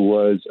kid who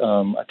was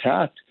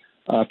attacked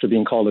after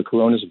being called a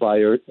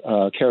coronavirus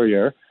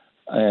carrier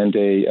and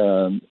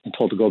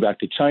told to go back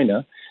to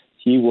China.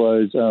 He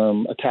was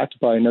attacked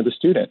by another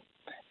student,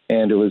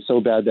 and it was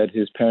so bad that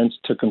his parents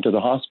took him to the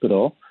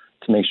hospital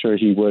to make sure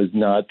he was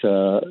not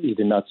he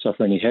did not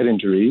suffer any head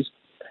injuries,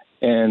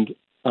 and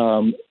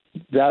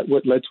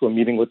that led to a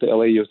meeting with the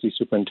LAUSD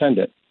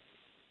superintendent.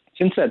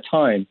 Since that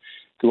time,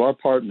 through our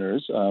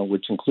partners,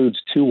 which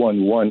includes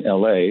 211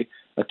 LA,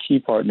 a key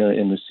partner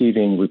in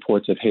receiving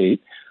reports of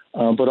hate,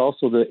 but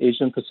also the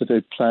Asian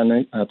Pacific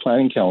Planning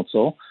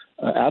Council,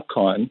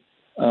 APCON,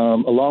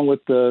 along with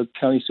the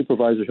County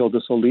Supervisor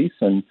Hilda Solis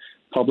and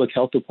Public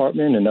Health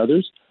Department and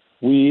others,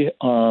 we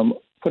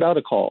put out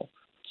a call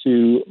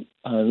to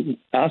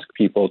ask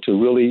people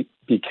to really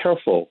be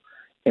careful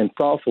and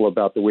thoughtful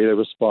about the way they're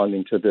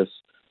responding to this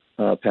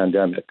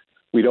pandemic.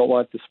 We don't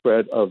want the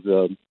spread of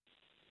the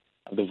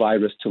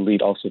virus to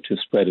lead also to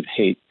spread of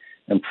hate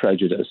and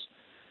prejudice.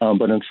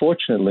 But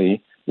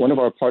unfortunately, one of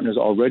our partners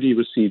already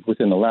received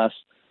within the last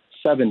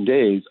 7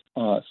 days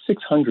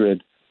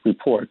 600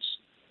 reports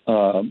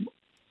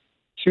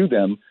to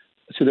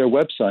their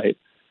website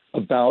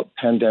about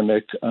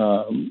pandemic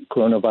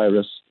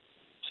coronavirus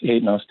hate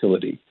and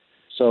hostility.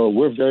 So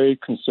we're very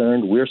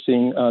concerned. We're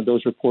seeing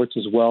those reports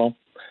as well,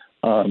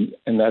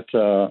 and that's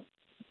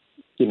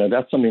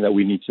something that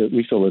we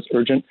feel is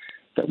urgent,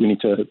 that we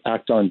need to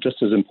act on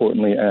just as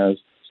importantly as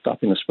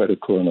stopping the spread of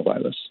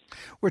coronavirus.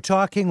 We're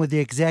talking with the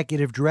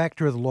Executive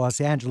Director of the Los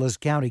Angeles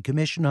County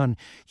Commission on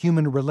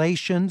Human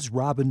Relations,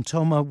 Robin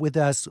Toma, with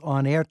us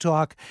on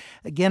AirTalk.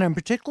 Again, I'm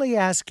particularly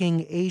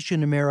asking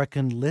Asian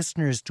American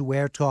listeners to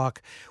AirTalk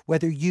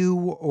whether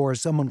you or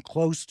someone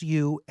close to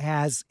you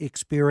has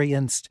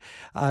experienced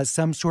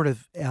some sort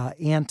of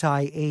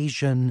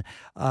anti-Asian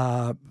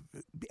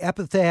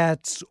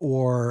epithets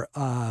or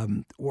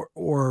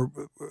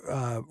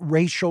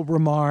racial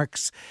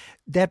remarks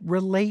that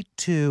relate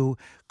to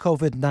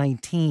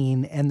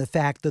COVID-19 and the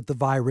fact that the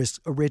virus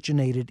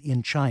originated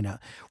in China.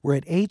 We're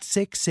at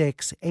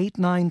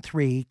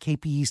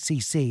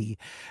 866-893-KPECC,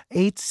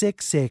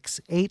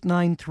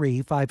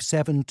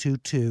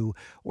 866-893-5722,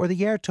 or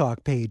the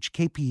AirTalk page,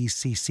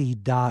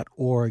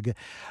 kpecc.org.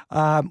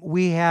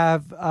 We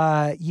have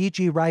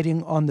Yiji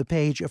writing on the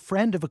page, a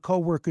friend of a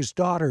coworker's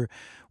daughter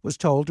was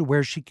told to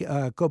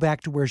go back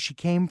to where she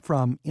came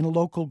from in a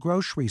local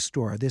grocery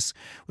store. This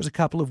was a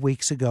couple of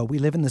weeks ago. We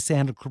live in the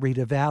Santa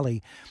Clarita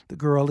Valley. The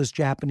girl is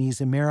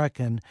Japanese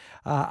American.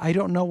 I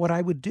don't know what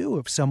I would do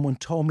if someone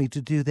told me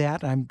to do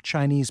that. I'm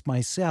Chinese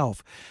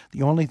myself.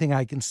 The only thing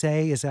I can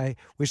say is I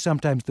wish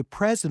sometimes the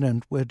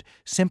president would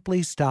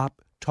simply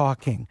stop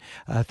talking.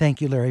 Thank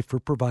you, Larry, for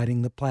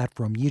providing the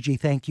platform. Yiji,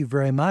 thank you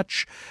very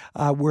much.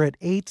 We're at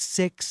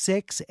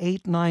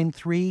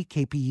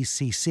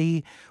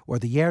 866-893-KPECC or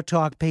the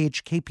AirTalk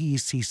page,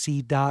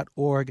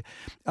 kpecc.org.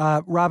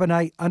 Robin,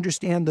 I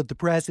understand that the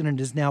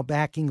president is now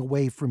backing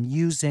away from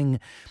using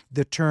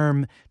the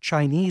term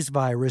Chinese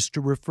virus to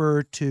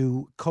refer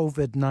to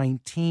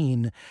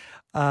COVID-19.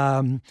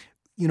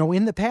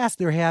 In the past,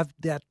 there have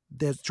that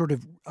sort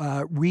of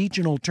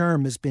regional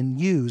term has been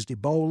used.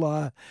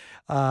 Ebola,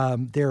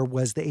 there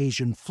was the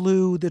Asian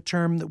flu, the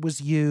term that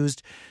was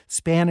used.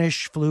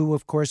 Spanish flu,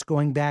 of course,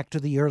 going back to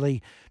the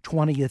early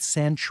 20th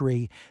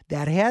century.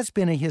 That has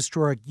been a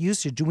historic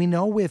usage. Do we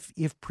know if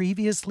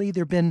previously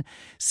there have been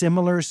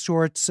similar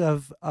sorts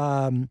of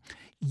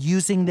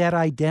using that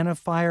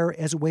identifier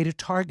as a way to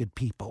target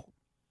people?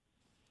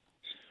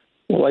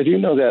 Well, I do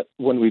know that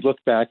when we look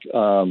back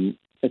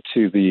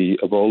to the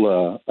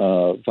Ebola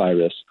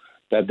virus,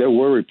 that there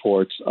were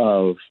reports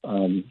of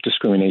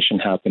discrimination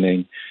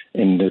happening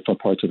in different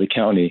parts of the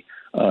county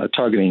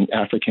targeting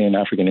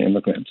African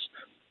immigrants.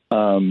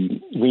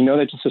 We know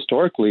that just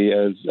historically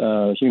as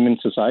human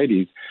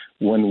societies,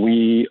 when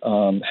we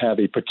have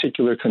a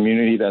particular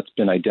community that's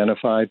been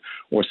identified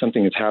or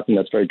something that's happened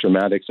that's very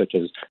dramatic, such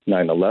as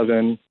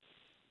 9/11,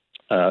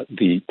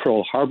 the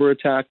Pearl Harbor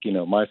attack,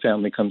 my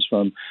family comes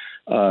from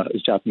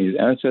Japanese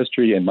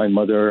ancestry, and my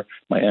mother,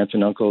 my aunts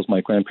and uncles,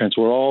 my grandparents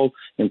were all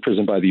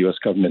imprisoned by the U.S.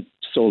 government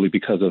solely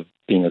because of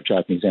being of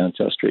Japanese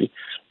ancestry.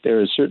 There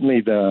is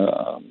certainly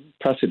the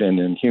precedent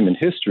in human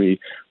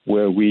history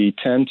where we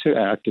tend to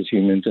act as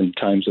humans in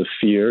times of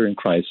fear and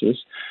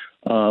crisis,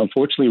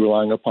 unfortunately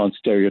relying upon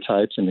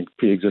stereotypes and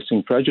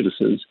pre-existing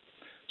prejudices.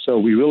 So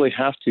we really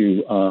have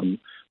to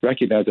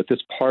recognize that this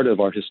is part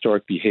of our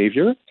historic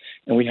behavior,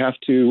 and we have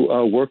to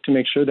work to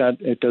make sure that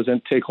it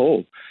doesn't take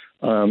hold.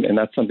 And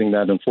that's something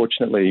that,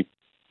 unfortunately,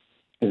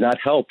 is not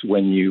helped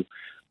when you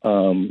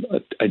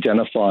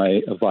identify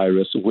a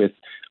virus with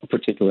a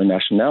particular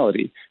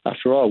nationality.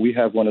 After all, we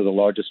have one of the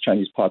largest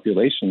Chinese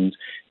populations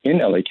in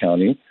LA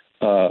County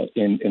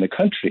in the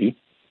country,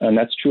 and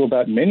that's true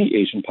about many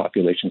Asian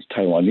populations,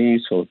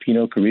 Taiwanese,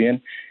 Filipino,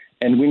 Korean.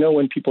 And we know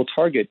when people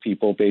target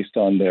people based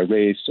on their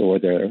race or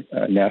their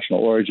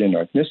national origin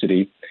or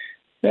ethnicity,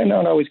 they're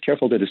not always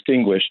careful to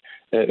distinguish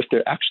if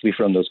they're actually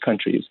from those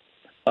countries.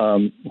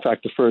 In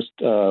fact, the first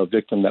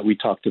victim that we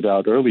talked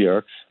about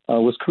earlier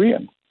was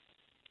Korean.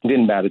 It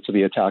didn't matter to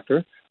the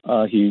attacker.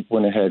 He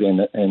went ahead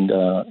and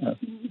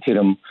hit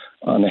him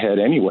on the head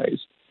anyways.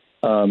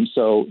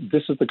 So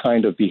this is the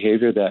kind of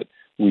behavior that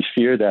we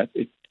fear that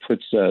it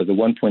puts the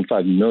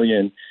 1.5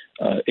 million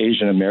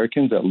Asian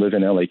Americans that live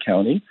in LA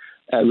County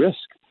at risk.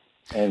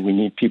 And we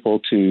need people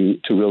to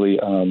really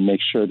make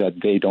sure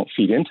that they don't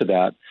feed into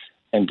that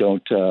and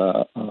don't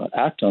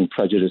act on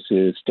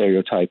prejudices,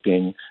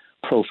 stereotyping,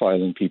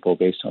 profiling people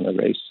based on their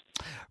race.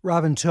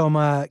 Robin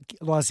Toma,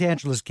 Los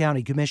Angeles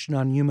County Commission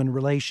on Human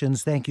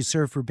Relations. Thank you,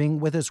 sir, for being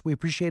with us. We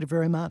appreciate it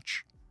very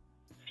much.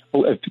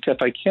 Well,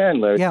 if I can,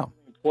 Larry, yeah.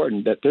 It's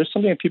important that there's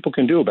something that people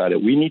can do about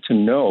it. We need to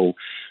know,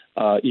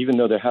 even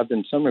though there have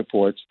been some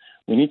reports,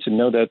 we need to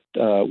know that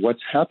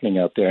what's happening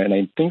out there. And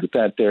I think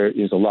that there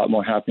is a lot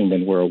more happening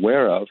than we're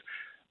aware of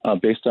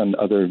based on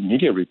other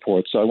media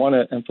reports. So I want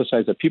to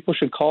emphasize that people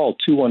should call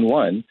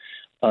 211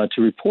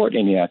 to report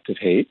any act of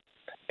hate.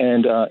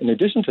 And in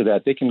addition to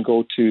that, they can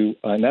go to,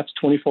 and that's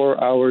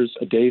 24 hours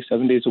a day,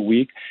 7 days a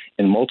week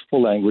in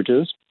multiple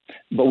languages.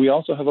 But we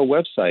also have a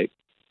website.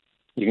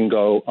 You can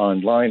go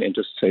online and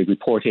just say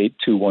report hate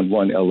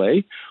 211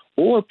 LA,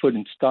 or put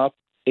in stop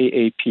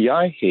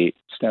AAPI hate,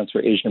 stands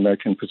for Asian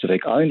American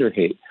Pacific Islander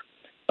hate.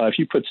 If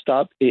you put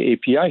stop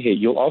AAPI hate,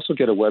 you'll also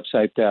get a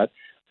website that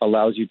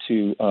allows you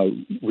to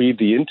read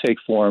the intake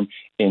form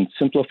in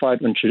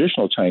simplified and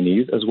traditional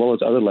Chinese, as well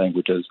as other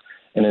languages.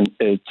 And then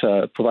it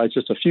provides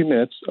just a few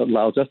minutes,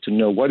 allows us to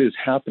know what is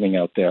happening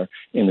out there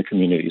in the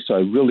community. So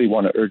I really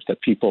want to urge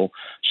that people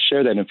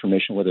share that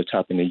information, whether it's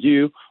happening to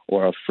you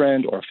or a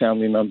friend or a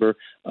family member.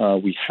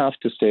 We have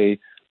to stay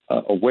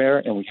aware,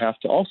 and we have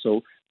to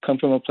also come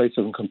from a place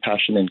of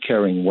compassion and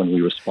caring when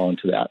we respond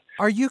to that.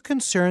 Are you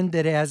concerned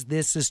that as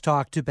this is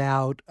talked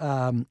about,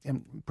 and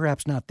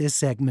perhaps not this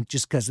segment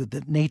just because of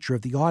the nature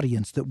of the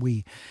audience that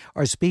we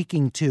are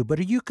speaking to, but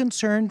are you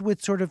concerned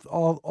with sort of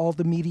all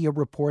the media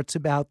reports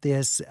about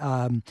this,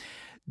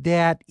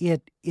 that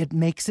it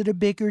makes it a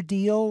bigger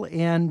deal,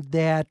 and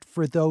that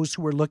for those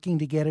who are looking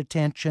to get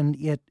attention,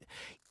 it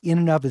in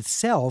and of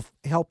itself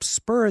helps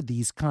spur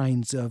these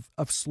kinds of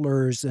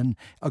slurs and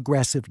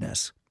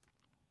aggressiveness?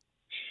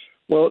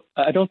 Well,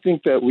 I don't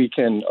think that we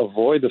can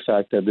avoid the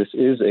fact that this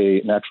is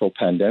a natural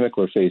pandemic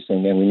we're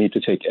facing, and we need to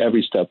take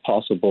every step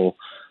possible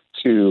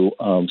to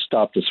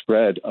stop the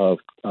spread of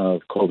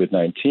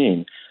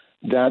COVID-19.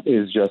 That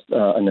is just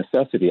a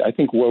necessity. I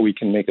think where we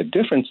can make a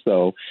difference,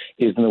 though,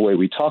 is in the way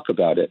we talk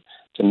about it,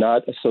 to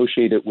not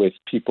associate it with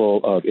people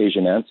of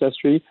Asian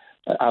ancestry.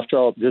 After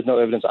all, there's no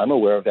evidence I'm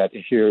aware of that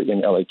here in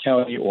LA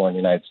County or in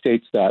the United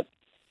States that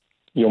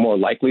you're more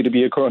likely to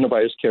be a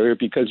coronavirus carrier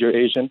because you're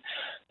Asian.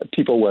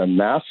 People wear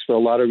masks for a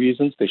lot of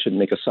reasons. They shouldn't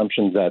make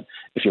assumptions that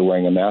if you're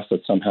wearing a mask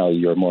that somehow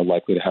you're more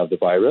likely to have the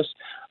virus.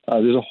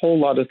 There's a whole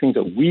lot of things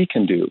that we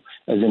can do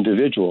as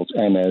individuals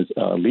and as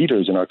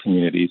leaders in our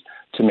communities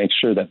to make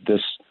sure that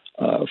this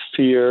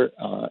fear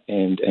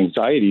and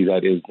anxiety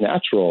that is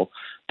natural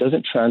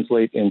doesn't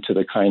translate into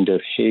the kind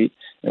of hate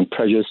and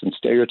prejudice and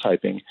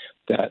stereotyping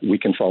that we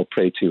can fall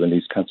prey to in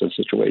these kinds of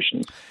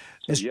situations.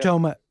 Mr.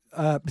 Toma,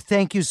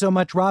 thank you so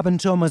much. Robin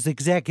Toma's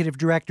Executive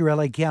Director,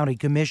 LA County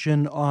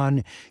Commission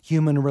on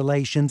Human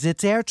Relations.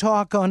 It's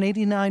AirTalk on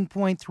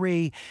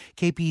 89.3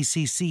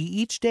 KPCC.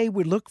 Each day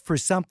we look for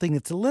something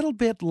that's a little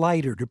bit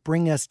lighter to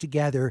bring us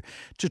together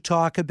to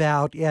talk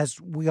about,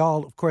 as we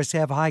all, of course,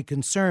 have high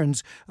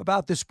concerns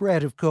about the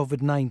spread of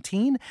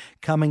COVID-19.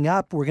 Coming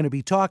up, we're going to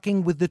be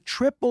talking with the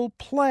triple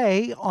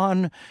play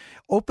on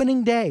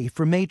opening day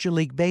for Major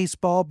League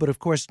Baseball, but of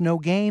course no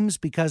games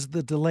because of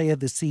the delay of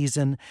the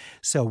season.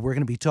 So we're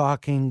going to be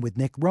talking with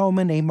Nick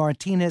Roman, A.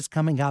 Martinez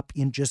coming up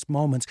in just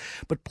moments.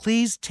 But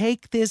please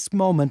take this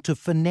moment to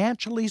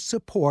financially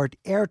support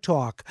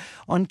AirTalk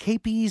on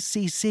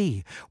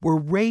KPCC. We're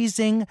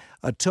raising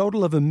a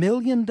total of $1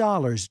 million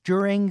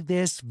during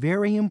this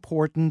very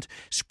important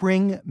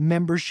spring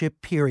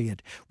membership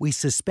period. We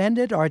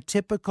suspended our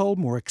typical,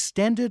 more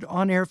extended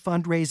on-air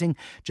fundraising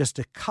just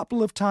a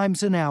couple of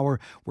times an hour.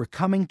 We're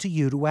coming to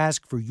you to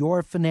ask for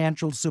your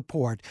financial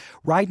support.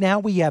 Right now,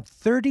 we have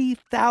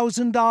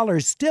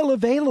 $30,000 still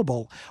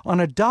available on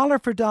a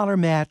dollar-for-dollar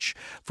match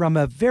from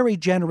a very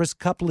generous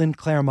couple in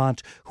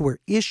Claremont who are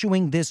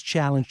issuing this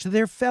challenge to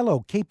their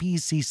fellow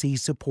KPCC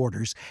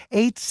supporters.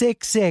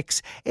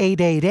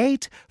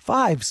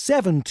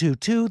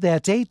 866-888-5722.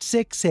 That's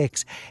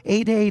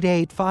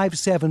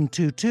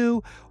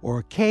 866-888-5722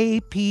 or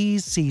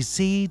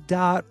kpcc.org.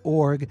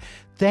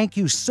 Thank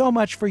you so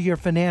much for your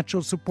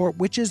financial support,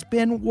 which has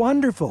been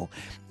wonderful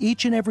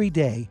each and every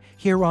day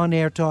here on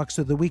AirTalk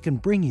so that we can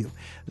bring you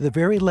the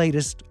very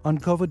latest on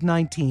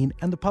COVID-19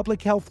 and the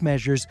public health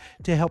measures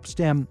to help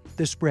stem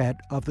the spread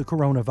of the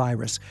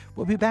coronavirus.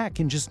 We'll be back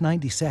in just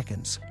 90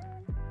 seconds.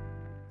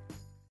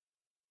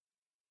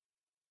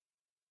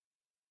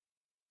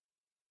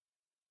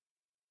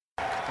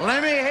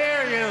 Let me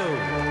hear you.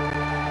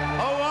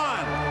 A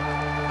one,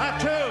 a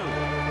two,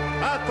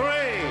 a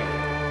three.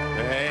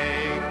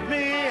 Take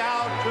me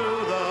out to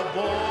the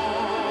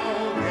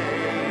ball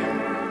game.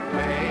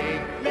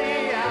 Take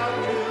me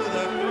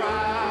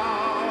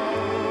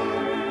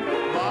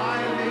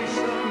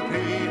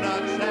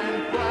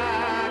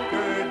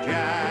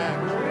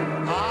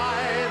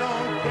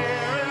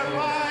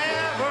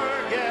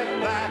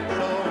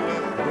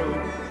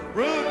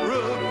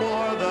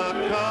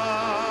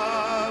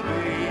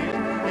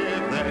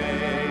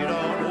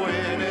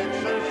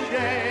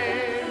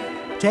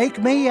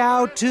Take me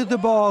out to the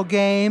ball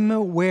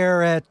game.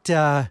 We're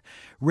at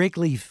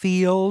Wrigley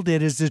Field.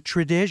 It is a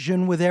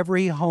tradition with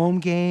every home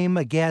game,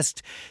 a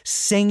guest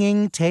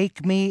singing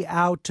 "Take Me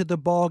Out to the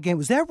Ball Game."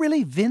 Was that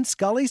really Vin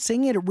Scully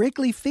singing at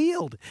Wrigley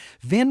Field?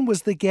 Vin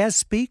was the guest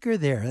speaker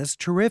there. That's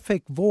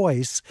terrific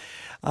voice,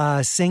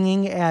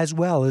 singing as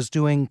well as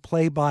doing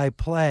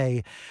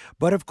play-by-play.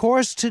 But of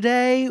course,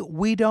 today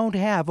we don't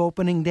have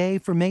opening day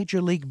for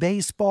Major League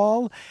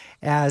Baseball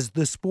as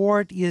the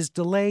sport is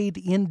delayed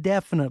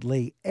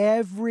indefinitely.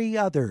 Every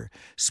other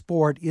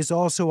sport is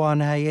also on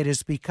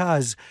hiatus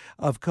because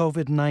of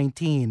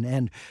COVID-19.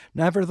 And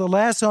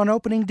nevertheless, on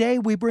opening day,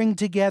 we bring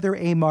together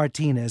A.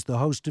 Martinez, the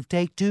host of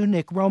Take Two,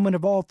 Nick Roman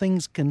of All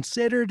Things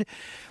Considered.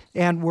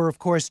 And we're, of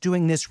course,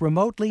 doing this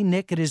remotely.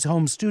 Nick at his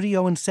home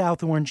studio in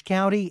South Orange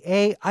County.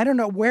 A, I don't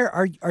know, where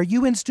are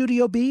you in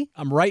Studio B?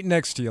 I'm right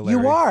next to you, Larry.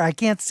 You are. I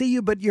can't see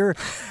you, but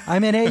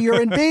I'm in A,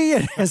 you're in B,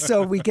 and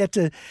so we get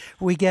to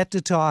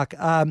talk.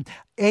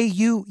 A,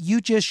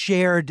 you just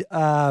shared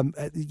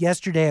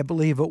yesterday, I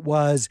believe it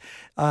was,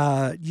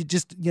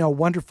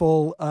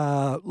 wonderful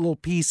little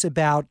piece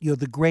about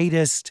the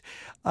greatest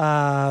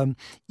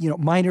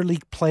minor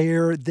league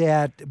player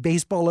that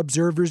baseball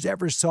observers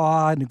ever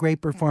saw, and a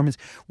great performance.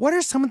 What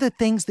are some of the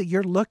things that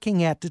you're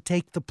looking at to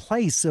take the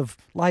place of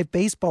live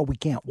baseball we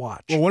can't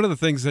watch? Well, one of the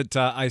things that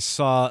I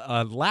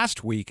saw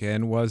last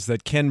weekend was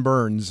that Ken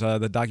Burns,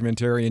 the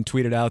documentarian,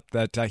 tweeted out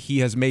that he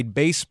has made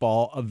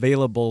baseball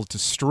available to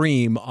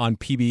stream on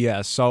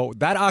PBS. So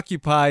that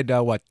occupied,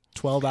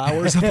 12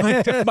 hours of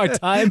my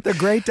time. The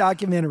great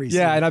documentary.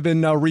 Yeah, and I've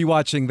been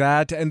rewatching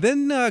that, and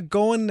then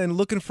going and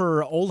looking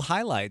for old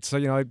highlights.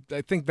 So,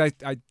 I think that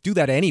I do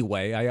that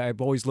anyway. I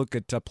always look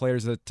at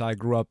players that I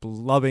grew up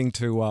loving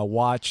to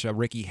watch,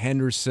 Ricky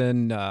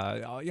Henderson,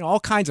 all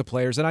kinds of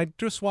players, and I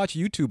just watch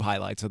YouTube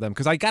highlights of them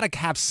because I got to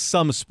have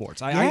some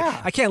sports.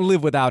 I can't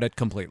live without it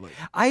completely.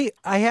 I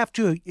have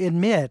to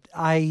admit,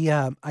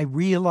 I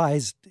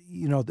realized,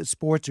 that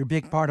sports are a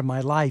big part of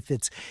my life.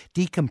 It's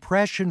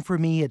decompression for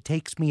me. It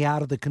takes me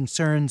out of the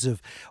concerns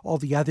of all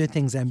the other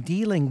things I'm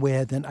dealing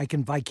with, and I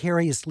can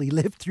vicariously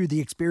live through the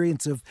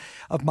experience of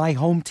my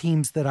home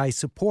teams that I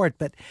support.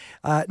 But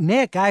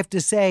Nick, I have to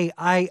say,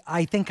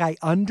 I think I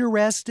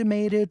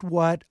underestimated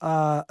what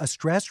a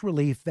stress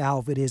relief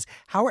valve it is.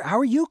 How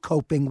are you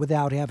coping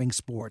without having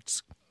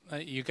sports?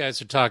 You guys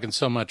are talking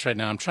so much right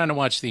now. I'm trying to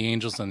watch the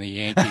Angels and the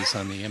Yankees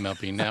on the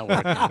MLB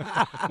Network.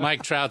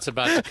 Mike Trout's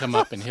about to come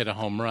up and hit a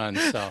home run,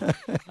 so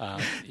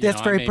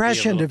that's very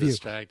prescient of you.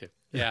 Distracted.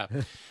 Yeah.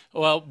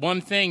 Well, one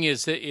thing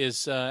is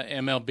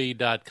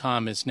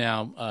MLB.com is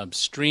now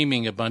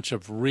streaming a bunch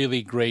of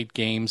really great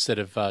games that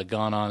have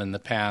gone on in the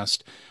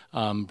past.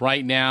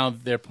 Right now,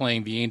 they're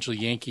playing the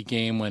Angel-Yankee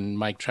game when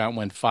Mike Trout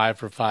went 5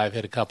 for 5,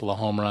 hit a couple of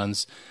home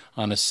runs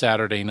on a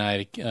Saturday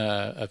night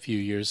a few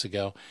years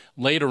ago.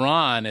 Later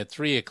on, at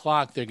 3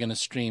 o'clock, they're going to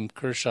stream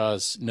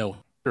Kershaw's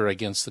no-hitter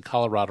against the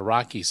Colorado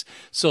Rockies.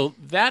 So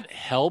that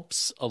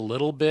helps a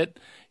little bit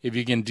if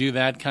you can do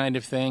that kind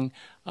of thing.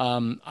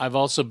 I've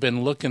also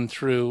been looking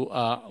through,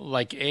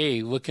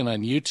 looking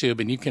on YouTube,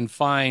 and you can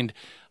find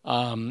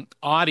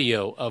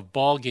audio of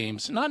ball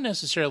games, not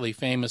necessarily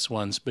famous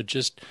ones, but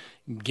just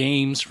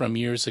games from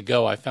years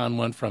ago. I found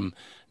one from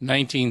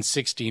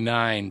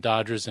 1969,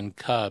 Dodgers and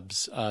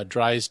Cubs,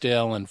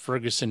 Drysdale and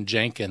Ferguson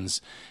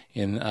Jenkins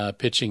in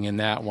pitching in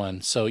that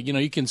one. So,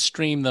 you can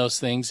stream those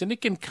things, and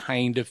it can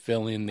kind of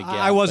fill in the gap.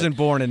 I wasn't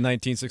born in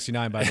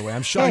 1969, by the way.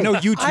 I'm sure. I know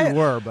you two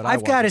were, but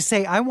I've got to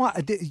say, I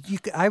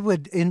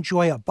would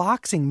enjoy a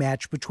boxing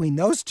match between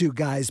those two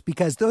guys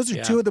because those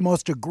are two of the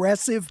most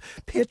aggressive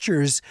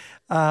pitchers,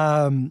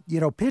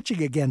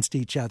 pitching against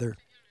each other.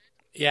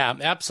 Yeah,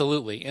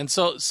 absolutely. And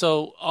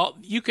so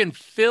you can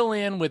fill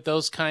in with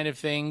those kind of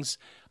things.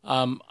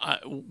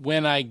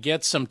 When I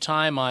get some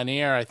time on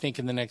air, I think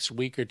in the next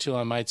week or two,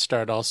 I might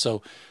start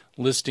also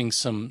listing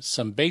some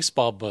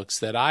baseball books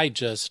that I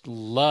just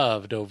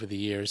loved over the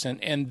years.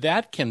 And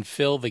that can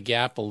fill the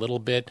gap a little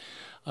bit.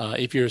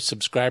 If you're a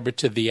subscriber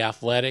to The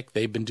Athletic,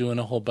 they've been doing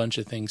a whole bunch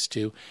of things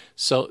too.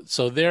 So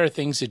there are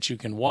things that you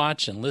can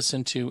watch and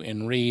listen to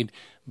and read.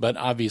 But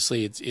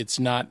obviously, it's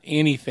not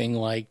anything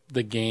like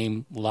the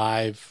game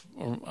live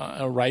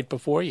right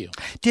before you.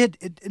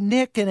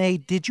 Nick and A,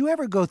 did you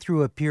ever go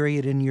through a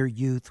period in your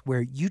youth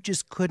where you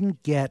just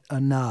couldn't get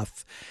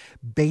enough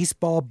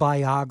baseball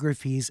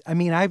biographies? I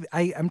mean,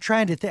 I'm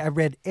trying to think. I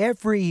read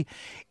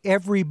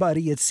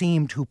everybody, it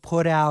seemed, who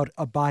put out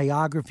a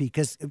biography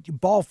because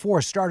Ball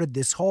 4 started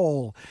this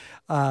whole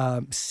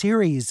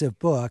series of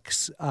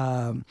books,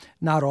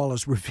 not all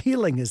as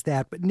revealing as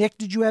that. But Nick,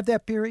 did you have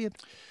that period?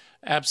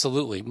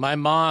 Absolutely. My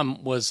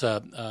mom was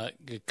a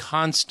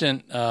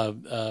constant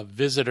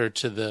visitor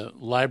to the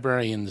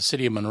library in the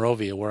city of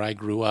Monrovia, where I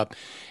grew up,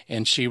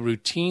 and she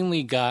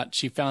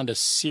found a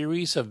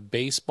series of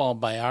baseball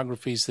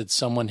biographies that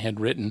someone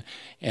had written,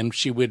 and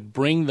she would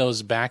bring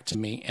those back to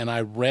me, and I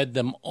read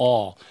them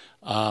all.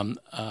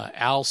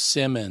 Al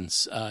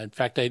Simmons. In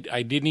fact, I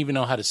didn't even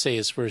know how to say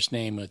his first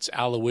name. It's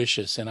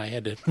Aloysius, and I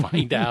had to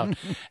find out.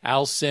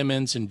 Al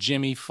Simmons and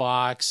Jimmy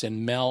Fox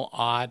and Mel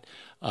Ott.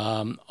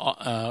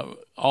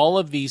 all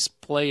of these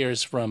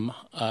players from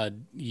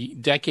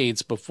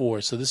decades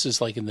before. So this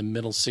is like in the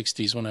middle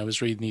 60s when I was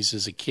reading these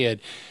as a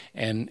kid.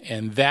 And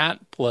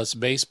that plus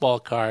baseball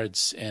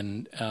cards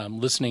and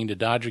listening to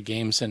Dodger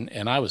games,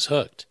 and I was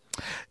hooked.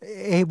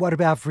 Hey, what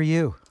about for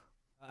you?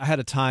 I had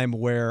a time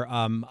where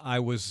I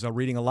was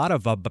reading a lot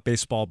of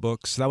baseball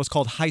books. That was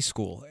called high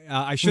school.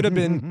 I should have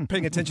been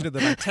paying attention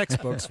to my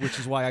textbooks, which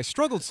is why I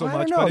struggled so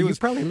much. But it was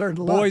probably learned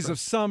a lot. Boys of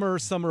Summer,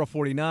 Summer of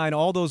 49,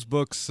 all those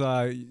books.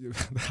 I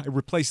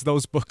replaced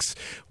those books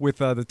with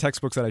the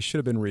textbooks that I should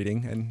have been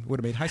reading, and would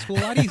have made high school a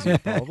lot easier,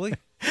 probably.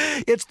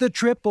 It's the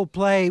triple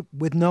play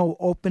with no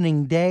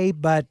opening day,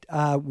 but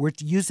we're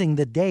using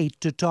the date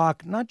to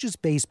talk not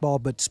just baseball,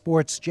 but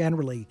sports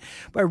generally.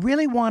 But I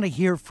really want to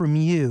hear from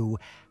you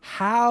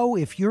how,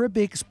 if you're a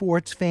big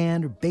sports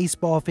fan or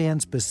baseball fan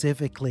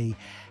specifically,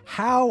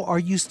 how are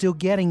you still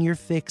getting your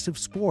fix of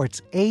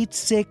sports?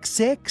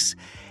 866-893-5722,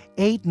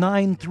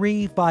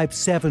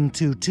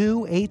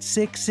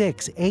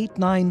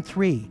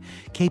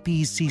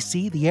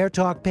 866-893-KPECC, the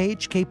AirTalk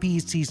page,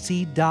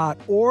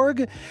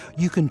 kpecc.org.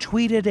 You can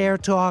tweet at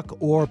AirTalk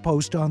or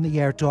post on the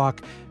AirTalk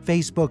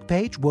Facebook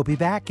page. We'll be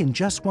back in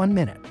just 1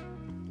 minute.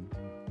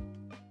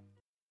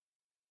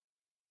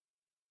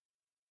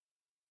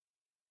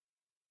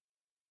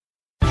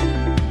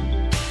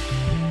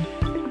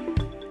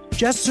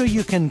 Just so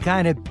you can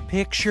kind of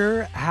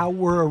picture how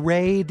we're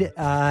arrayed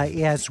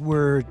as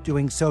we're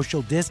doing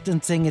social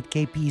distancing at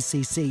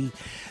KPCC,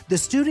 the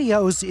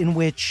studios in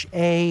which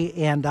A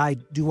and I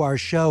do our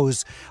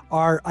shows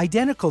are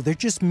identical. They're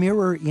just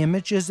mirror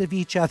images of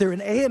each other,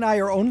 and A and I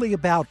are only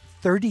about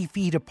 30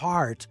 feet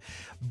apart,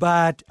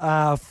 but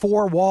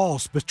 4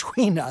 walls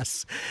between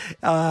us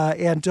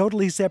and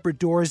totally separate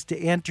doors to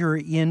enter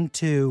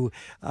into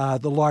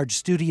the large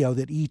studio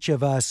that each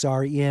of us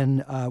are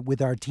in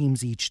with our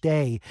teams each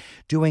day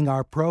doing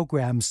our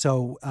program.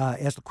 So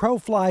as the crow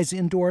flies,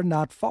 indoor,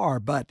 not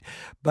far, but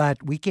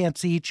we can't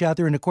see each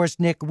other. And of course,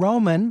 Nick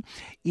Roman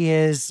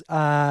is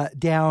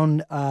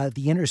down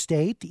the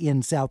interstate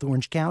in South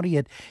Orange County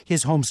at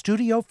his home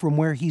studio from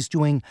where he's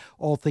doing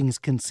All Things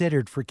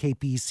Considered for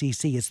KPCC.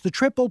 It's the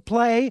triple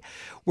play.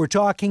 We're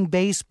talking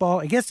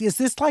baseball. I guess, is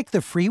this like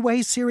the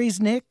Freeway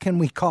series, Nick? Can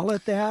we call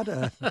it that?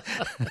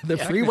 The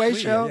Freeway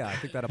show? Yeah, I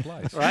think that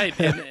applies. Right.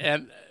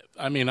 And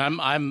I mean,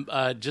 I'm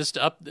just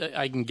up.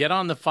 I can get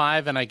on the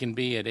 5 and I can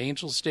be at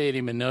Angel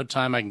Stadium in no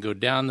time. I can go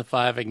down the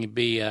 5. I can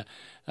be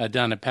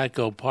down at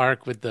Petco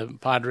Park with the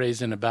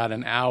Padres in about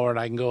an hour. And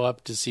I can go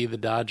up to see the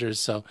Dodgers.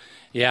 So,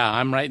 yeah,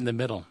 I'm right in the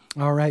middle.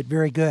 All right,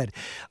 very good.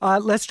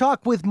 Let's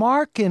talk with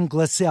Mark in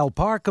Glassell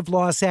Park of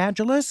Los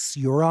Angeles.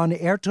 You're on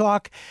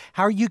AirTalk.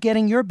 How are you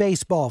getting your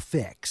baseball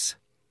fix?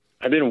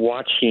 I've been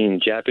watching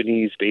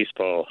Japanese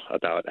baseball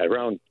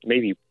around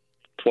maybe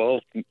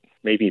 12,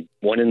 maybe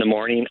 1 in the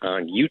morning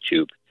on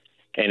YouTube.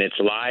 And it's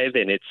live,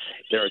 and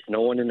there's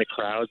no one in the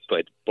crowds,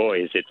 but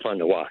boy, is it fun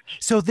to watch.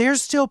 So they're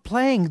still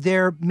playing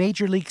their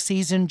major league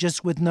season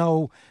just with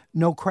no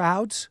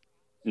crowds?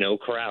 No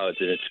crowds,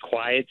 and it's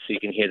quiet, so you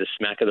can hear the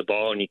smack of the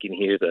ball, and you can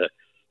hear the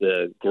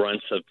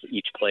grunts of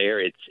each player.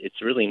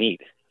 It's really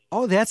neat.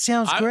 Oh, that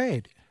sounds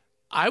great.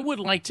 I would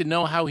like to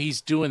know how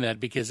he's doing that,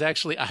 because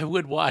actually I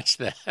would watch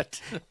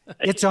that.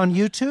 It's on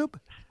YouTube?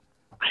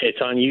 It's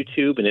on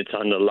YouTube, and it's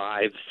on the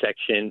live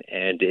section,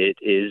 and it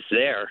is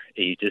there.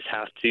 You just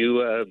have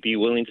to be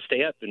willing to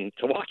stay up and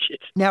to watch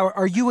it. Now,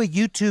 are you a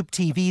YouTube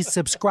TV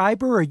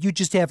subscriber, or you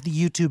just have the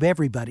YouTube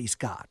everybody's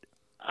got?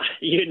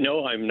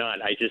 I'm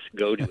not. I just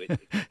go to it.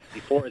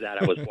 Before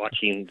that, I was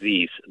watching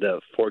the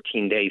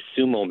 14-day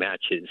sumo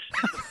matches.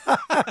 So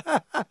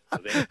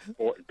then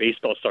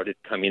baseball started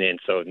coming in,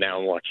 so now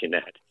I'm watching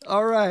that.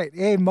 All right.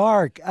 Hey,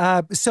 Mark,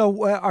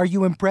 so are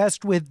you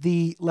impressed with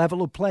the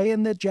level of play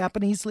in the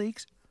Japanese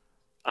leagues?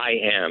 I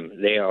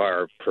am. They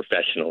are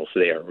professionals.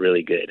 They are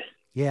really good.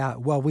 Yeah,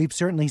 well, we've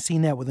certainly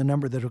seen that with a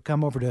number that have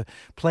come over to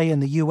play in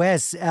the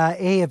U.S.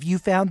 Have you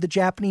found the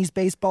Japanese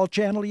baseball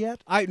channel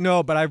yet?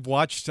 No, but I've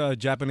watched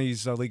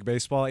Japanese League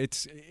Baseball.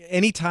 It's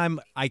anytime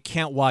I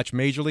can't watch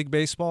Major League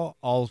Baseball,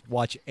 I'll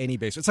watch any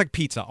baseball. It's like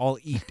pizza. I'll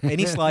eat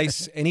any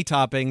slice, any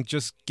topping.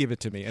 Just give it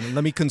to me and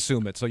let me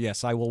consume it. So,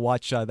 yes, I will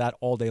watch that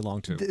all day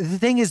long, too. The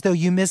thing is, though,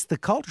 you miss the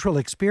cultural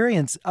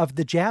experience of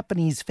the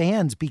Japanese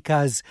fans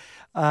because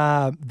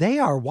they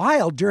are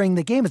wild during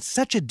the game. It's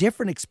such a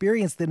different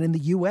experience than in the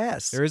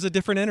U.S. There is a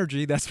different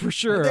energy, that's for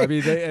sure. I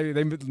mean, they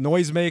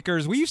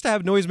noisemakers. We used to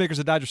have noisemakers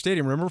at Dodger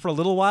Stadium, remember, for a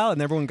little while,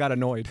 and everyone got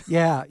annoyed.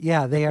 Yeah,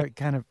 they are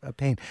kind of a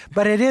pain.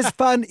 But it is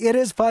fun. It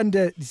is fun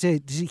to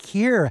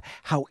hear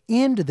how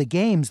into the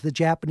games the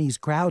Japanese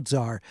crowds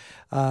are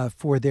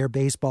for their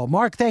baseball.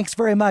 Mark, thanks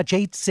very much.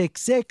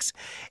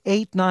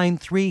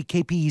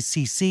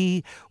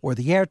 866-893-KPECC or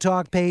the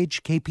AirTalk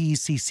page,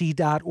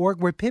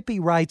 kpecc.org, where Pippi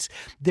writes,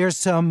 there's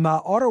some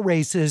auto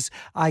races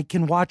I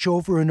can watch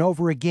over and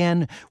over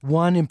again.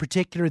 One in particular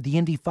particular the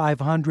Indy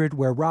 500,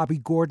 where Robbie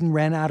Gordon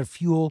ran out of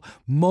fuel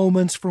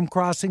moments from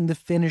crossing the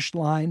finish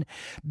line.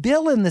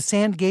 Bill in the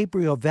San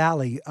Gabriel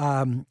Valley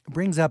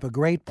brings up a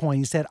great point.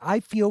 He said, I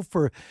feel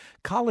for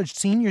college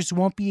seniors who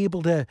won't be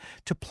able to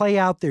play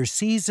out their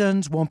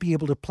seasons, won't be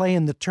able to play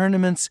in the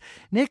tournaments.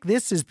 Nick,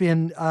 this has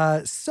been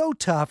so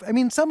tough. I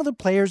mean, some of the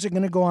players are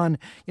going to go on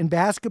in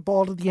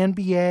basketball to the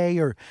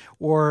NBA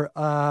or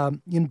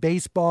in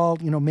baseball,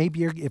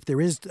 maybe if there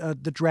is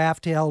the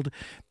draft held,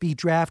 be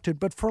drafted.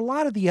 But for a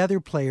lot of the other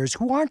players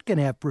who aren't going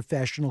to have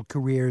professional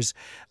careers,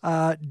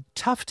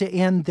 tough to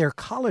end their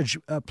college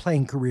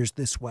playing careers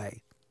this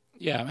way.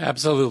 Yeah,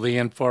 absolutely.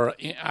 And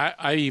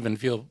I even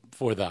feel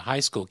for the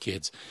high school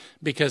kids,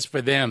 because for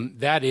them,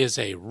 that is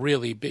a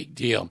really big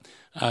deal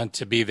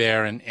to be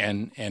there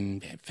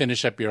and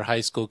finish up your high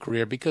school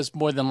career, because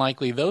more than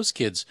likely those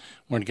kids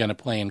weren't going to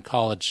play in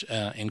college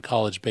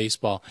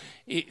baseball.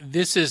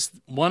 This is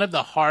one of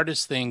the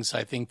hardest things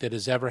I think that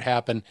has ever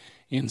happened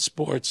in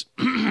sports,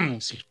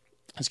 in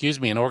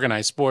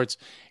organized sports,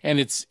 and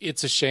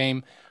it's a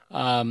shame.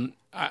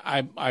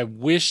 I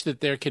wish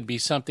that there could be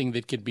something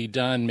that could be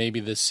done. Maybe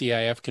the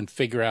CIF can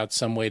figure out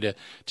some way to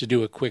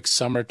do a quick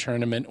summer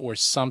tournament or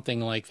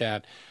something like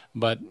that.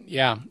 But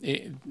yeah,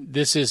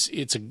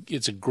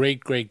 it's a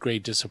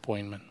great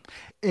disappointment.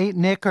 Hey,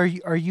 Nick, are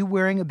you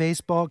wearing a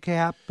baseball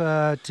cap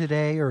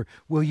today, or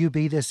will you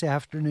be this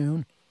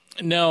afternoon?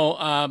 No,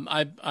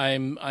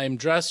 I'm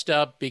dressed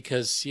up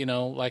because,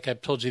 like I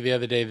told you the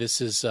other day,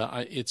 this is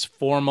it's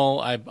formal.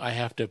 I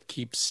have to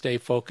stay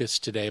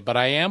focused today, but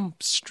I am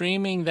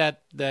streaming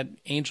that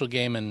Angel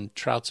game, and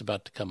Trout's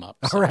about to come up.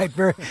 So. All right,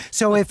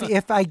 so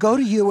if I go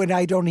to you and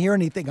I don't hear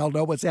anything, I'll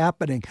know what's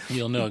happening.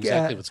 You'll know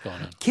exactly what's going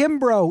on.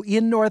 Kimbrough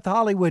in North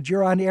Hollywood,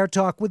 you're on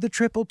AirTalk with the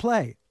Triple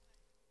Play.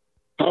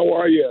 How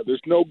are you? There's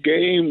no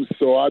games,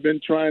 so I've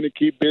been trying to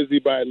keep busy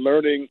by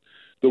learning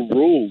the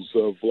rules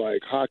of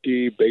like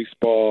hockey,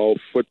 baseball,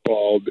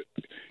 football,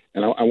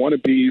 and I want to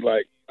be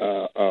like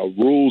a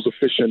rules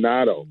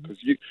aficionado, because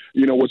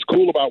you know what's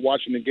cool about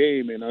watching the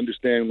game and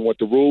understanding what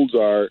the rules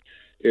are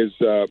is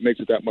makes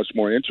it that much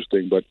more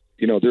interesting. But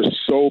there's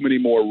so many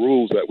more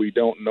rules that we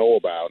don't know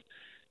about.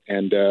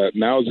 And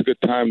now is a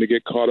good time to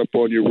get caught up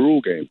on your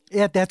rule game.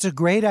 Yeah, that's a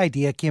great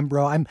idea,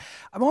 Kimbrough. I'm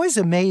always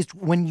amazed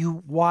when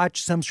you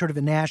watch some sort of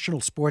a national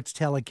sports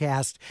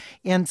telecast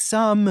and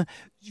some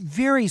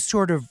very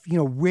sort of,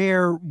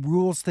 rare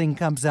rules thing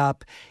comes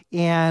up,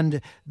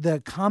 and the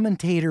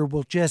commentator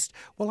will just,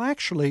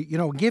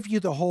 give you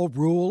the whole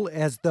rule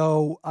as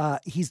though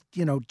he's,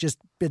 just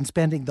been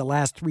spending the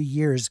last 3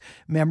 years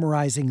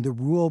memorizing the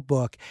rule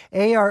book.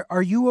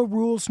 Are you a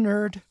rules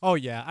nerd? Oh,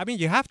 yeah. I mean,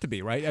 you have to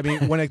be, right? I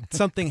mean, when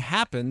something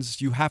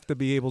happens, you have to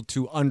be able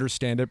to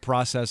understand it,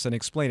 process, and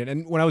explain it.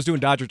 And when I was doing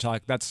Dodger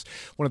Talk, that's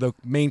one of the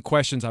main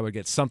questions I would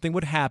get. Something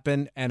would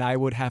happen, and I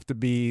would have to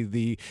be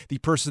the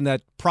person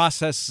that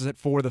processes it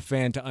for the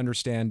fan to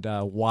understand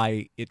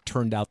why it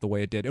turned out the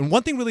way it did. And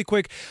one thing really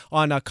quick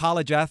on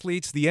college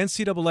athletes, the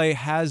NCAA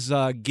has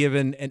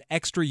given an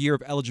extra year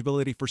of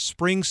eligibility for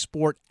spring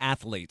sport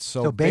athletes.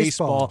 So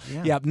baseball.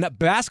 Yeah,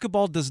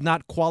 basketball does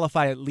not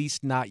qualify, at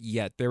least not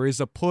yet. There is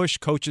a push.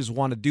 Coaches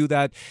want to do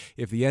that.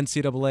 If the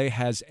NCAA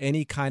has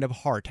any kind of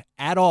heart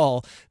at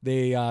all,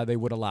 they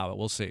would allow it.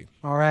 We'll see.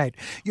 All right.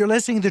 You're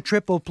listening to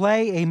Triple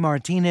Play. A.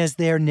 Martinez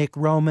there, Nick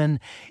Roman,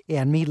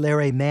 and me,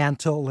 Larry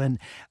Mantle. And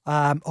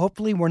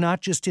hopefully we're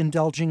not just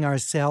indulging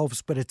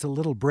ourselves, but it's a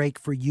little break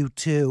for you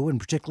too. And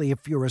particularly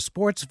if you're a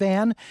sports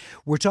fan,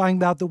 we're talking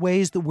about the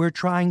ways that we're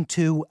trying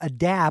to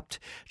adapt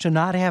to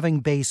not having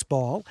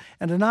baseball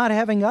and to not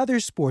having other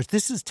sports.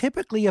 This is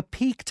typically a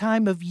peak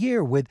time of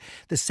year with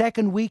the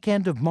second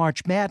weekend of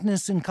March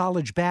Madness in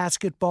college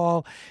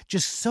basketball.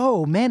 Just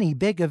so many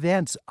big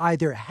events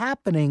either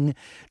happening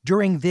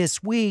during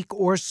this week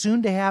or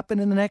soon to happen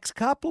in the next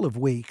couple of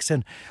weeks.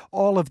 And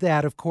all of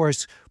that, of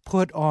course,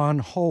 put on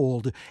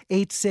hold.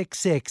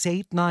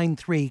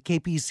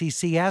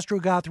 866-893-KPCC.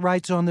 Astrogoth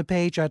writes on the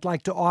page, I'd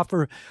like to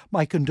offer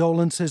my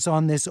condolences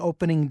on this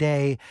opening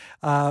day.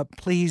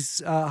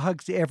 Please,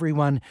 hugs to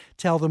everyone.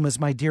 Tell them, as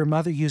my dear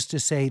mother used to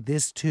say,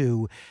 this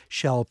too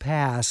shall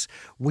pass.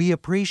 We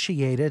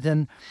appreciate it.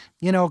 And,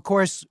 of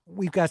course,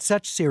 we've got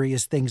such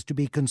serious things to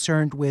be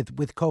concerned with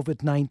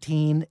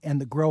COVID-19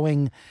 and the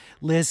growing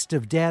list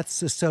of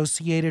deaths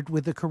associated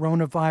with the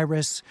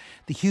coronavirus,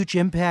 the huge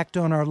impact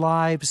on our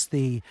lives,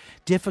 the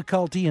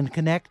difficulty in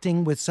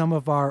connecting with some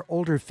of our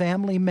older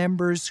family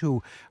members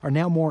who are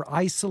now more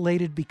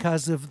isolated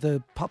because of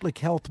the public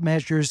health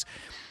measures.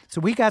 So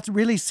we got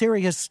really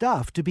serious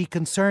stuff to be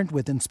concerned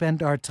with and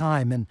spend our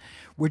time. And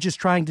we're just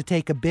trying to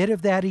take a bit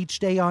of that each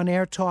day on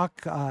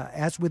AirTalk,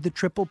 as with the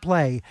Triple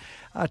Play,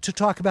 to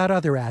talk about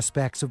other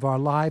aspects of our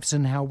lives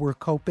and how we're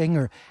coping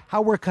or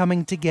how we're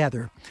coming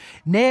together.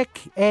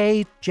 Nick,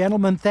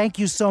 gentlemen, thank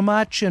you so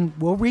much. And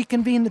we'll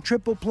reconvene the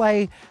Triple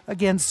Play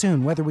again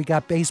soon, whether we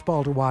got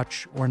baseball to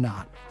watch or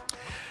not.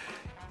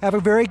 Have a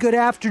very good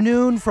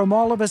afternoon from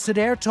all of us at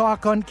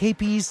AirTalk on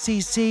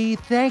KPCC.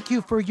 Thank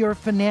you for your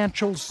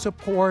financial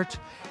support.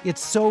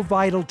 It's so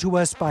vital to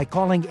us. By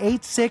calling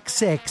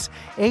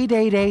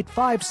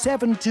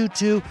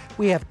 866-888-5722.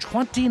 We have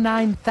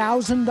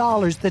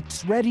 $29,000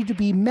 that's ready to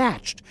be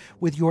matched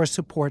with your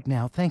support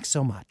now. Thanks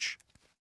so much.